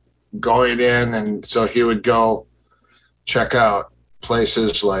up going in, and so he would go check out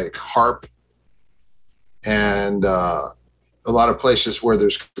places like HAARP and a lot of places where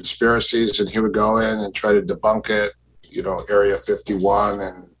there's conspiracies, and he would go in and try to debunk it, Area 51.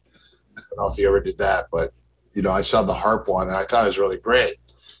 And I don't know if he ever did that, but, I saw the HAARP one and I thought it was really great.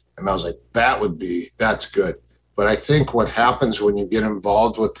 And I was like, that's good. But I think what happens when you get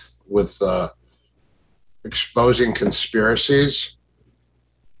involved with exposing conspiracies,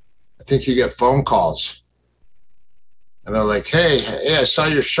 I think you get phone calls. And they're like, hey, I saw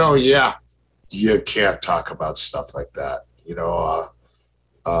your show. Yeah, you can't talk about stuff like that.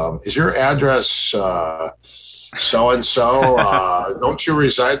 Is your address so-and-so? Don't you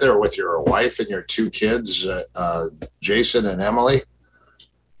reside there with your wife and your 2 kids, Jason and Emily?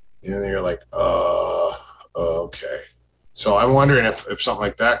 And then you're like, okay. So I'm wondering if something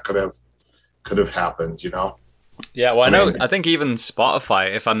like that could have happened, Yeah, well, I think even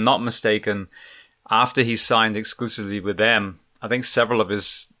Spotify, if I'm not mistaken, after he signed exclusively with them, I think several of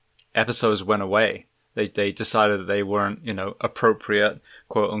his episodes went away. They decided that they weren't, appropriate,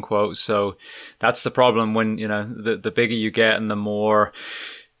 quote unquote. So that's the problem when, the bigger you get and the more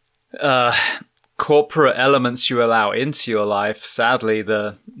corporate elements you allow into your life, sadly,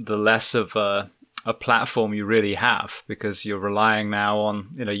 the less of a platform you really have, because you're relying now on,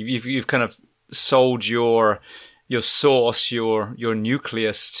 you've kind of sold your source, your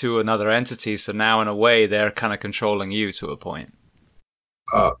nucleus to another entity. So now in a way, they're kind of controlling you to a point.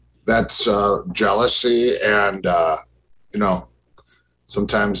 That's jealousy, and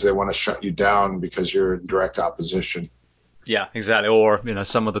sometimes they want to shut you down because you're in direct opposition. Yeah, exactly. Or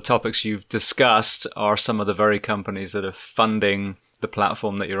some of the topics you've discussed are some of the very companies that are funding the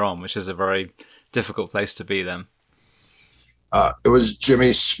platform that you're on, which is a very difficult place to be then. It was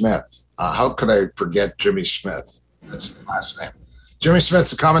Jimmy Smith. How could I forget Jimmy Smith? That's his last name. Jimmy Smith's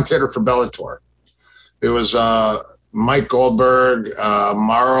the commentator for Bellator. It was Mike Goldberg,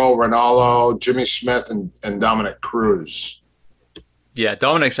 Mauro Ranallo, Jimmy Smith, and Dominic Cruz. Yeah,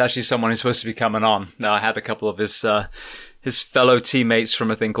 Dominic's actually someone who's supposed to be coming on. Now, I had a couple of his fellow teammates from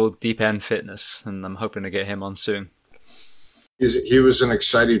a thing called Deep End Fitness, and I'm hoping to get him on soon. He was an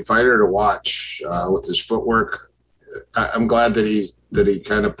exciting fighter to watch with his footwork. I'm glad that he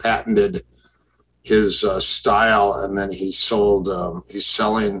kind of patented his style, and then he's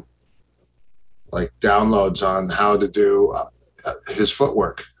selling like downloads on how to do his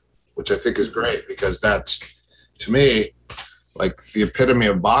footwork, which I think is great, because that's, to me, like the epitome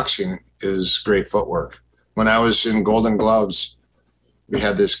of boxing is great footwork. When I was in Golden Gloves, we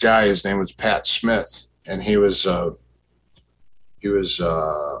had this guy, his name was Pat Smith, and he was a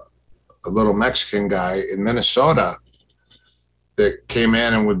little Mexican guy in Minnesota that came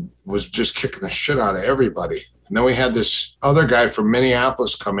in and was just kicking the shit out of everybody. And then we had this other guy from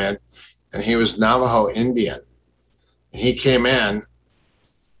Minneapolis come in, and he was Navajo Indian. And he came in,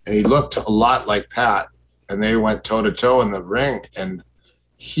 and he looked a lot like Pat, and they went toe-to-toe in the ring, and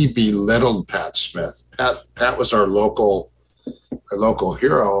he belittled Pat Smith. Pat was our local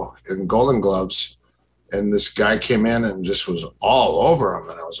hero in Golden Gloves, and this guy came in and just was all over him,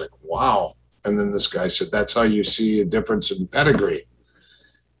 and I was like, wow. And then this guy said, that's how you see a difference in pedigree.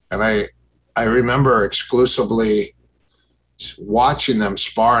 And I remember exclusively watching them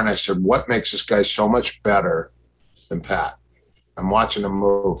spar, and I said, what makes this guy so much better than Pat? I'm watching him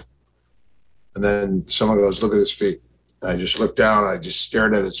move. And then someone goes, look at his feet. And I just looked down, and I just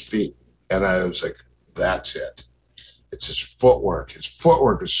stared at his feet, and I was like, that's it. It's his footwork. His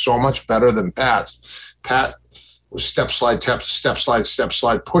footwork is so much better than Pat's. Pat was step, slide, step,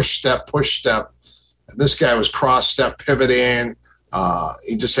 slide, push, step. And this guy was cross step, pivoting.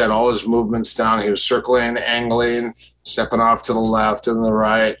 He just had all his movements down. He was circling, angling, stepping off to the left and the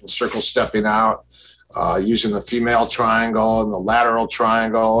right, and circle stepping out, using the female triangle and the lateral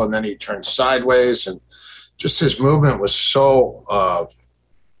triangle. And then he turned sideways, and just his movement was so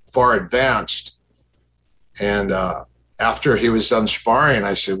far advanced. And after he was done sparring,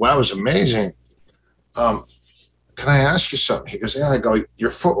 I said, wow, it was amazing. Can I ask you something? He goes, yeah. I go,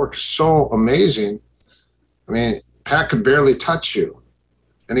 your footwork is so amazing. I mean, Pat could barely touch you.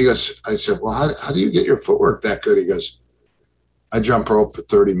 And he goes, I said, well, how do you get your footwork that good? He goes, I jump rope for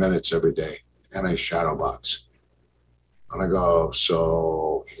 30 minutes every day, and I shadow box. And I go,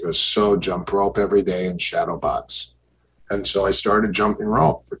 he goes, so jump rope every day and shadow box. And so I started jumping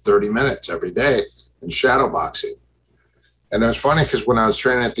rope for 30 minutes every day and shadow boxing. And it was funny because when I was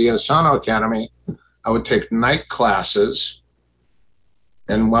training at the Inosanto Academy, I would take night classes.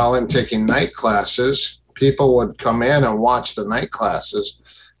 And while I'm taking night classes, people would come in and watch the night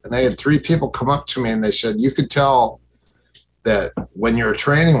classes. And I had 3 people come up to me, and they said, you could tell that when you're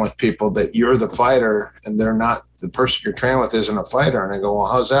training with people that you're the fighter and they're not, the person you're training with isn't a fighter. And I go,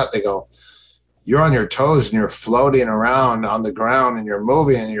 well, how's that? They go, you're on your toes and you're floating around on the ground and you're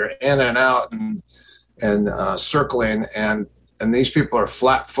moving and you're in and out and circling. And these people are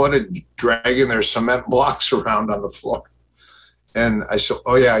flat footed, dragging their cement blocks around on the floor. And I said,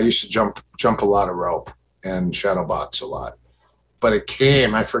 oh yeah, I used to jump a lot of rope and shadow box a lot. But it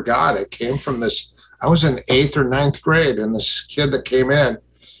came from this. I was in 8th or 9th grade, and this kid that came in,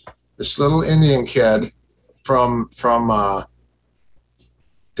 this little Indian kid from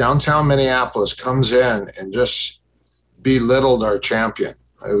downtown Minneapolis, comes in and just belittled our champion.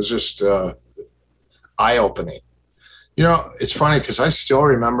 It was just eye-opening. You know, it's funny because I still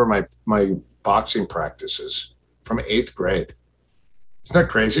remember my boxing practices from 8th grade. Isn't that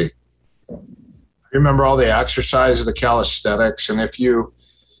crazy? I remember all the exercises, the calisthenics, and if you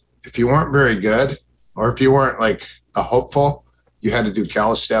weren't very good, or if you weren't like a hopeful, you had to do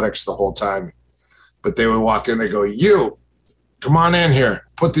calisthenics the whole time. But they would walk in, they go, you, come on in here,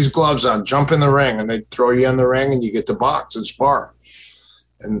 put these gloves on, jump in the ring, and they'd throw you in the ring and you get to box and spar.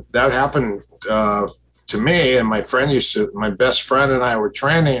 And that happened to me, and my best friend and I were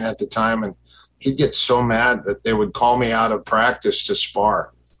training at the time, and he'd get so mad that they would call me out of practice to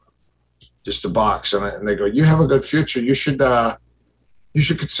spar, just to box. And they go, you have a good future. You should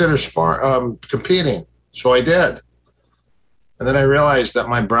consider competing. So I did. And then I realized that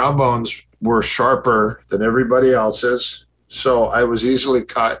my brow bones were sharper than everybody else's. So I was easily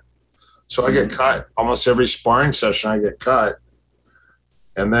cut. So I get cut almost every sparring session. I get cut.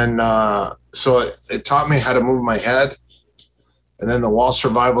 And then, so it taught me how to move my head. And then the wall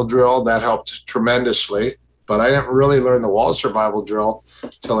survival drill, that helped tremendously. But I didn't really learn the wall survival drill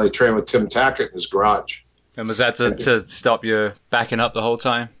until I trained with Tim Tackett in his garage. And was that to stop you backing up the whole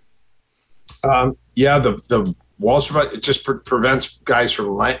time? Yeah, the wall survival, it just prevents guys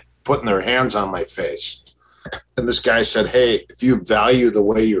from putting their hands on my face. And this guy said, hey, if you value the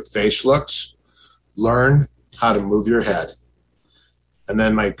way your face looks, learn how to move your head. And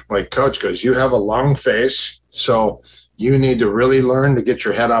then my coach goes, you have a long face, so you need to really learn to get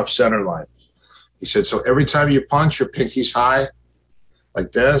your head off center line. He said, so every time you punch, your pinky's high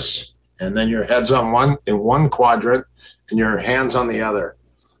like this, and then your head's in one quadrant and your hand's on the other.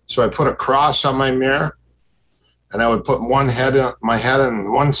 So I put a cross on my mirror, and I would put my head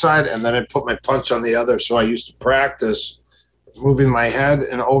on one side, and then I'd put my punch on the other. So I used to practice moving my head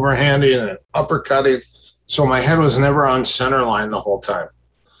and overhanding and uppercutting. So my head was never on center line the whole time.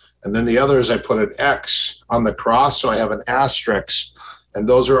 And then the others, I put an X on the cross, so I have an asterisk, and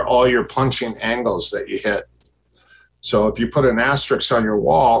those are all your punching angles that you hit. So if you put an asterisk on your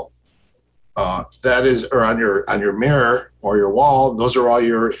wall, that is, or on your mirror or your wall, those are all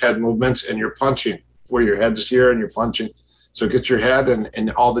your head movements and your punching, where your head's here and you're punching. So get your head in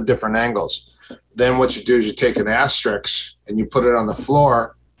all the different angles. Then what you do is you take an asterisk and you put it on the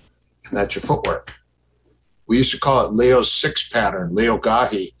floor, and that's your footwork. We used to call it Leo's 6 pattern. Leo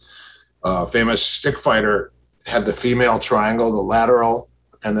Gahi, famous stick fighter, had the female triangle, the lateral,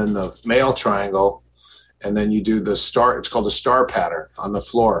 and then the male triangle. And then you do the star. It's called a star pattern on the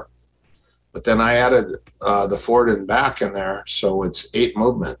floor. But then I added the forward and back in there. So it's 8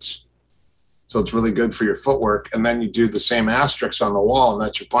 movements. So it's really good for your footwork. And then you do the same asterisks on the wall, and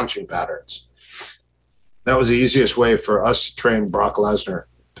that's your punching patterns. That was the easiest way for us to train Brock Lesnar,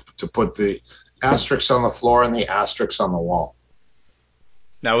 to put the asterisks on the floor and the asterisks on the wall.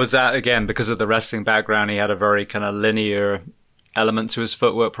 Now, was that, again, because of the wrestling background, he had a very kind of linear element to his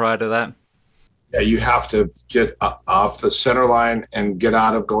footwork prior to that? Yeah, you have to get off the center line and get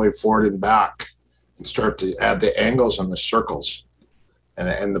out of going forward and back and start to add the angles and the circles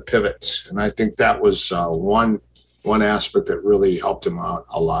and the pivots. And I think that was one aspect that really helped him out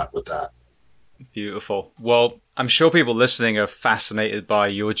a lot with that. Beautiful. Well, I'm sure people listening are fascinated by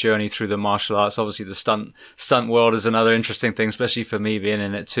your journey through the martial arts. Obviously, the stunt world is another interesting thing, especially for me being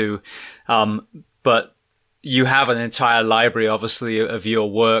in it too. But you have an entire library, obviously, of your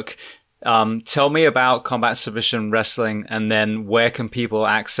work. Tell me about Combat Submission Wrestling, and then where can people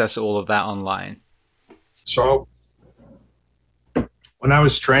access all of that online? So when I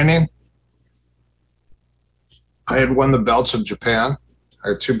was training, I had won the belts of Japan. I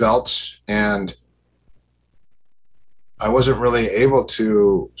had 2 belts, and I wasn't really able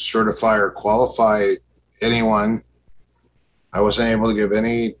to certify or qualify anyone. I wasn't able to give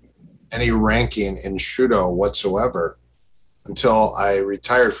any ranking in Shudo whatsoever until I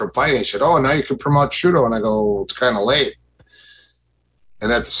retired from fighting. He said, oh, now you can promote Shudo. And I go, it's kind of late.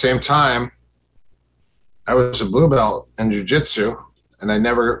 And at the same time, I was a blue belt in jiu-jitsu, And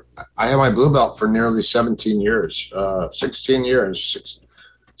I had my blue belt for nearly 17 years, 16 years,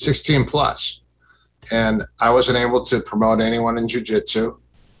 16 plus. And I wasn't able to promote anyone in jiu-jitsu.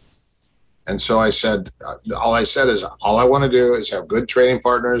 And so I said, all I want to do is have good training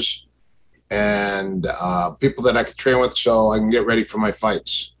partners and people that I could train with so I can get ready for my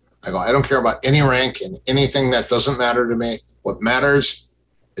fights. I go, I don't care about any rank and anything that doesn't matter to me. What matters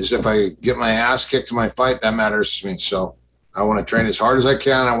is if I get my ass kicked in my fight, that matters to me. So I want to train as hard as I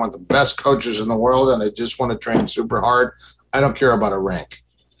can. I want the best coaches in the world, and I just want to train super hard. I don't care about a rank.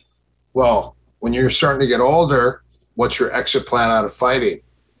 Well, when you're starting to get older, what's your exit plan out of fighting?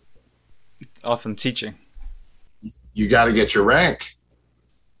 Often teaching. You got to get your rank.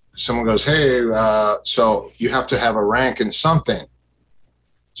 Someone goes, hey, so you have to have a rank in something.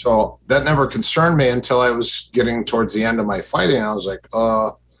 So that never concerned me until I was getting towards the end of my fighting. I was like,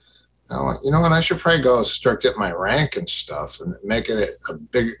 you know what? I should probably go start getting my rank and stuff and making it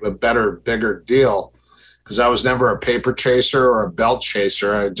a bigger deal. Because I was never a paper chaser or a belt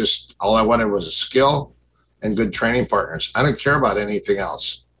chaser. All I wanted was a skill and good training partners. I didn't care about anything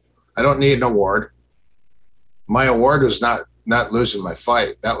else. I don't need an award. My award was not losing my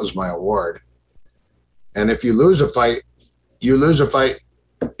fight. That was my award. And if you lose a fight, you lose a fight.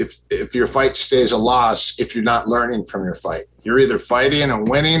 If your fight stays a loss, if you're not learning from your fight, you're either fighting and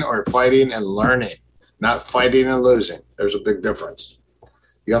winning or fighting and learning, not fighting and losing. There's a big difference.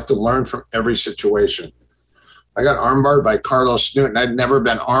 You have to learn from every situation. I got armbarred by Carlos Newton. I'd never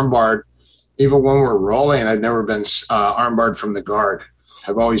been armbarred. Even when we're rolling, I'd never been armbarred from the guard.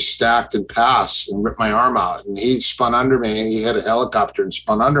 I've always stacked and passed and ripped my arm out. And he spun under me. He hit a helicopter and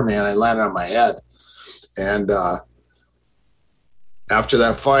spun under me, and I landed on my head. And after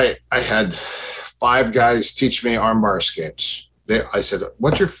that fight, I had 5 guys teach me armbar escapes. I said,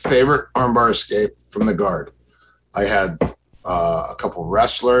 what's your favorite armbar escape from the guard? I had a couple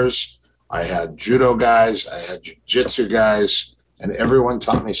wrestlers. I had judo guys. I had jiu-jitsu guys. And everyone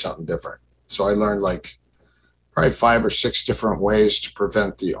taught me something different. So I learned probably 5 or 6 different ways to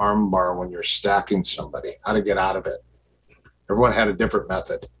prevent the armbar when you're stacking somebody, how to get out of it. Everyone had a different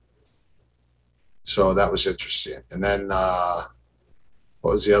method. So that was interesting. And then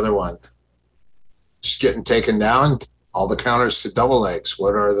what was the other one? Just getting taken down. All the counters to double legs.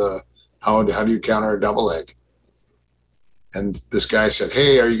 How do you counter a double leg? And this guy said,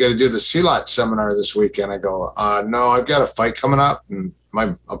 hey, are you going to do the CLOT seminar this weekend? I go, no, I've got a fight coming up, and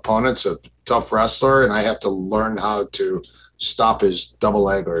my opponent's a tough wrestler, and I have to learn how to stop his double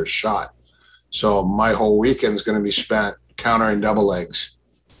leg or his shot. So my whole weekend's going to be spent countering double legs.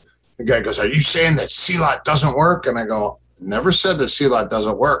 The guy goes, are you saying that CLOT doesn't work? And I go, never said that CLOT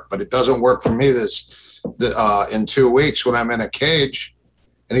doesn't work, but it doesn't work for me in 2 weeks when I'm in a cage.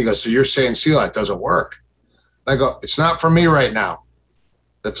 And he goes, so you're saying CLOT doesn't work? And I go, it's not for me right now.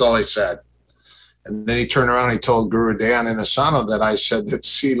 That's all he said. And then he turned around and he told Guru Dan in Asano that I said that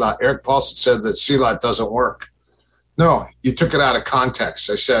CLOT, Eric Paulson said that CLOT doesn't work. No, you took it out of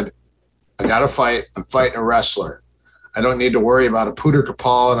context. I said, I got to fight. I'm fighting a wrestler. I don't need to worry about a Puder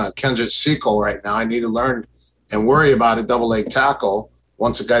Kapal and a Kenzit Sequel right now. I need to learn and worry about a double leg tackle.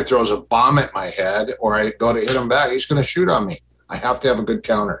 Once a guy throws a bomb at my head or I go to hit him back, he's going to shoot on me. I have to have a good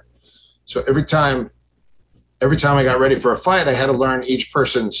counter. So every time I got ready for a fight, I had to learn each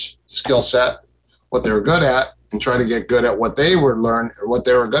person's skill set, what they were good at, and try to get good at what they were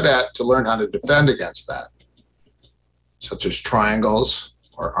good at to learn how to defend against that, such as triangles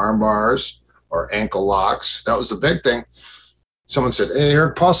or arm bars or ankle locks. That was the big thing. Someone said, hey,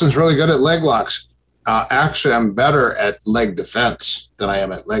 Eric Paulson's really good at leg locks. Actually, I'm better at leg defense than I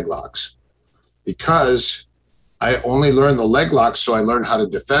am at leg locks because I only learned the leg locks, so I learned how to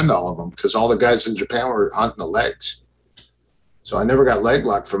defend all of them because all the guys in Japan were hunting the legs. So I never got leg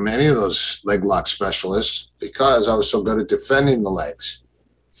lock from any of those leg lock specialists because I was so good at defending the legs.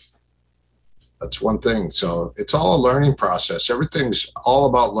 That's one thing. So it's all a learning process. Everything's all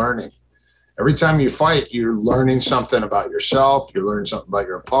about learning. Every time you fight, you're learning something about yourself. You're learning something about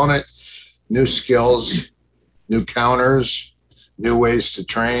your opponent, new skills, new counters, new ways to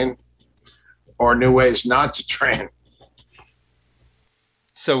train, or new ways not to train.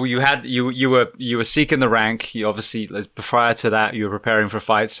 So you were seeking the rank. You obviously, prior to that, you were preparing for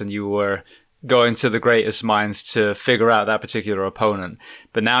fights and you were going to the greatest minds to figure out that particular opponent.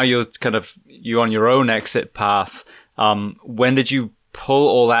 But now you're on your own exit path. When did you pull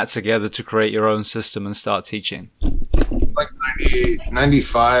all that together to create your own system and start teaching? Like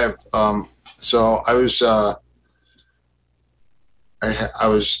 95. So I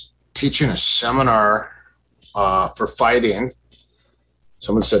was teaching a seminar for fighting.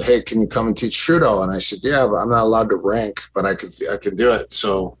 someone said, "Hey, can you come and teach Shudo?" And I said, "Yeah, but I'm not allowed to rank, but I could do it."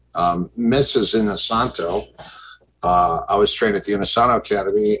 So Mrs. Inosanto, I was trained at the Inosanto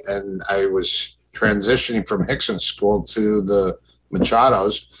Academy, and I was transitioning from Hickson School to the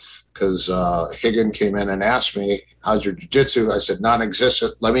Machados because Higgin came in and asked me, "How's your jiu-jitsu?" I said,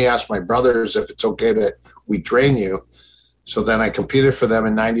 "Non-existent. Let me ask my brothers if it's okay that we train you." So then I competed for them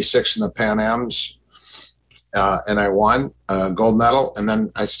in '96 in the Pan Ams, and I won a gold medal. And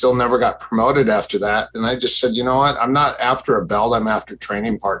then I still never got promoted after that. And I just said, you know what? I'm not after a belt. I'm after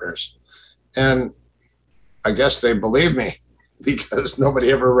training partners. And I guess they believed me because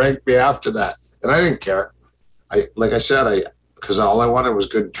nobody ever ranked me after that. And I didn't care. Like I said, because all I wanted was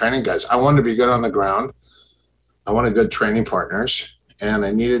good training guys. I wanted to be good on the ground. I wanted good training partners. And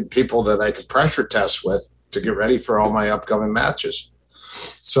I needed people that I could pressure test with to get ready for all my upcoming matches.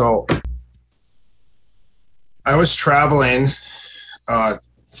 So I was traveling,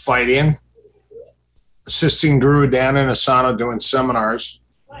 fighting, assisting Guru Dan and Asana doing seminars.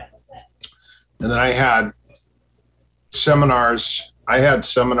 And then I had seminars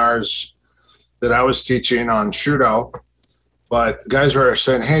that I was teaching on Shudo, but guys were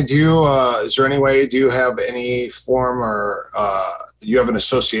saying, "Hey, is there any way, do you have any form or do you have an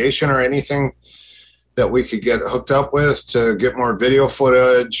association or anything that we could get hooked up with to get more video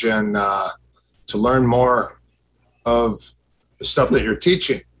footage and to learn more of the stuff that you're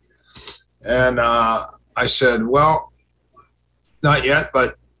teaching?" And I said, "Well, not yet,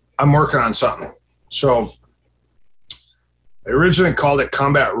 but I'm working on something." So I originally called it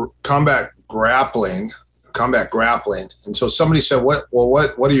combat grappling. And so somebody said, what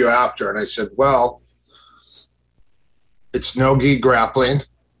are you after? And I said, well, it's no-gi grappling.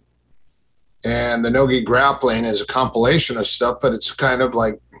 And the no-gi grappling is a compilation of stuff, but it's kind of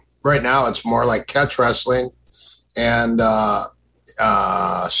like, right now, it's more like catch wrestling and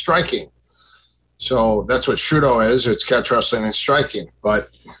striking. So that's what Shudo is. It's catch wrestling and striking. But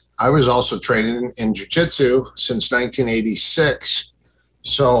I was also training in jiu-jitsu since 1986.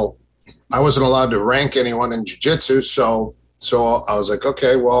 So I wasn't allowed to rank anyone in jiu-jitsu. So I was like,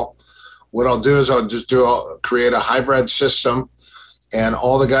 okay, well, what I'll do is I'll just create a hybrid system. And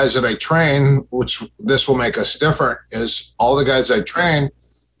all the guys that I train, which this will make us different, is all the guys I train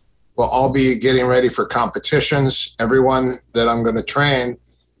will all be getting ready for competitions. Everyone that I'm going to train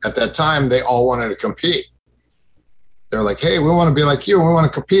at that time, they all wanted to compete. They're like, "Hey, we want to be like you. We want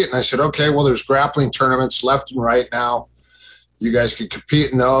to compete." And I said, "Okay, well, there's grappling tournaments left and right now. You guys can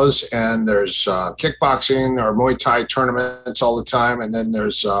compete in those. And there's kickboxing or Muay Thai tournaments all the time. And then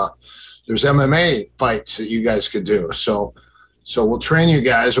there's MMA fights that you guys could do. So we'll train you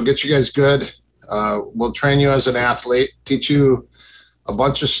guys. We'll get you guys good. We'll train you as an athlete, teach you a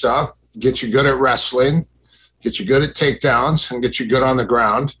bunch of stuff, get you good at wrestling, get you good at takedowns, and get you good on the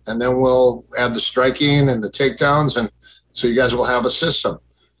ground. And then we'll add the striking and the takedowns. And so you guys will have a system.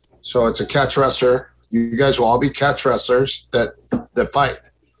 So it's a catch wrestler. You guys will all be catch wrestlers that fight.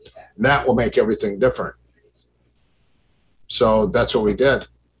 And that will make everything different. So that's what we did.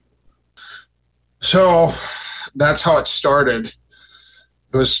 So that's how it started.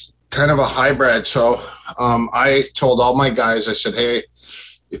 It was kind of a hybrid. So I told all my guys, I said, "Hey,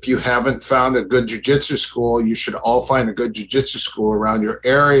 if you haven't found a good jiu-jitsu school, you should all find a good jiu-jitsu school around your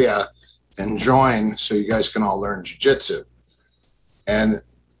area and join so you guys can all learn jiu-jitsu." And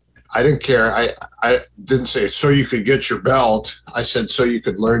I didn't care. I didn't say, "So you could get your belt." I said, "So you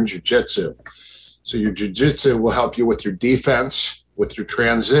could learn jiu-jitsu." So your jiu-jitsu will help you with your defense, with your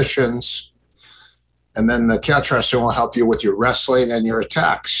transitions, and then the catch wrestling will help you with your wrestling and your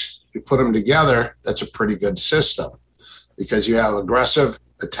attacks. You put them together, that's a pretty good system because you have aggressive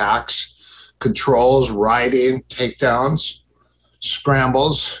attacks, controls, riding, takedowns,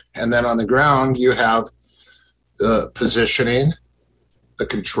 scrambles, and then on the ground you have the positioning, the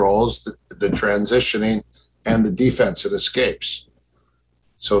controls, the transitioning, and the defense and escapes.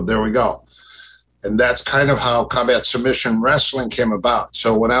 So there we go. And that's kind of how combat submission wrestling came about.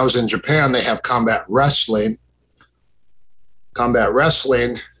 So when I was in Japan, they have combat wrestling. Combat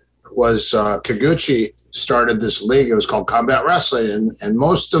wrestling was Kiguchi started this league. It was called combat wrestling. And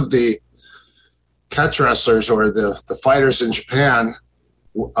most of the catch wrestlers or the fighters in Japan,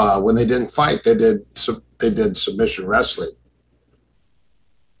 when they didn't fight, they did submission wrestling.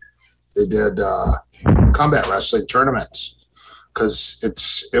 They did combat wrestling tournaments because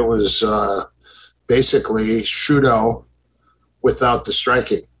it was basically Shudo without the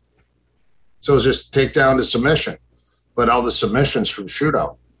striking. So it was just takedown to submission, but all the submissions from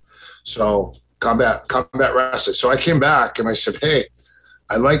Shudo. So combat wrestling. So I came back and I said, "Hey,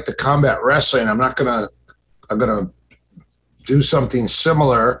 I like the combat wrestling. I'm gonna do something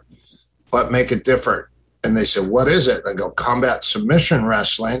similar, but make it different. And they said, what is it? And I go, combat submission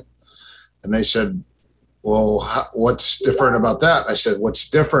wrestling. And they said, well, what's different about that? I said, what's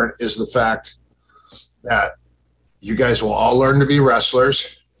different is the fact that you guys will all learn to be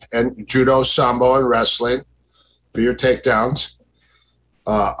wrestlers, and judo, sambo, and wrestling for your takedowns.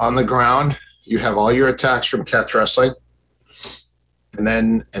 On the ground, you have all your attacks from catch wrestling. And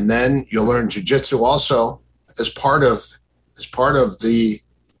then you'll learn jiu-jitsu also as part of the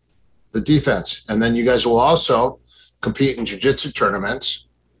defense. And then you guys will also compete in jiu-jitsu tournaments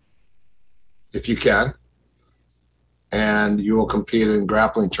if you can. And you will compete in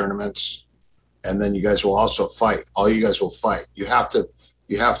grappling tournaments. And then you guys will also fight. All you guys will fight. You have to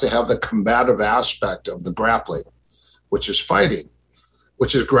have the combative aspect of the grappling, which is fighting,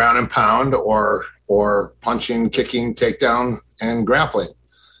 which is ground and pound or punching, kicking, takedown, and grappling.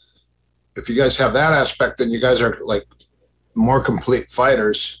 If you guys have that aspect, then you guys are like more complete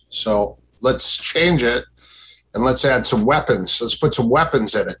fighters. So let's change it and let's add some weapons. Let's put some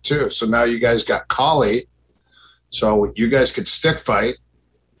weapons in it too. So now you guys got Kali. So you guys could stick fight.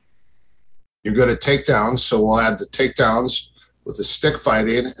 You're good at takedowns. So we'll add the takedowns with the stick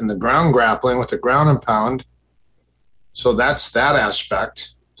fighting and the ground grappling with the ground and pound. So that's that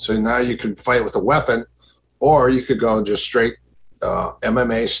aspect. So now you can fight with a weapon, or you could go just straight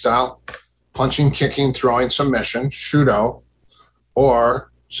MMA style, punching, kicking, throwing, submission, shudo,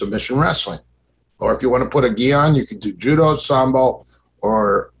 or submission wrestling. Or if you want to put a gi on, you could do judo, sambo,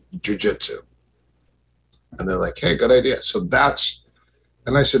 or jiu-jitsu. And they're like, hey, good idea. So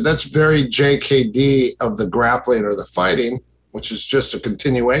and I said, that's very JKD of the grappling or the fighting, which is just a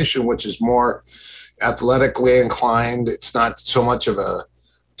continuation, which is more athletically inclined. It's not so much of a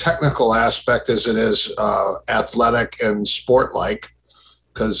technical aspect as it is athletic and sport-like,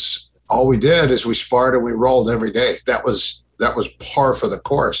 because all we did is we sparred and we rolled every day. That was par for the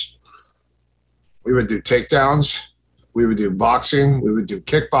course. We would do takedowns. We would do boxing. We would do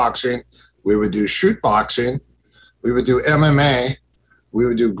kickboxing. We would do shoot boxing. We would do MMA. We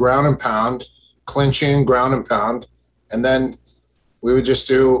would do ground and pound, clinching, ground and pound. And then we would just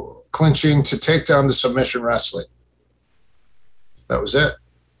do clinching to takedown to submission wrestling. That was it.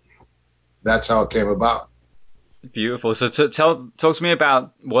 That's how it came about. Beautiful. So talk to me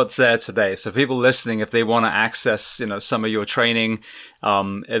about what's there today. So people listening, if they want to access, some of your training,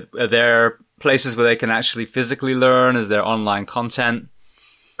 are there places where they can actually physically learn? Is there online content?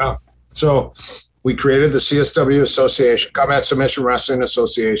 Oh, so we created the CSW Association, Combat Submission Wrestling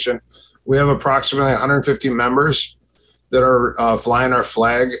Association. We have approximately 150 members that are flying our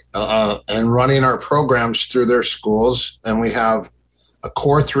flag and running our programs through their schools. And we have a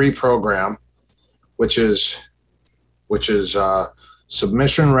Core 3 program, which is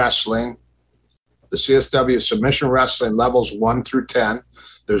submission wrestling, the CSW submission wrestling levels 1 through 10.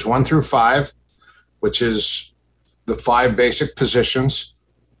 There's 1 through 5, which is the 5 basic positions: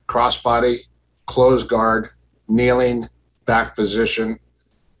 crossbody, closed guard, kneeling, back position,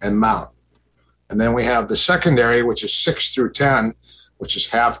 and mount. And then we have the secondary, which is 6 through 10, which is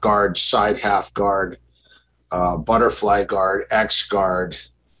half guard, side half guard, butterfly guard, X guard,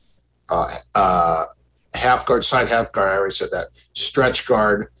 half guard, side half guard. I already said that. Stretch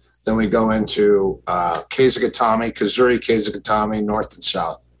guard. Then we go into Keisagatame, Kazuri Keisagatame, north and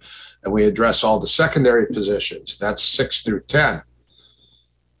south. And we address all the secondary positions. That's 6 through 10.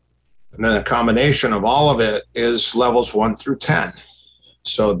 And then a combination of all of it is levels 1 through 10.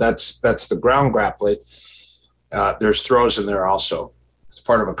 So that's the ground grappling. There's throws in there also. It's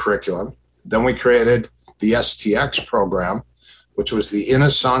part of a curriculum. Then we created the STX program, which was the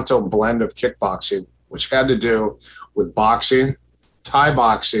Inosanto blend of kickboxing, which had to do with boxing, Thai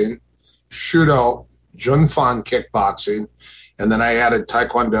boxing, Shudo, Junfan kickboxing, and then I added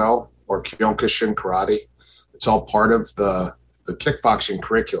Taekwondo or Kyokushin karate. It's all part of the kickboxing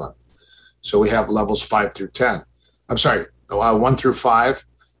curriculum. So we have levels 5 through 10. I'm sorry, 1 through 5,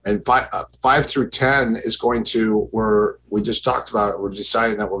 and 5 through 10 is going to, we just talked about it. We're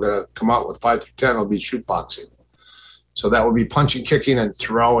deciding that we're going to come out with 5 through 10. It'll be shoot boxing. So that will be punching, kicking, and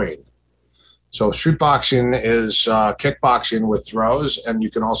throwing. So shoot boxing is kickboxing with throws, and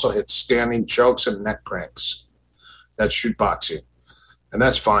you can also hit standing chokes and neck cranks. That's shoot boxing, and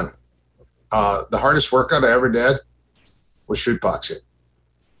that's fun. The hardest workout I ever did was shoot boxing,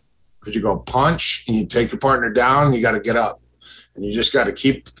 because you go punch and you take your partner down and you got to get up, and you just got to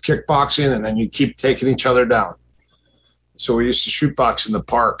keep kickboxing, and then you keep taking each other down. So we used to shoot box in the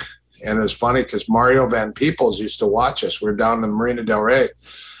park, and it was funny because Mario Van Peebles used to watch us. We were down in Marina Del Rey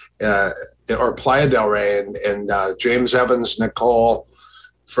or Playa del Rey, and James Evans, Nicole,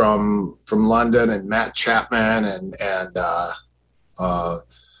 from London, and Matt Chapman, and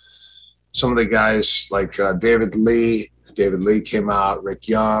some of the guys like David Lee. David Lee came out, Rick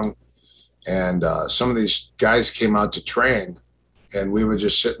Young, and some of these guys came out to train, and we would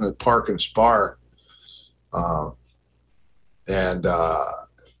just sit in the park and spar.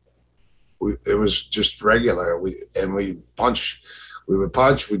 It was just regular. We'd punch,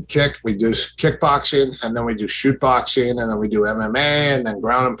 we'd kick, we'd do kickboxing, and then we do shoot boxing, and then we do MMA, and then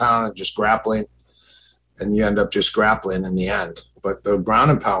ground and pound, and just grappling. And you end up just grappling in the end. But the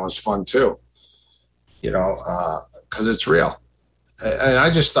ground and pound was fun too, because it's real. And I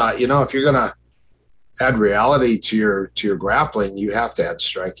just thought, if you're gonna add reality to your grappling, you have to add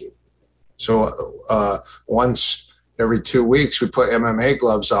striking. So once every 2 weeks, we put MMA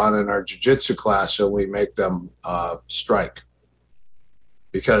gloves on in our jiu-jitsu class, and we make them strike.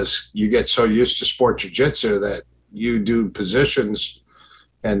 Because you get so used to sport jiu-jitsu that you do positions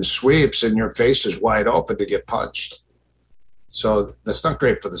and sweeps and your face is wide open to get punched. So that's not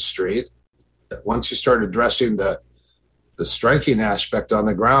great for the street. Once you start addressing the striking aspect on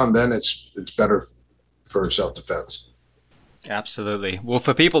the ground, then it's better for self-defense. Absolutely. Well,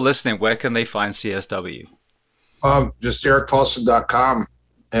 for people listening, where can they find CSW? Just ericpaulson.com.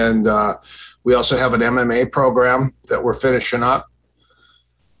 And we also have an MMA program that we're finishing up.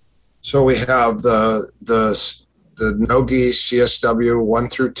 So we have the no-gi CSW 1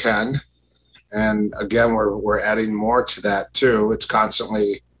 through 10. And again, we're adding more to that too. It's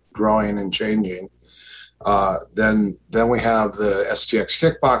constantly growing and changing. Then we have the STX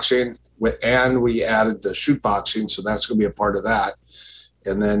kickboxing, and we added the shoot boxing. So that's going to be a part of that.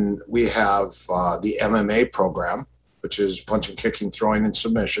 And then we have the MMA program, which is punching, kicking, throwing, and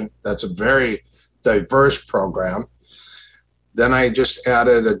submission. That's a very diverse program. Then I just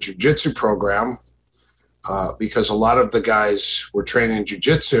added a jiu-jitsu program because a lot of the guys were training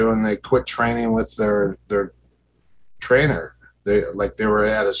jiu-jitsu and they quit training with their trainer. They were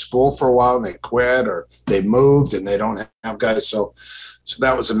at a school for a while and they quit, or they moved and they don't have guys. So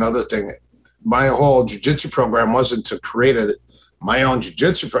that was another thing. My whole jiu-jitsu program wasn't to create my own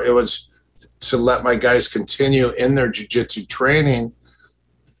jiu-jitsu. It was to let my guys continue in their jiu-jitsu training,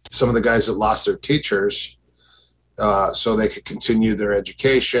 some of the guys that lost their teachers, so they could continue their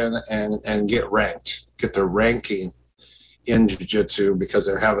education and get their ranking in jiu-jitsu because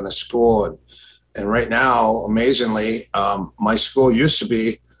they're having a school. And right now, amazingly, my school used to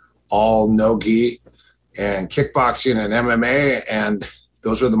be all no-gi and kickboxing and MMA, and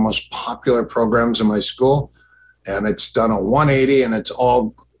those are the most popular programs in my school. And it's done a 180, and it's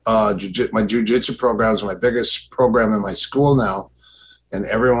all my jiu-jitsu program is my biggest program in my school now. And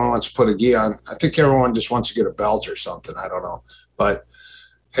everyone wants to put a gi on. I think everyone just wants to get a belt or something. I don't know. But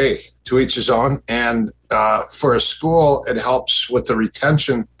hey, to each his own. And for a school, it helps with the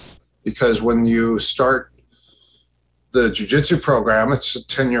retention, because when you start the jiu-jitsu program, it's a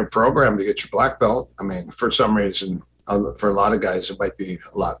 10-year program to get your black belt. I mean, for some reason, for a lot of guys, it might be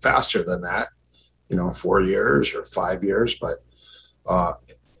a lot faster than that, 4 years or 5 years. But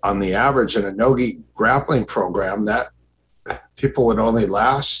on the average in a no-gi grappling program, that people would only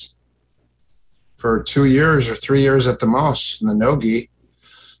last for 2 years or 3 years at the most in the no-gi.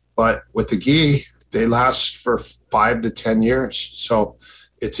 But with the gi, they last for 5 to 10 years. So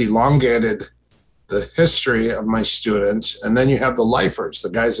it's elongated the history of my students. And then you have the lifers, the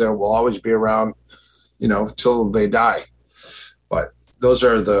guys that will always be around, till they die. But those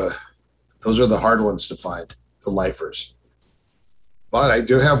are the hard ones to find, the lifers. But I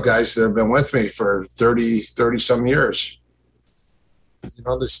do have guys that have been with me for 30 some years.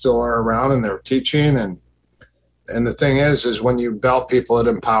 They still are around and they're teaching. And the thing is when you belt people, it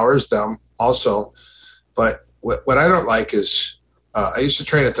empowers them also. But what I don't like is, I used to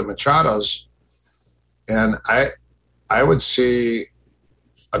train at the Machados, and I would see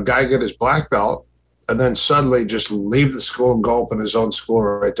a guy get his black belt and then suddenly just leave the school and go open his own school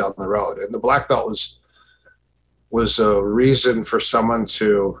right down the road. And the black belt was a reason for someone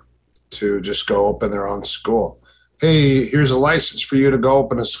to just go open their own school. Hey, here's a license for you to go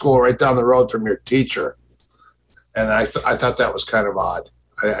open a school right down the road from your teacher. And I thought that was kind of odd.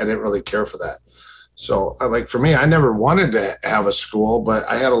 I didn't really care for that. So for me, I never wanted to have a school, but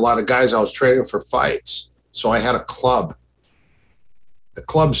I had a lot of guys I was training for fights. So I had a club. The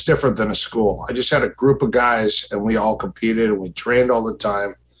club's different than a school. I just had a group of guys and we all competed and we trained all the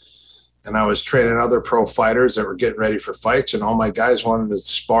time. And I was training other pro fighters that were getting ready for fights, and all my guys wanted to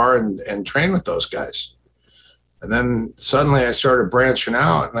spar and train with those guys. And then suddenly I started branching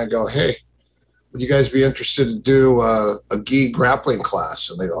out and I go, hey, would you guys be interested to do a gi grappling class?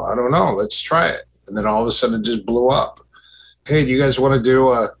 And they go, I don't know, let's try it. And then all of a sudden it just blew up. hey, do you guys want to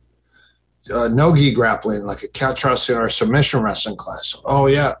do a no-gi grappling, like a catch wrestling or a submission wrestling class? Oh,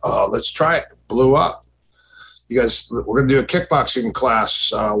 yeah. Let's try it. Blew up. You guys, we're going to do a kickboxing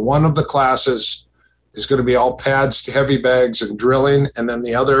class. One of the classes is going to be all pads to heavy bags and drilling, and then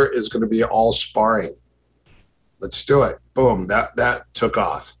the other is going to be all sparring. Let's do it. Boom. That took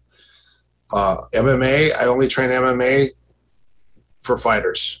off. MMA, I only train MMA for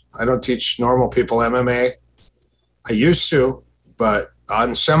fighters. I don't teach normal people MMA. I used to, but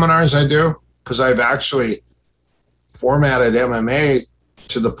on seminars I do, because I've actually formatted MMA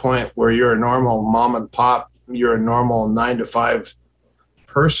to the point where you're a normal mom and pop, you're a normal 9-to-5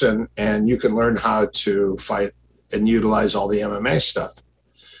 person, and you can learn how to fight and utilize all the MMA stuff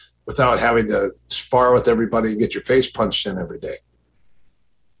without having to spar with everybody and get your face punched in every day.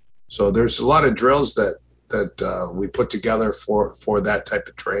 So there's a lot of drills that we put together for that type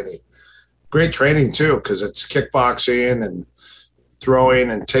of training. Great training too, because it's kickboxing and throwing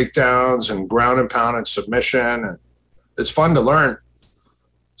and takedowns and ground and pound and submission, and it's fun to learn.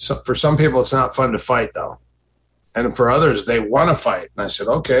 So for some people, it's not fun to fight though, and for others, they want to fight. And I said,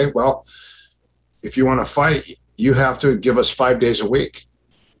 okay, well, if you want to fight, you have to give us 5 days a week.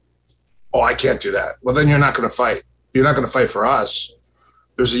 Oh, I can't do that. Well, then you're not going to fight. You're not going to fight for us.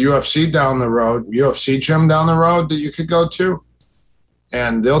 There's a UFC down the road, UFC gym down the road that you could go to,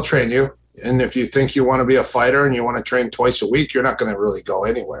 and they'll train you. And if you think you want to be a fighter and you want to train twice a week, you're not going to really go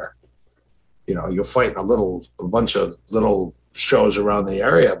anywhere. You know, you'll fight in a bunch of little shows around the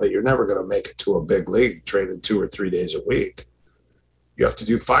area, but you're never going to make it to a big league training 2 or 3 days a week. You have to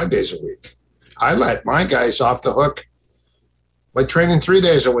do 5 days a week. I let my guys off the hook by training 3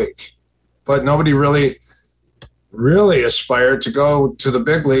 days a week, but nobody really aspired to go to the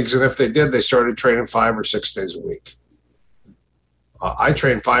big leagues. And if they did, they started training 5 or 6 days a week. I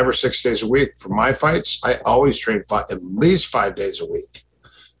train 5 or 6 days a week for my fights. I always train at least 5 days a week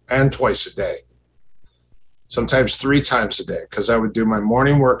and twice a day, sometimes 3 times a day, because I would do my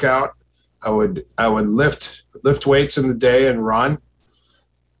morning workout. I would lift weights in the day and run.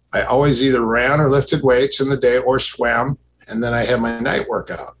 I always either ran or lifted weights in the day or swam, and then I had my night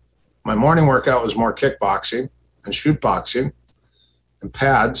workout. My morning workout was more kickboxing and shoot boxing and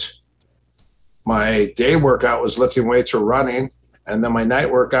pads. My day workout was lifting weights or running. And then my night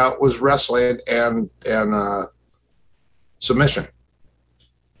workout was wrestling and submission.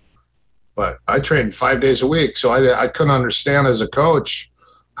 But I trained 5 days a week. So I couldn't understand as a coach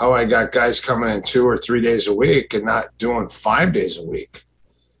how I got guys coming in 2 or 3 days a week and not doing 5 days a week.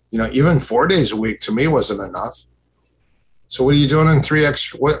 You know, even 4 days a week to me wasn't enough. So what are you doing in 3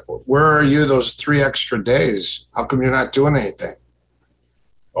 extra? Where are you those 3 extra days? How come you're not doing anything?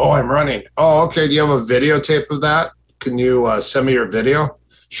 Oh, I'm running. Oh, okay. Do you have a videotape of that? Can you send me your video?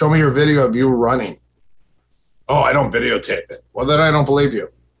 Show me your video of you running. Oh, I don't videotape it. Well, then I don't believe you.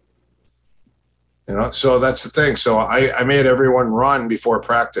 You know, so that's the thing. So I made everyone run before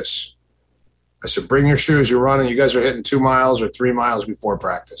practice. I said, bring your shoes. You're running. You guys are hitting 2 miles or 3 miles before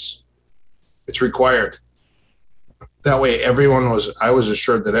practice. It's required. That way, I was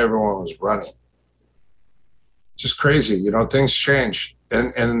assured that everyone was running. Just crazy. You know, things change.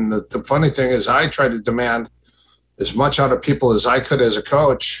 And the funny thing is I tried to demand as much out of people as I could as a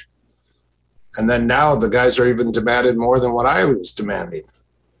coach. And then now the guys are even demanded more than what I was demanding.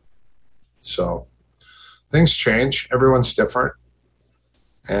 So things change. Everyone's different.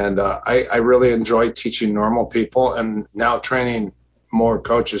 And I really enjoy teaching normal people and now training more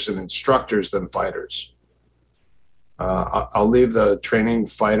coaches and instructors than fighters. I'll leave the training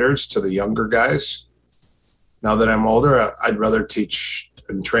fighters to the younger guys. Now that I'm older, I'd rather teach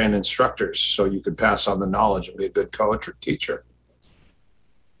and train instructors so you could pass on the knowledge and be a good coach or teacher.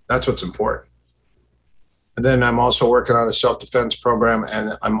 That's what's important. And then I'm also working on a self-defense program,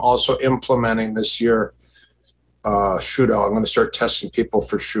 and I'm also implementing this year Shudo. I'm going to start testing people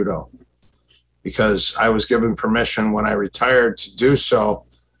for Shudo because I was given permission when I retired to do so,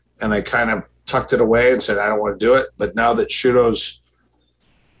 and I kind of tucked it away and said, I don't want to do it. But now that Shudo's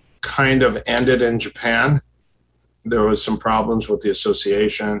kind of ended in Japan, there was some problems with the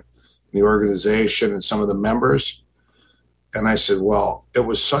association, the organization, and some of the members. And I said, well, it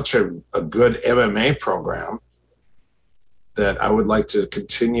was such a good MMA program that I would like to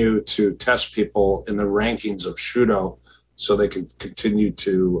continue to test people in the rankings of Shudo so they can continue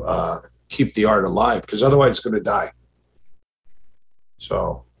to keep the art alive, because otherwise it's going to die.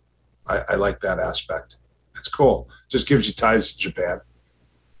 So I like that aspect. It's cool. Just gives you ties to Japan.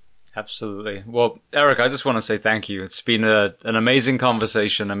 Absolutely. Well, Eric, I just want to say thank you. It's been an amazing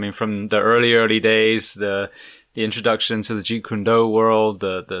conversation. I mean, from the early days, the the introduction to the Jeet Kune Do world,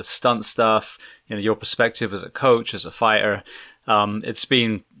 the stunt stuff, your perspective as a coach, as a fighter. It's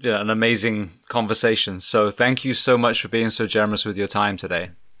been an amazing conversation. So thank you so much for being so generous with your time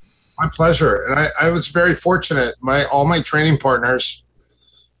today. My pleasure. And I was very fortunate. All my training partners,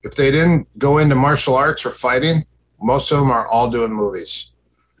 if they didn't go into martial arts or fighting, most of them are all doing movies.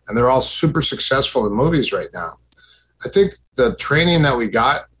 And they're all super successful in movies right now. I think the training that we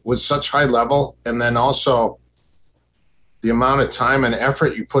got was such high level, and then also the amount of time and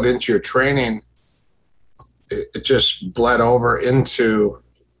effort you put into your training, it just bled over into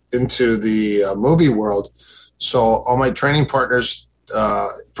the movie world. So all my training partners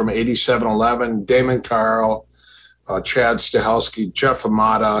from 8711, Damon Carl, Chad Stahelski, Jeff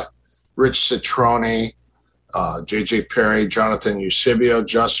Amata, Rich Citrone, JJ Perry, Jonathan Eusebio,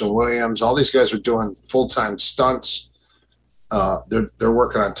 Justin Williams, all these guys are doing full-time stunts. They're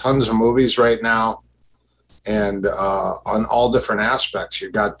working on tons of movies right now, and on all different aspects.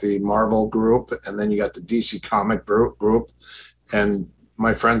 You got the Marvel group, and then you got the DC comic group, and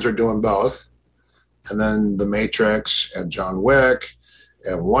my friends are doing both. And then The Matrix and John Wick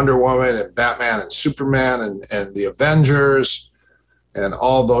and Wonder Woman and Batman and Superman and the Avengers and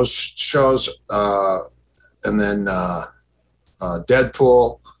all those shows, and then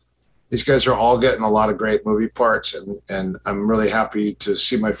Deadpool. These guys are all getting a lot of great movie parts, and I'm really happy to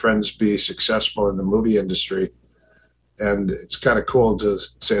see my friends be successful in the movie industry. And it's kind of cool to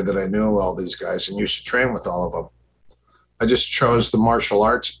say that I knew all these guys and used to train with all of them. I just chose the martial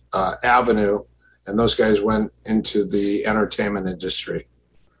arts avenue, and those guys went into the entertainment industry.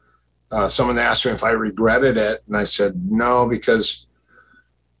 Someone asked me if I regretted it, and I said no, because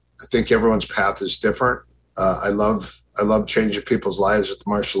I think everyone's path is different. I love changing people's lives with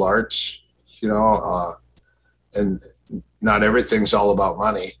martial arts, and not everything's all about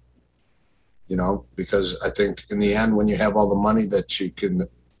money, because I think in the end, when you have all the money that you can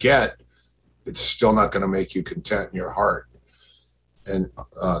get, it's still not going to make you content in your heart. And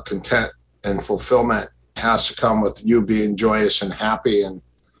content and fulfillment has to come with you being joyous and happy and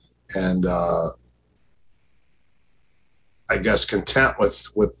I guess content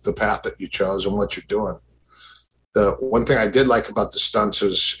with the path that you chose and what you're doing. The one thing I did like about the stunts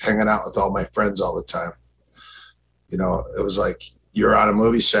was hanging out with all my friends all the time. It was like you're on a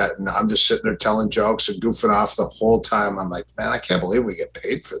movie set and I'm just sitting there telling jokes and goofing off the whole time. I'm like, man, I can't believe we get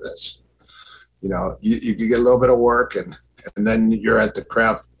paid for this. You get a little bit of work and then you're at the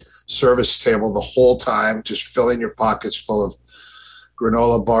craft service table the whole time, just filling your pockets full of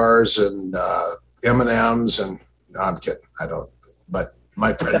granola bars and M&Ms. And no, I'm kidding. I don't. But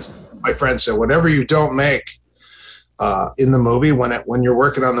my friends said, whatever you don't make in the movie, when you're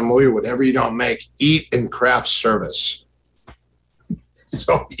working on the movie, whatever you don't make, eat in craft service.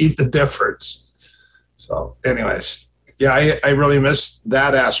 So eat the difference. So anyways, yeah, I really miss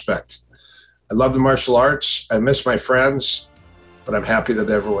that aspect. I love the martial arts. I miss my friends, but I'm happy that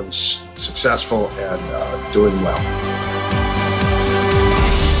everyone's successful and doing well.